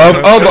of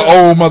other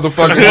old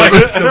motherfuckers.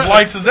 Because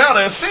lights is out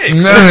at 6.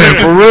 Man,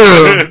 for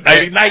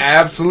real. Night.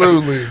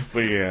 Absolutely. But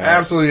yeah.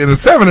 Absolutely. And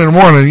it's 7 in the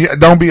morning.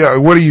 Don't be,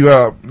 what are you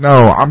up?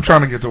 No, I'm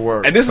trying to get to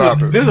work. And this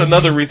is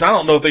another reason. I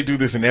don't know if they do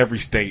this in every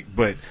state,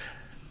 but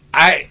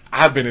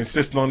I've been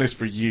insisting on this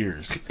for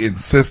years.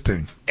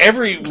 Insisting.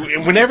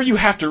 Whenever you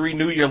have to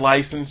renew your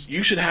license,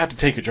 you should have to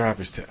take a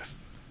driver's test.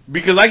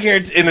 Because I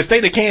guarantee, in the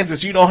state of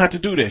Kansas, you don't have to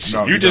do that shit.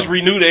 No, you you just don't.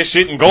 renew that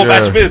shit and go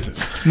about your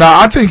business.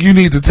 Nah, I think you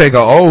need to take an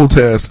old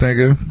test,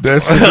 nigga.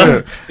 That's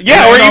it.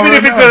 Yeah, or even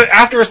if it's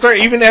after a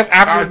certain,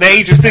 after the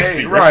age of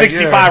 60 or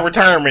 65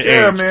 retirement age.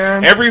 Yeah,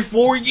 man. Every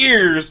 4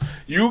 years,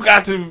 you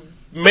got to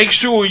make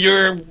sure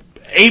you're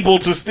able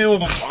to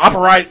still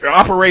operate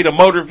a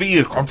motor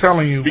vehicle. I'm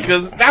telling you,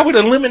 because that would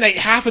eliminate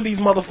half of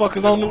these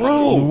motherfuckers on the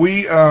road.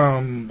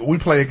 We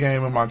play a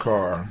game in my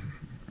car.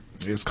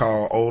 It's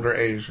called Older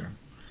Asian.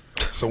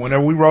 So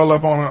whenever we roll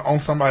up on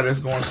somebody that's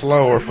going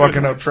slow or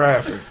fucking up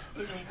traffic,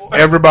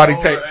 everybody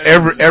get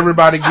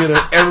a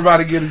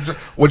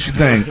what you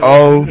think,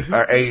 old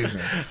or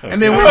Asian,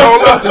 and then we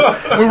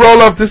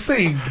roll up to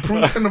see the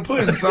proof in the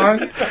pudding,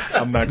 son.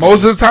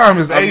 Most of the time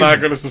it's Asian. I'm not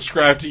going to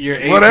subscribe to your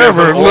ageism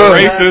whatever. or Look,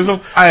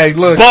 racism. Hey,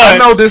 look, but, I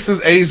know this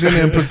is Asian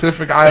and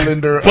Pacific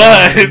Islander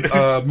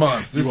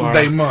month. This is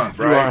their month,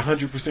 right? You are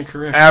 100%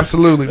 correct.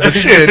 Absolutely, but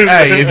shit,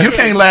 hey, if you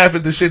can't laugh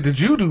at the shit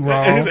that you do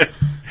wrong.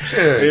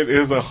 Shit. It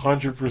is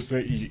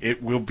 100%.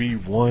 It will be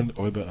one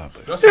or the other.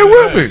 It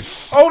will be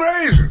older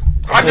Asian.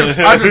 I just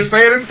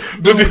said it.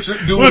 Do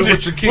it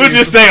with your kids. We'll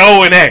just say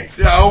O and A.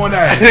 Yeah, O and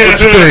A.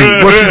 What you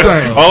think? What you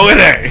think? O and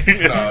A.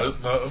 No,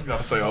 I'm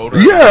gotta say older.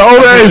 Yeah,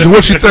 older Asian.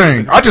 What you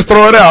think? I just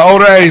throw it out.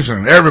 Older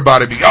Asian.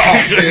 Everybody be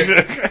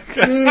shit.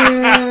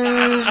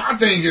 I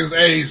think it's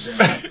Asian.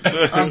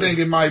 I think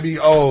it might be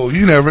old.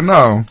 You never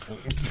know.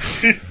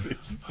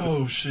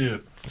 Oh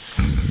shit.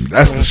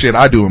 That's the shit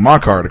I do in my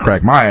car to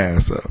crack my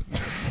ass up.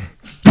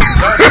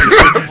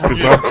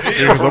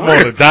 Because I'm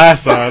on the die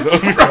side.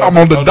 I'm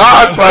on the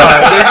die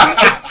side,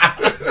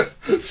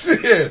 nigga.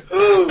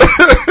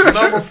 Shit.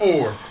 Number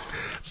 4.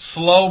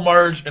 Slow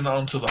merge and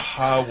onto the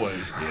highway.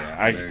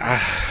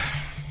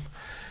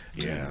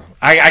 Yeah,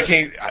 I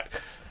can't.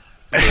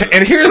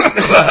 And here's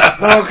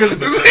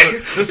because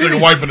this nigga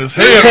wiping his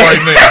head right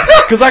now.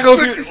 Because I go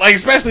through, like,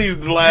 especially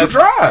the last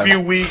few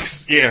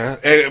weeks,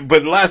 but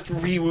the last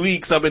 3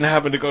 weeks I've been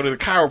having to go to the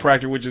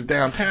chiropractor, which is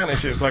downtown and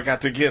shit. So I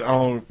got to get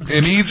on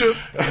in Egypt.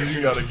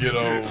 You got to get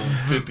on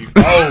 50.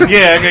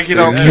 Yeah, I got to get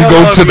on. You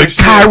go to the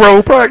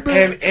chiropractor,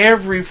 and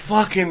every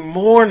fucking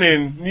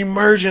morning you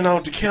merging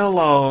onto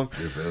Kellogg.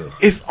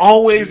 It's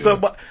always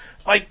somebody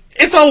like.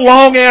 It's a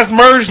long ass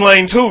merge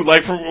lane too,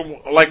 like from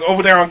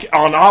over there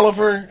on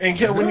Oliver and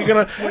when you're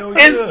gonna,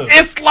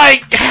 it's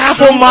like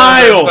half a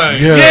mile.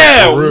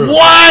 Yeah,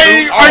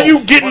 why are you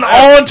getting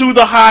onto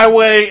the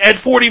highway at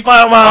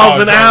 45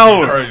 miles an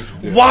hour?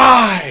 Crazy.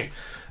 Why?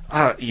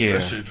 Yeah.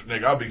 That shit,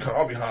 nigga, I'll be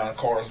behind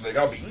cars, nigga.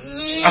 I'll be.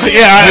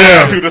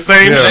 I do the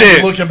same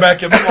shit. Looking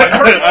back at me like,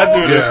 I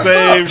do the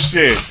same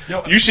shit.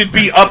 You should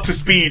be up to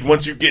speed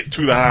once you get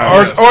to the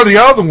highway. Or the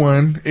other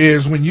one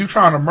is when you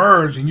trying to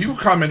merge and you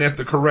coming at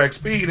the correct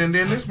speed, and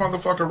then this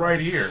motherfucker right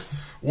here.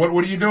 What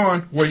are you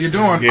doing? What are you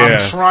doing? Yeah. I'm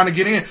trying to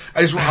get in.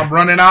 I'm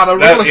running out of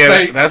real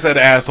estate. Yeah, that's an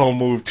asshole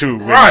move too.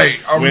 Right.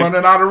 I'm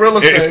running out of real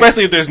estate.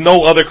 Especially if there's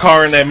no other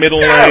car in that middle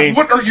lane.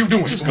 What are you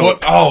doing? Just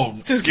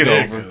get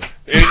over.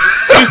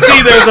 You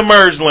see there's a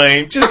merge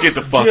lane, just get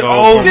the fuck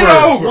over. Get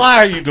over. Why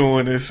are you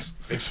doing this?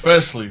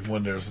 Especially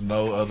when there's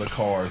no other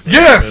cars in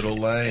the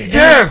middle lane.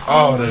 Yes.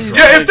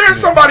 If there's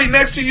somebody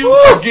next to you,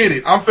 forget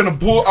it. I'm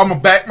gonna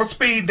back my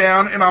speed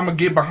down and I'm gonna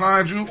get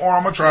behind you, or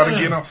I'm gonna try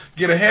to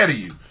get ahead of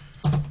you.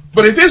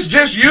 But if it's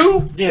just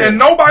you and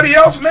nobody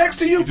else next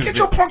to you, get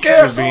your punk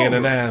ass over. Being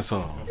an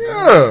asshole.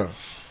 Yeah.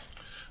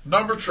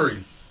 Number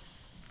 3,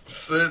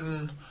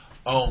 sitting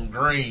on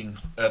green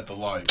at the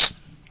light.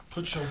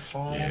 Put your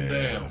phone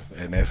down.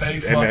 And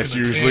that's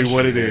usually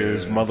what it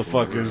is.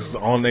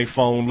 Motherfuckers on their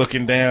phone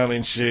looking down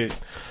and shit.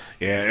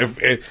 Yeah,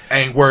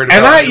 ain't worried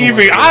about it.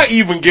 And I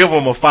even give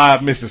them a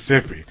 5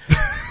 Mississippi.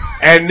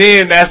 And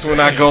then that's when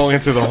I go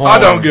into the horn. I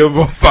don't give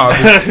them a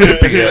 5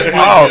 Mississippi at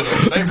all.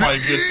 They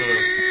might get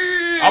the.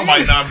 I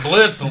might not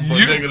blitz them for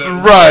nigga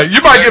that. Right,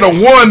 you might get a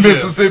 1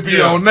 Mississippi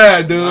on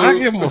that, dude. I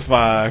give them a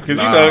 5 because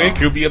you know it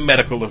could be a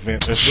medical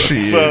event.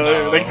 Shit,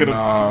 they could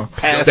have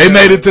passed. They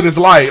made it to this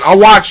light. I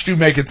watched you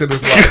make it to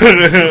this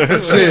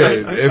light.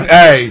 Shit,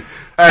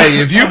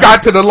 if you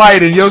got to the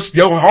light and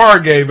your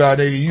heart gave out,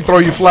 nigga, you throw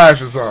your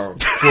flashes on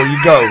before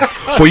you go,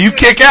 before you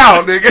kick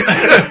out, nigga.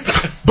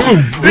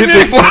 Boom, hit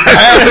the flash.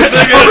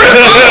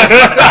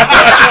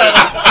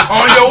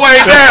 on your way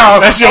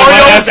down. That's your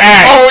last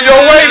act. On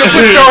your way to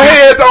put your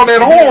head on that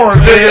horn,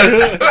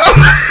 nigga.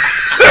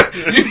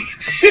 You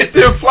hit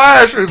them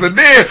flashers and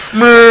then,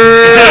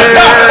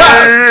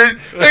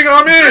 nigga,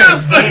 I'm in.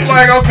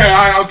 Like,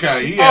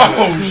 okay. He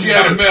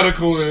had a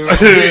medical.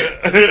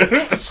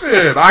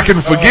 Shit, I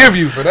can forgive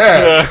you for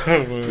that.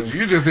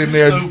 You just in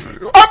there.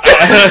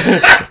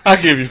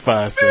 I'll give you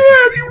 5 seconds.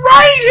 Yeah, you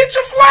right. Hit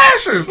your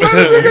flashers. Let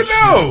the nigga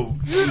know.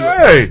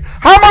 Hey,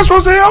 how am I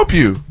supposed to help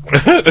you?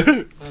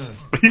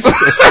 He said,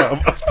 how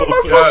am I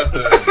supposed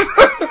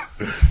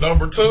to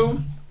Number 2,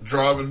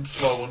 driving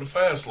slow in the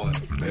fast lane.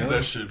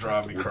 That shit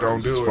drive me crazy.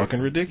 Don't do it.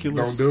 fucking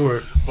ridiculous. Don't do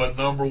it. But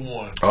number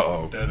 1,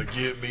 Uh-oh. that'll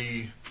get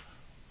me.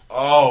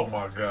 Oh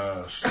my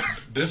gosh,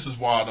 this is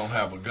why I don't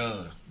have a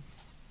gun.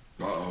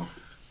 Uh-oh.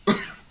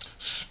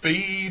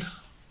 Speed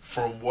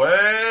from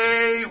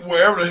way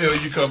wherever the hell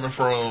you coming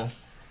from.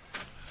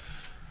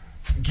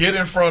 Get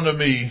in front of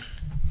me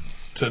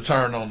to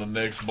turn on the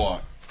next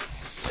block.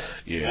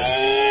 Yeah.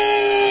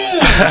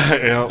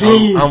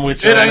 Dude, I'm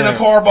with you. it ain't a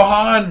car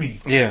behind me.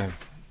 Yeah.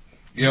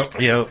 Yep.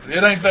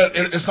 It ain't that.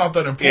 It's not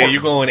that important. Yeah,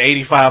 you're going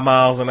 85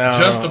 miles an hour.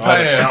 Just to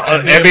pass,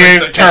 and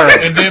then turn.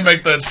 And then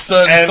make that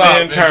sudden And stop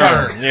then and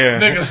turn. turn. Yeah.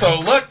 Nigga, so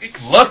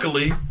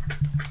luckily,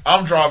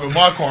 I'm driving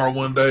my car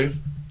one day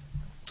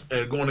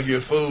and going to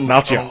get food.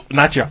 Not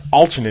your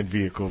alternate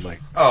vehicle,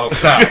 like. Oh,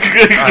 stop.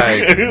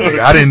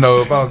 I didn't know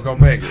if I was going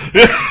to make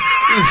it.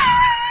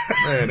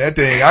 Man, that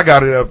thing, I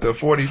got it up to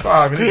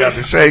 45 and it got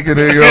the shaking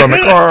nigga on the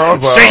car. I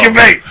was like, shake and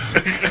bake.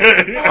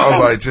 I was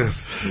like,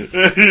 just,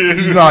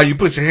 you know how you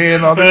put your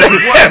hand on the What?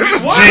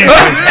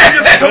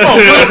 Come on,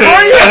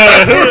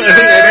 put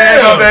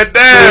hand on that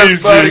damn,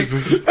 buddy.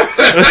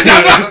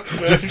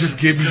 just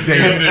give me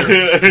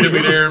there. Give me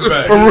there and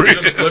back. For real.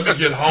 Just let me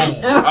get home.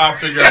 I'll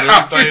figure out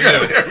everything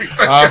else.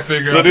 I'll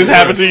figure out. So this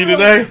happened to you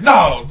today?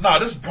 No,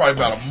 this is probably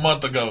about a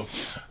month ago.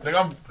 Nigga,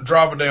 I'm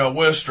driving down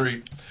West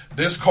Street.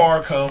 This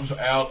car comes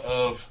out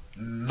of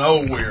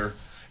nowhere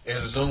and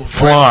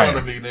zooms right in front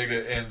of me,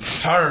 nigga, and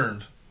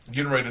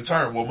getting ready to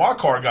turn. Well, my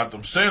car got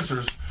them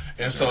sensors,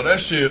 and so that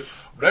shit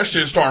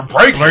started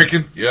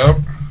breaking. Yep.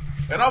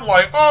 And I'm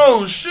like,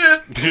 oh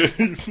shit.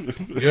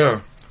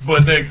 Yeah.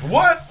 But nigga,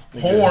 what?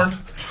 Horn.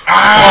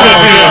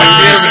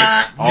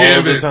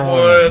 Give it.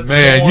 What?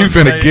 Man, you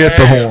finna get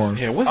the horn.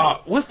 Yeah,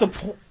 what's the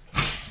point?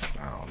 I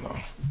don't know.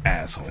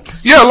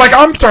 Assholes. Yeah, like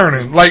I'm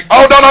turning. Like,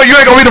 oh no, you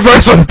ain't gonna be the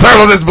first one to turn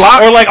on this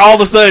block. Or like all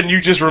of a sudden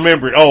you just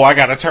remembered, oh, I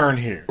gotta turn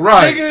here.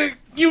 Right. Nigga,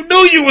 you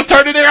knew you was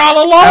turning there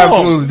all along.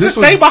 Absolutely. Just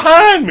stay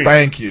behind me.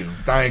 Thank you.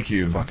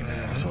 Fucking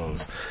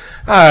assholes.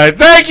 Alright,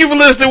 thank you for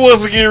listening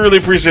once again. Really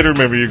appreciate it.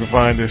 Remember, you can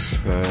find us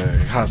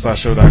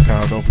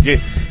hotsauceshow.com. Don't forget,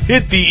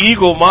 hit the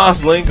Eagle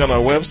Moss link on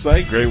our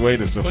website. Great way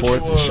to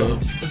support the show.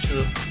 Put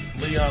your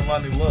Leon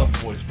Lonnie Love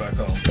voice back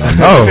on. I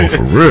know,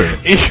 for real.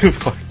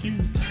 Fuck you.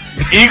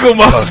 Eagle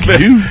Moss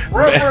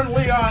Reverend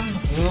Leon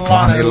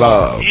Lonnie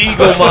Love.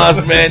 Eagle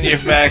Moss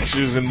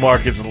manufactures and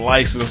markets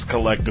licensed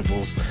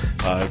collectibles,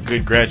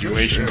 good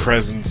graduation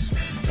presents,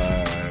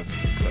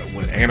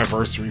 with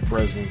anniversary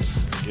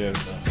presents, I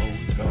guess.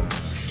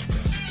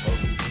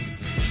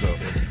 So,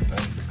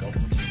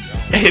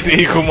 hit the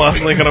Eagle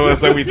Moss link on the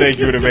website. We thank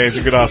you in advance.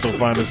 You can also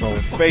find us on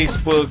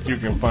Facebook. You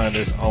can find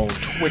us on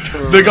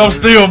Twitter. Nigga, I'm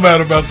still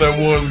mad about that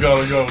one's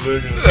gotta go,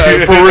 nigga. Hey,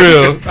 for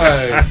real.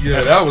 Hey,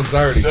 yeah, that was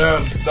dirty.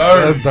 That's dirty.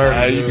 That's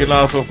dirty. You can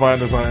also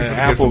find us on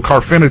Apple. Some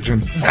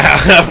carcinogen.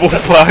 Apple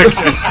Podcast.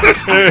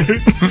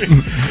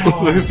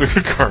 What's a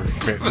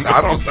carfin?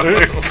 I don't know.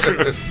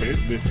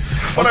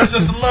 Well, that's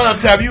just a love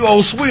tap. You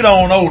old sweet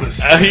on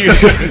Otis. I'm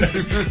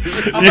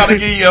about to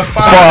give you a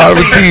 5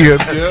 to 10. Yeah.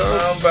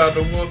 I'm about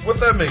to whoop. What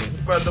that mean?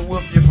 I'm about to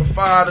whoop you for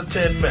 5 to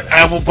 10 minutes.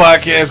 Apple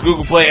Podcasts,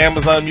 Google Play,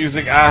 Amazon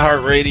Music,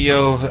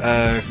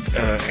 iHeartRadio,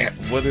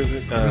 what is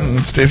it?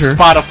 Stitcher.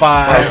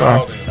 Spotify.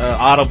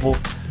 Audible.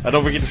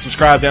 Don't forget to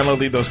subscribe, download,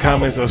 leave those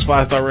comments, those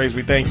 5-star ratings.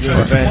 We thank you in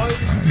advance.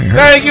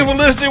 Thank you for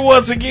listening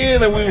once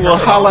again, and we will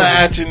holler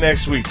at you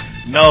next week.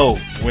 No,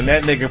 when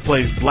that nigga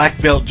plays Black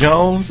Belt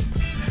Jones.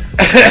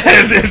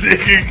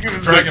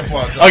 Dragonfly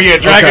Jones. Oh yeah,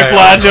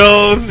 Dragonfly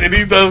Jones, and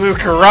he does his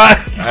karate.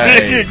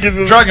 Hey.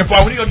 Dragonfly,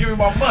 when you gonna give me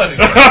my money?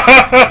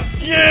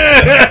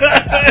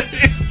 Yeah.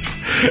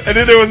 And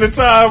then there was a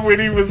time when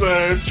he was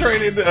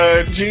training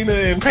Gina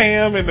and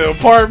Pam in the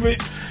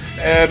apartment,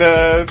 and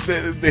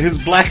his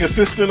black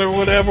assistant or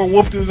whatever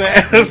whooped his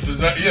ass.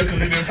 Yeah,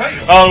 because he didn't pay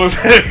him. Oh,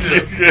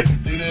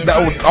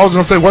 I was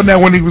gonna say, wasn't that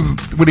when he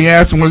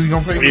asked him, was he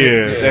gonna pay me?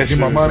 Yeah, that shit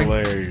my is money.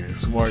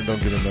 hilarious. Mark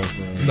don't get enough.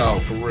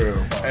 No, for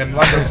real. And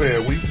like I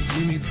said, we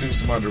need to do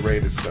some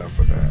underrated stuff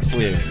for that.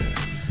 Yeah,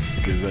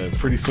 because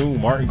pretty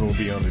soon Martin gonna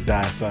be on the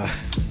die side.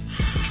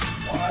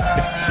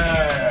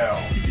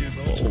 Wow.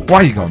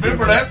 Why you gonna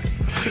Remember do that?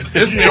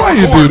 Why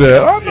you do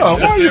that? I know.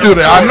 Why you do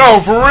that? I know,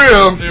 for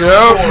real.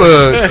 Yeah,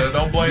 look.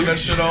 Don't blame that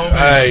shit on me.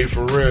 Hey,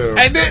 for real.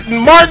 Hey,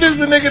 Martin is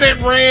the nigga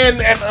that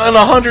ran on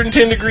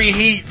 110-degree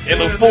heat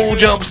in a full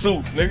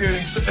jumpsuit,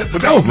 nigga.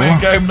 But that was man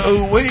long. gave him the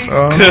ooh-wee.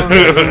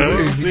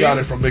 He got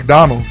it from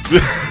McDonald's.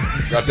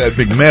 Got that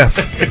big mess.